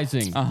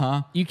 Analyzing.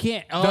 Uh-huh. You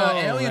can't. Oh, The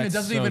alien, it that's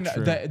doesn't so even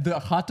true. the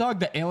hot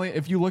dog. The alien,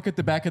 if you look at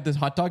the back of this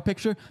hot dog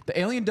picture, the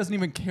alien doesn't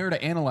even care to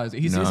analyze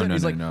it. He No, sees it, no,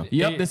 he's no, like, no.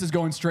 "Yep, It- this is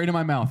going straight in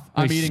my mouth.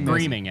 I'm He's eating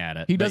screaming this." at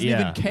it. He but doesn't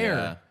yeah. even care.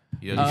 Yeah.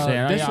 He doesn't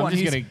saying, This I'm one,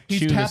 just he's, gonna he's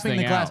chew this tapping the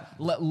thing glass.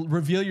 out.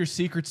 Reveal your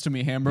secrets to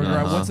me, hamburger.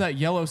 Uh-huh. What's that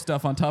yellow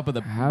stuff on top of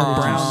the How did you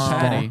brown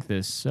patty? stack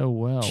this so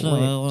well?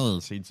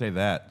 Wait. He'd say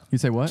that. You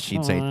say what?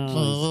 He'd say.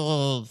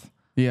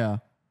 Yeah,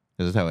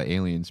 This is how an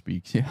alien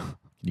speaks. yeah. Can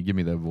you give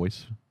me that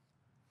voice?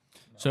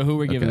 So who are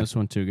we giving Okay. this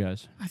one to,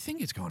 guys? I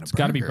think it's going to. It's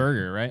got to be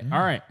burger, right? All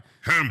right,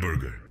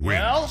 Hamburger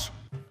wins.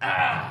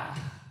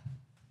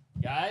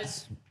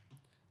 guys.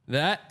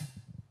 That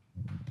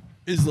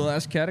is the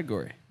last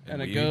category,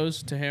 and it we-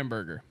 goes to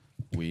hamburger.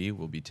 We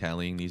will be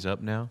tallying these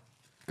up now.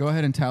 Go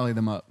ahead and tally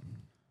them up.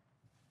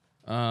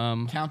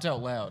 Um, Count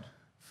out loud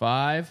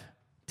 5,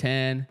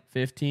 10,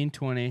 15,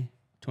 20,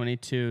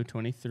 22,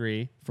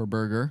 23, for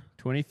burger.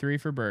 23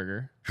 for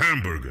burger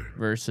Hamburger.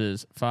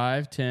 versus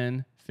 5,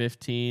 10,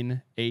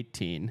 15,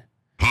 18.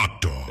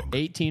 Hot dog.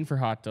 18 for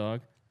hot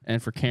dog.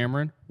 And for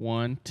Cameron,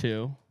 1,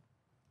 2,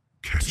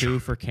 2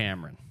 Ketchup. for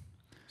Cameron.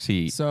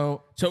 See,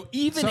 So So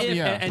even Some- if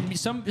yeah. and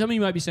some of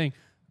you might be saying,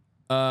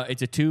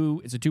 it's a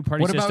two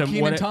party What about system.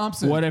 Kenan if,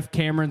 Thompson? What if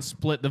Cameron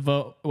split the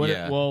vote?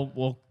 Yeah.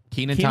 Well,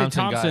 Kenan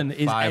Thompson got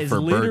is 5 for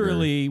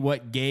literally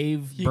what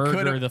gave Burger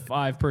could've- the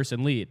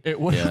 5-person lead. it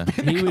would Yeah. have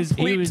been He was the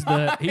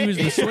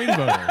swing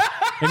voter.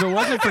 If it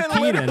wasn't for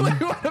Keenan,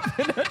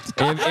 if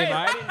I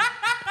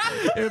didn't,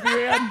 if you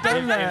hadn't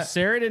done If that.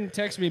 Sarah didn't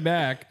text me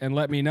back and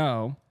let me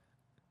know,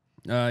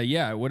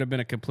 it would have been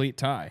a complete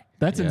tie.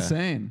 That's Yeah.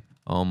 insane.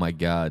 Oh my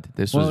God.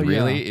 This Well, was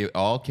really, yeah. it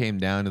all came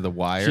down to the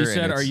wire. She and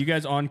said, it's- "Are you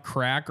guys on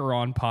crack or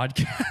on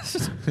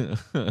podcast?"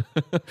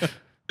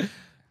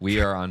 We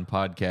are on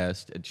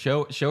podcast.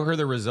 Show her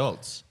the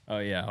results. Oh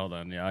yeah, hold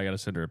on. Yeah, I gotta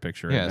send her a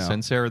picture. Yeah, right now.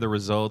 send Sarah the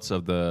results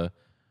of the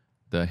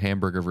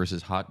hamburger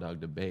versus hot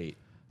dog debate.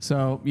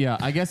 So yeah,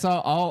 I guess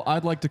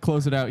I'd like to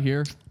close it out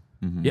here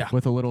Yeah.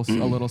 with a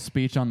little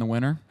speech on the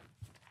winner.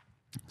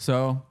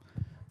 So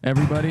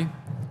everybody,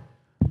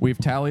 we've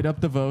tallied up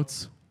the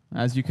votes.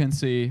 As you can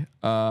see,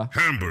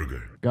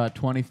 Hamburger. got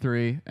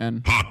 23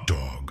 and Hot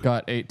dog.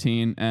 got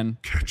 18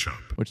 and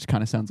Ketchup. which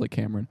kind of sounds like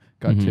Cameron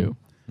got 2.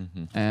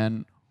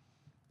 And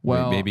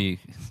well, Maybe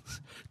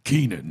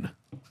Keenan.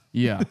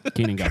 yeah.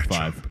 Keenan got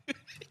 5.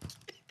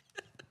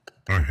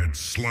 I had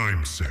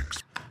slime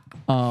sex.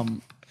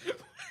 And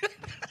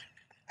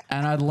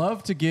I'd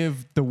love to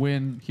give the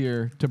win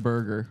here to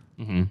Burger.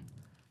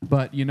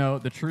 But,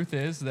 the truth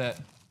is that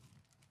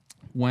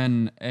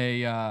when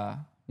a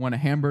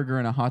hamburger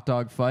and a hot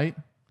dog fight,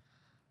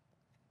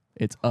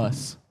 it's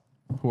us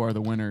who are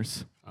the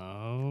winners.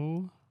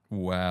 Oh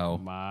Wow.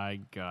 my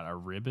God, a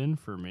ribbon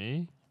for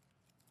me?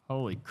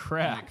 Holy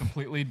crap!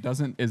 Completely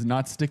is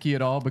not sticky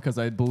at all because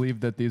I believe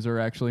that these are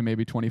actually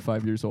maybe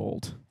 25 years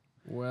old.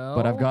 Well,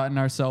 But I've gotten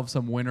ourselves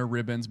some winner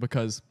ribbons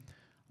because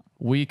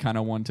we kind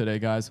of won today,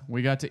 guys.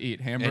 We got to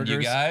eat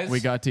hamburgers. guys? We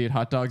got to eat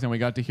hot dogs, and we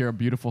got to hear a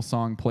beautiful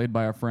song played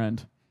by our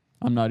friend.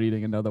 I'm not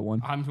eating another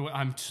one. I'm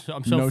so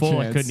No full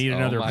I chance. couldn't eat Oh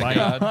another my bite.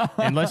 God.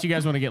 Unless you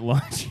guys want to get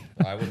lunch.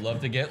 I would love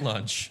to get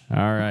lunch. All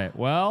right.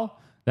 Well,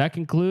 that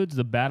concludes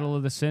the Battle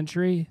of the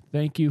Century.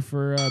 Thank you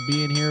for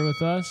being here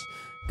with us.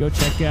 Go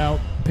check out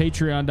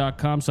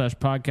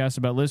patreon.com/podcast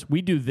about Liz.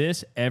 We do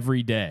this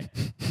every day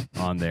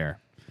on there.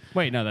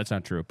 Wait, no, that's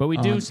not true. But we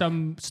do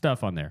some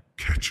stuff on there.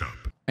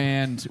 Ketchup.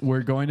 And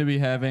we're going to be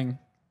having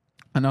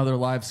another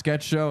live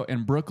sketch show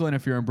in Brooklyn.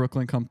 If you're in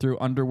Brooklyn, come through.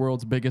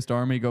 Underworld's Biggest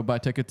Army. Go buy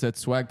tickets at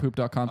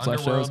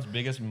swagpoop.com/shows.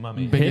 biggest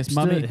mummy. Biggest Hipster-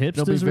 Mummy.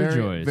 It'll be hipsters very,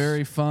 rejoice.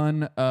 very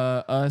fun.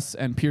 Us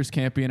and Pierce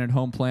Campion and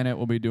Home Planet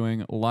will be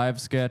doing live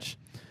sketch.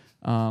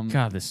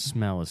 God, this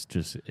smell is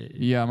just.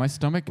 Yeah, my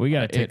stomach. We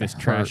got to take it this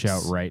trash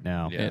hurts. out right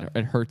now. Yeah.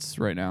 It hurts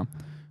right now.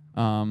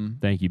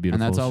 Thank you, beautiful.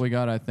 And that's all we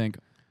got, I think.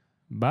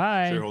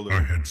 Bye. Shareholder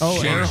I had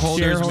slime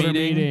Shareholder meeting.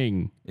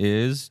 meeting.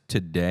 Is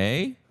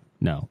today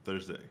No.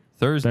 Thursday.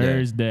 Thursday.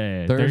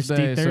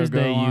 Thursday, so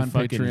Thursday, go you on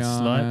fucking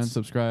Patreon and sluts.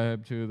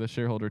 subscribe to the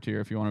shareholder tier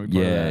if you want to be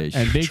part of that.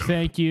 And big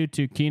thank you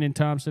to Keenan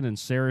Thompson and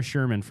Sarah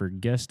Sherman for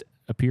guest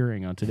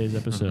appearing on today's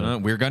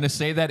episode. We're going to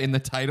say that in the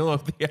title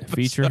of the episode.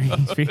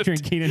 featuring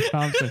Keenan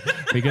Thompson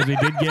because we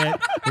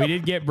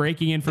did get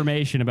breaking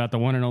information about the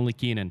one and only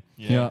Keenan.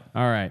 Yeah.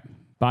 All right.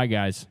 Bye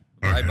guys.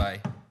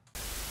 Bye-bye.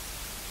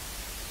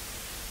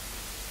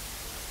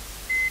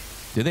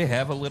 Do they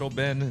have a Little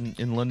Ben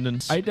in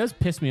London? It does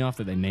piss me off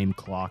that they name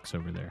clocks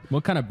over there.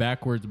 What kind of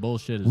backwards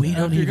bullshit is We that?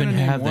 don't If you're even gonna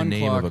have the one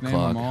name of a name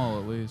clock. them all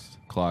at least.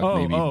 Clock,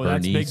 maybe that's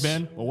Bernice. Big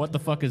Ben? Well, what the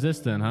fuck is this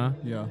then, huh?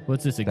 Yeah.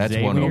 What's this, That's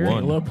Xavier?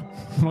 101. Caleb?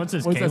 What's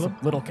this, What's this?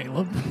 Caleb? Little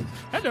Caleb.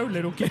 Hello,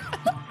 little kid.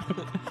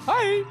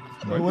 Hi.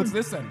 What's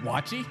this then?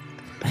 Watchy?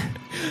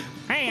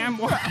 Hey, I'm...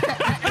 Oh,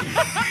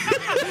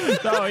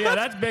 yeah,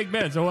 that's Big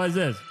Ben. So what is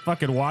this?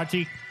 Fucking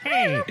Watchy?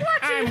 Hey,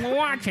 I'm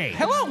Watchy.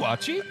 Hello,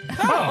 Watchy.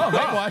 Oh,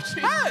 hi,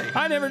 Watchy.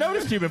 I never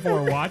noticed you before,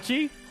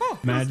 Watchy. Doing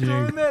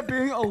Imagine. that,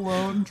 being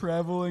alone,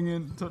 traveling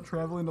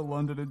to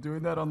London and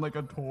doing that on like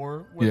a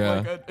tour. With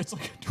Yeah. it's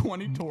like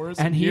 20 tours.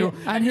 And here-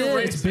 and you here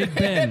raise it's Big your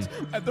Ben. hand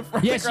at the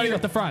front. Yes, Right you here.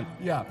 at the front.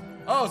 Yeah.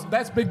 Oh, so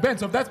that's Big Ben.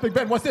 So if that's Big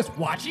Ben, what's this?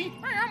 Watchy?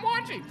 Hey, I'm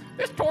Watchy.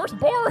 This tour's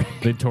boring.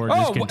 The tour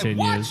just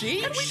continues.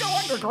 Watchy. Can we go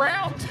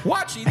underground?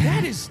 Watchy,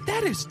 that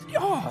is,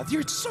 oh,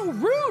 you're so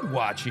rude,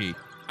 Watchy.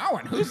 Oh,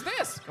 and who's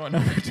this? Going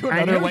over to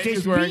another lady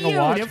who's wearing a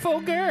watch.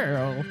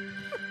 girl.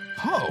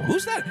 Oh,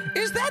 who's that?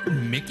 Is that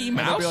Mickey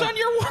Mouse like- on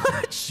your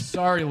watch?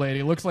 Sorry,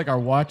 lady. Looks like our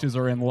watches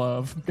are in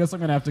love. Guess I'm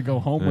going to have to go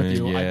home with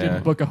you. I yeah.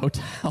 didn't book a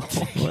hotel.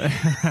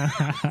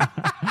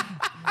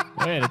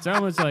 Wait, it's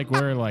almost like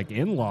we're like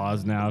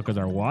in-laws now because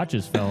our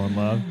watches fell in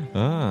love.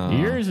 Oh.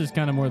 Yours is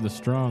kind of more the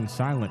strong,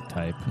 silent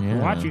type. Yeah.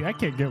 Watchy, I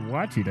can't get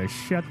Watchy to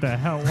shut the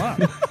hell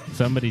up.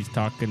 Somebody's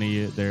talking to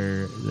you.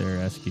 They're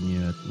asking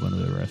you at one of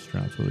the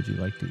restaurants, what would you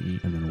like to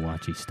eat? And then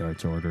Watchy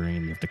starts ordering,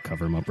 and you have to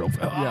cover him up real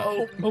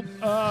fast.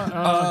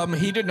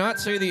 He did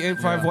not say the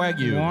A5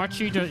 Wagyu.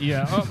 Watchy,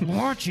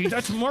 Watchy,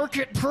 that's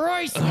market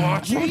price,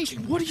 Watchy.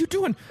 What are you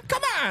doing?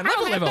 Come on,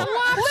 live a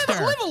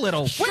little. Live a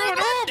little. Shut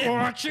up,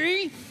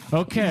 Watchy.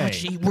 Okay.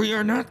 Watchy, we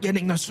are not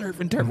getting the surf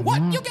and turf. What?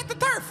 You get the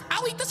turf.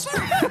 I'll eat the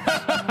surf.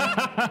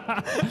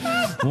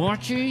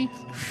 Watchy,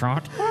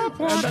 shut up,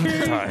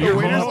 Watchy. The You're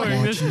waiter's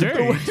following this The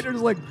date. waiter's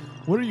like,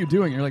 what are you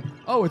doing? You're like,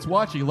 oh, it's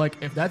Watchy. Like,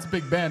 if that's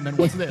Big Ben, then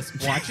what's this?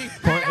 Watchy?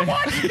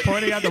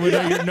 Pointing out the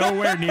window, you're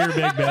nowhere near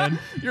Big Ben.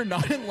 You're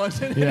not in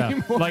London Yeah.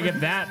 anymore. Like if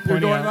that You're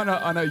pointing going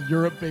out- on a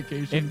Europe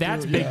vacation. If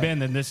that's too. Big Yeah. Ben,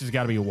 then this has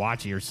got to be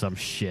Watchy or some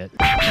shit.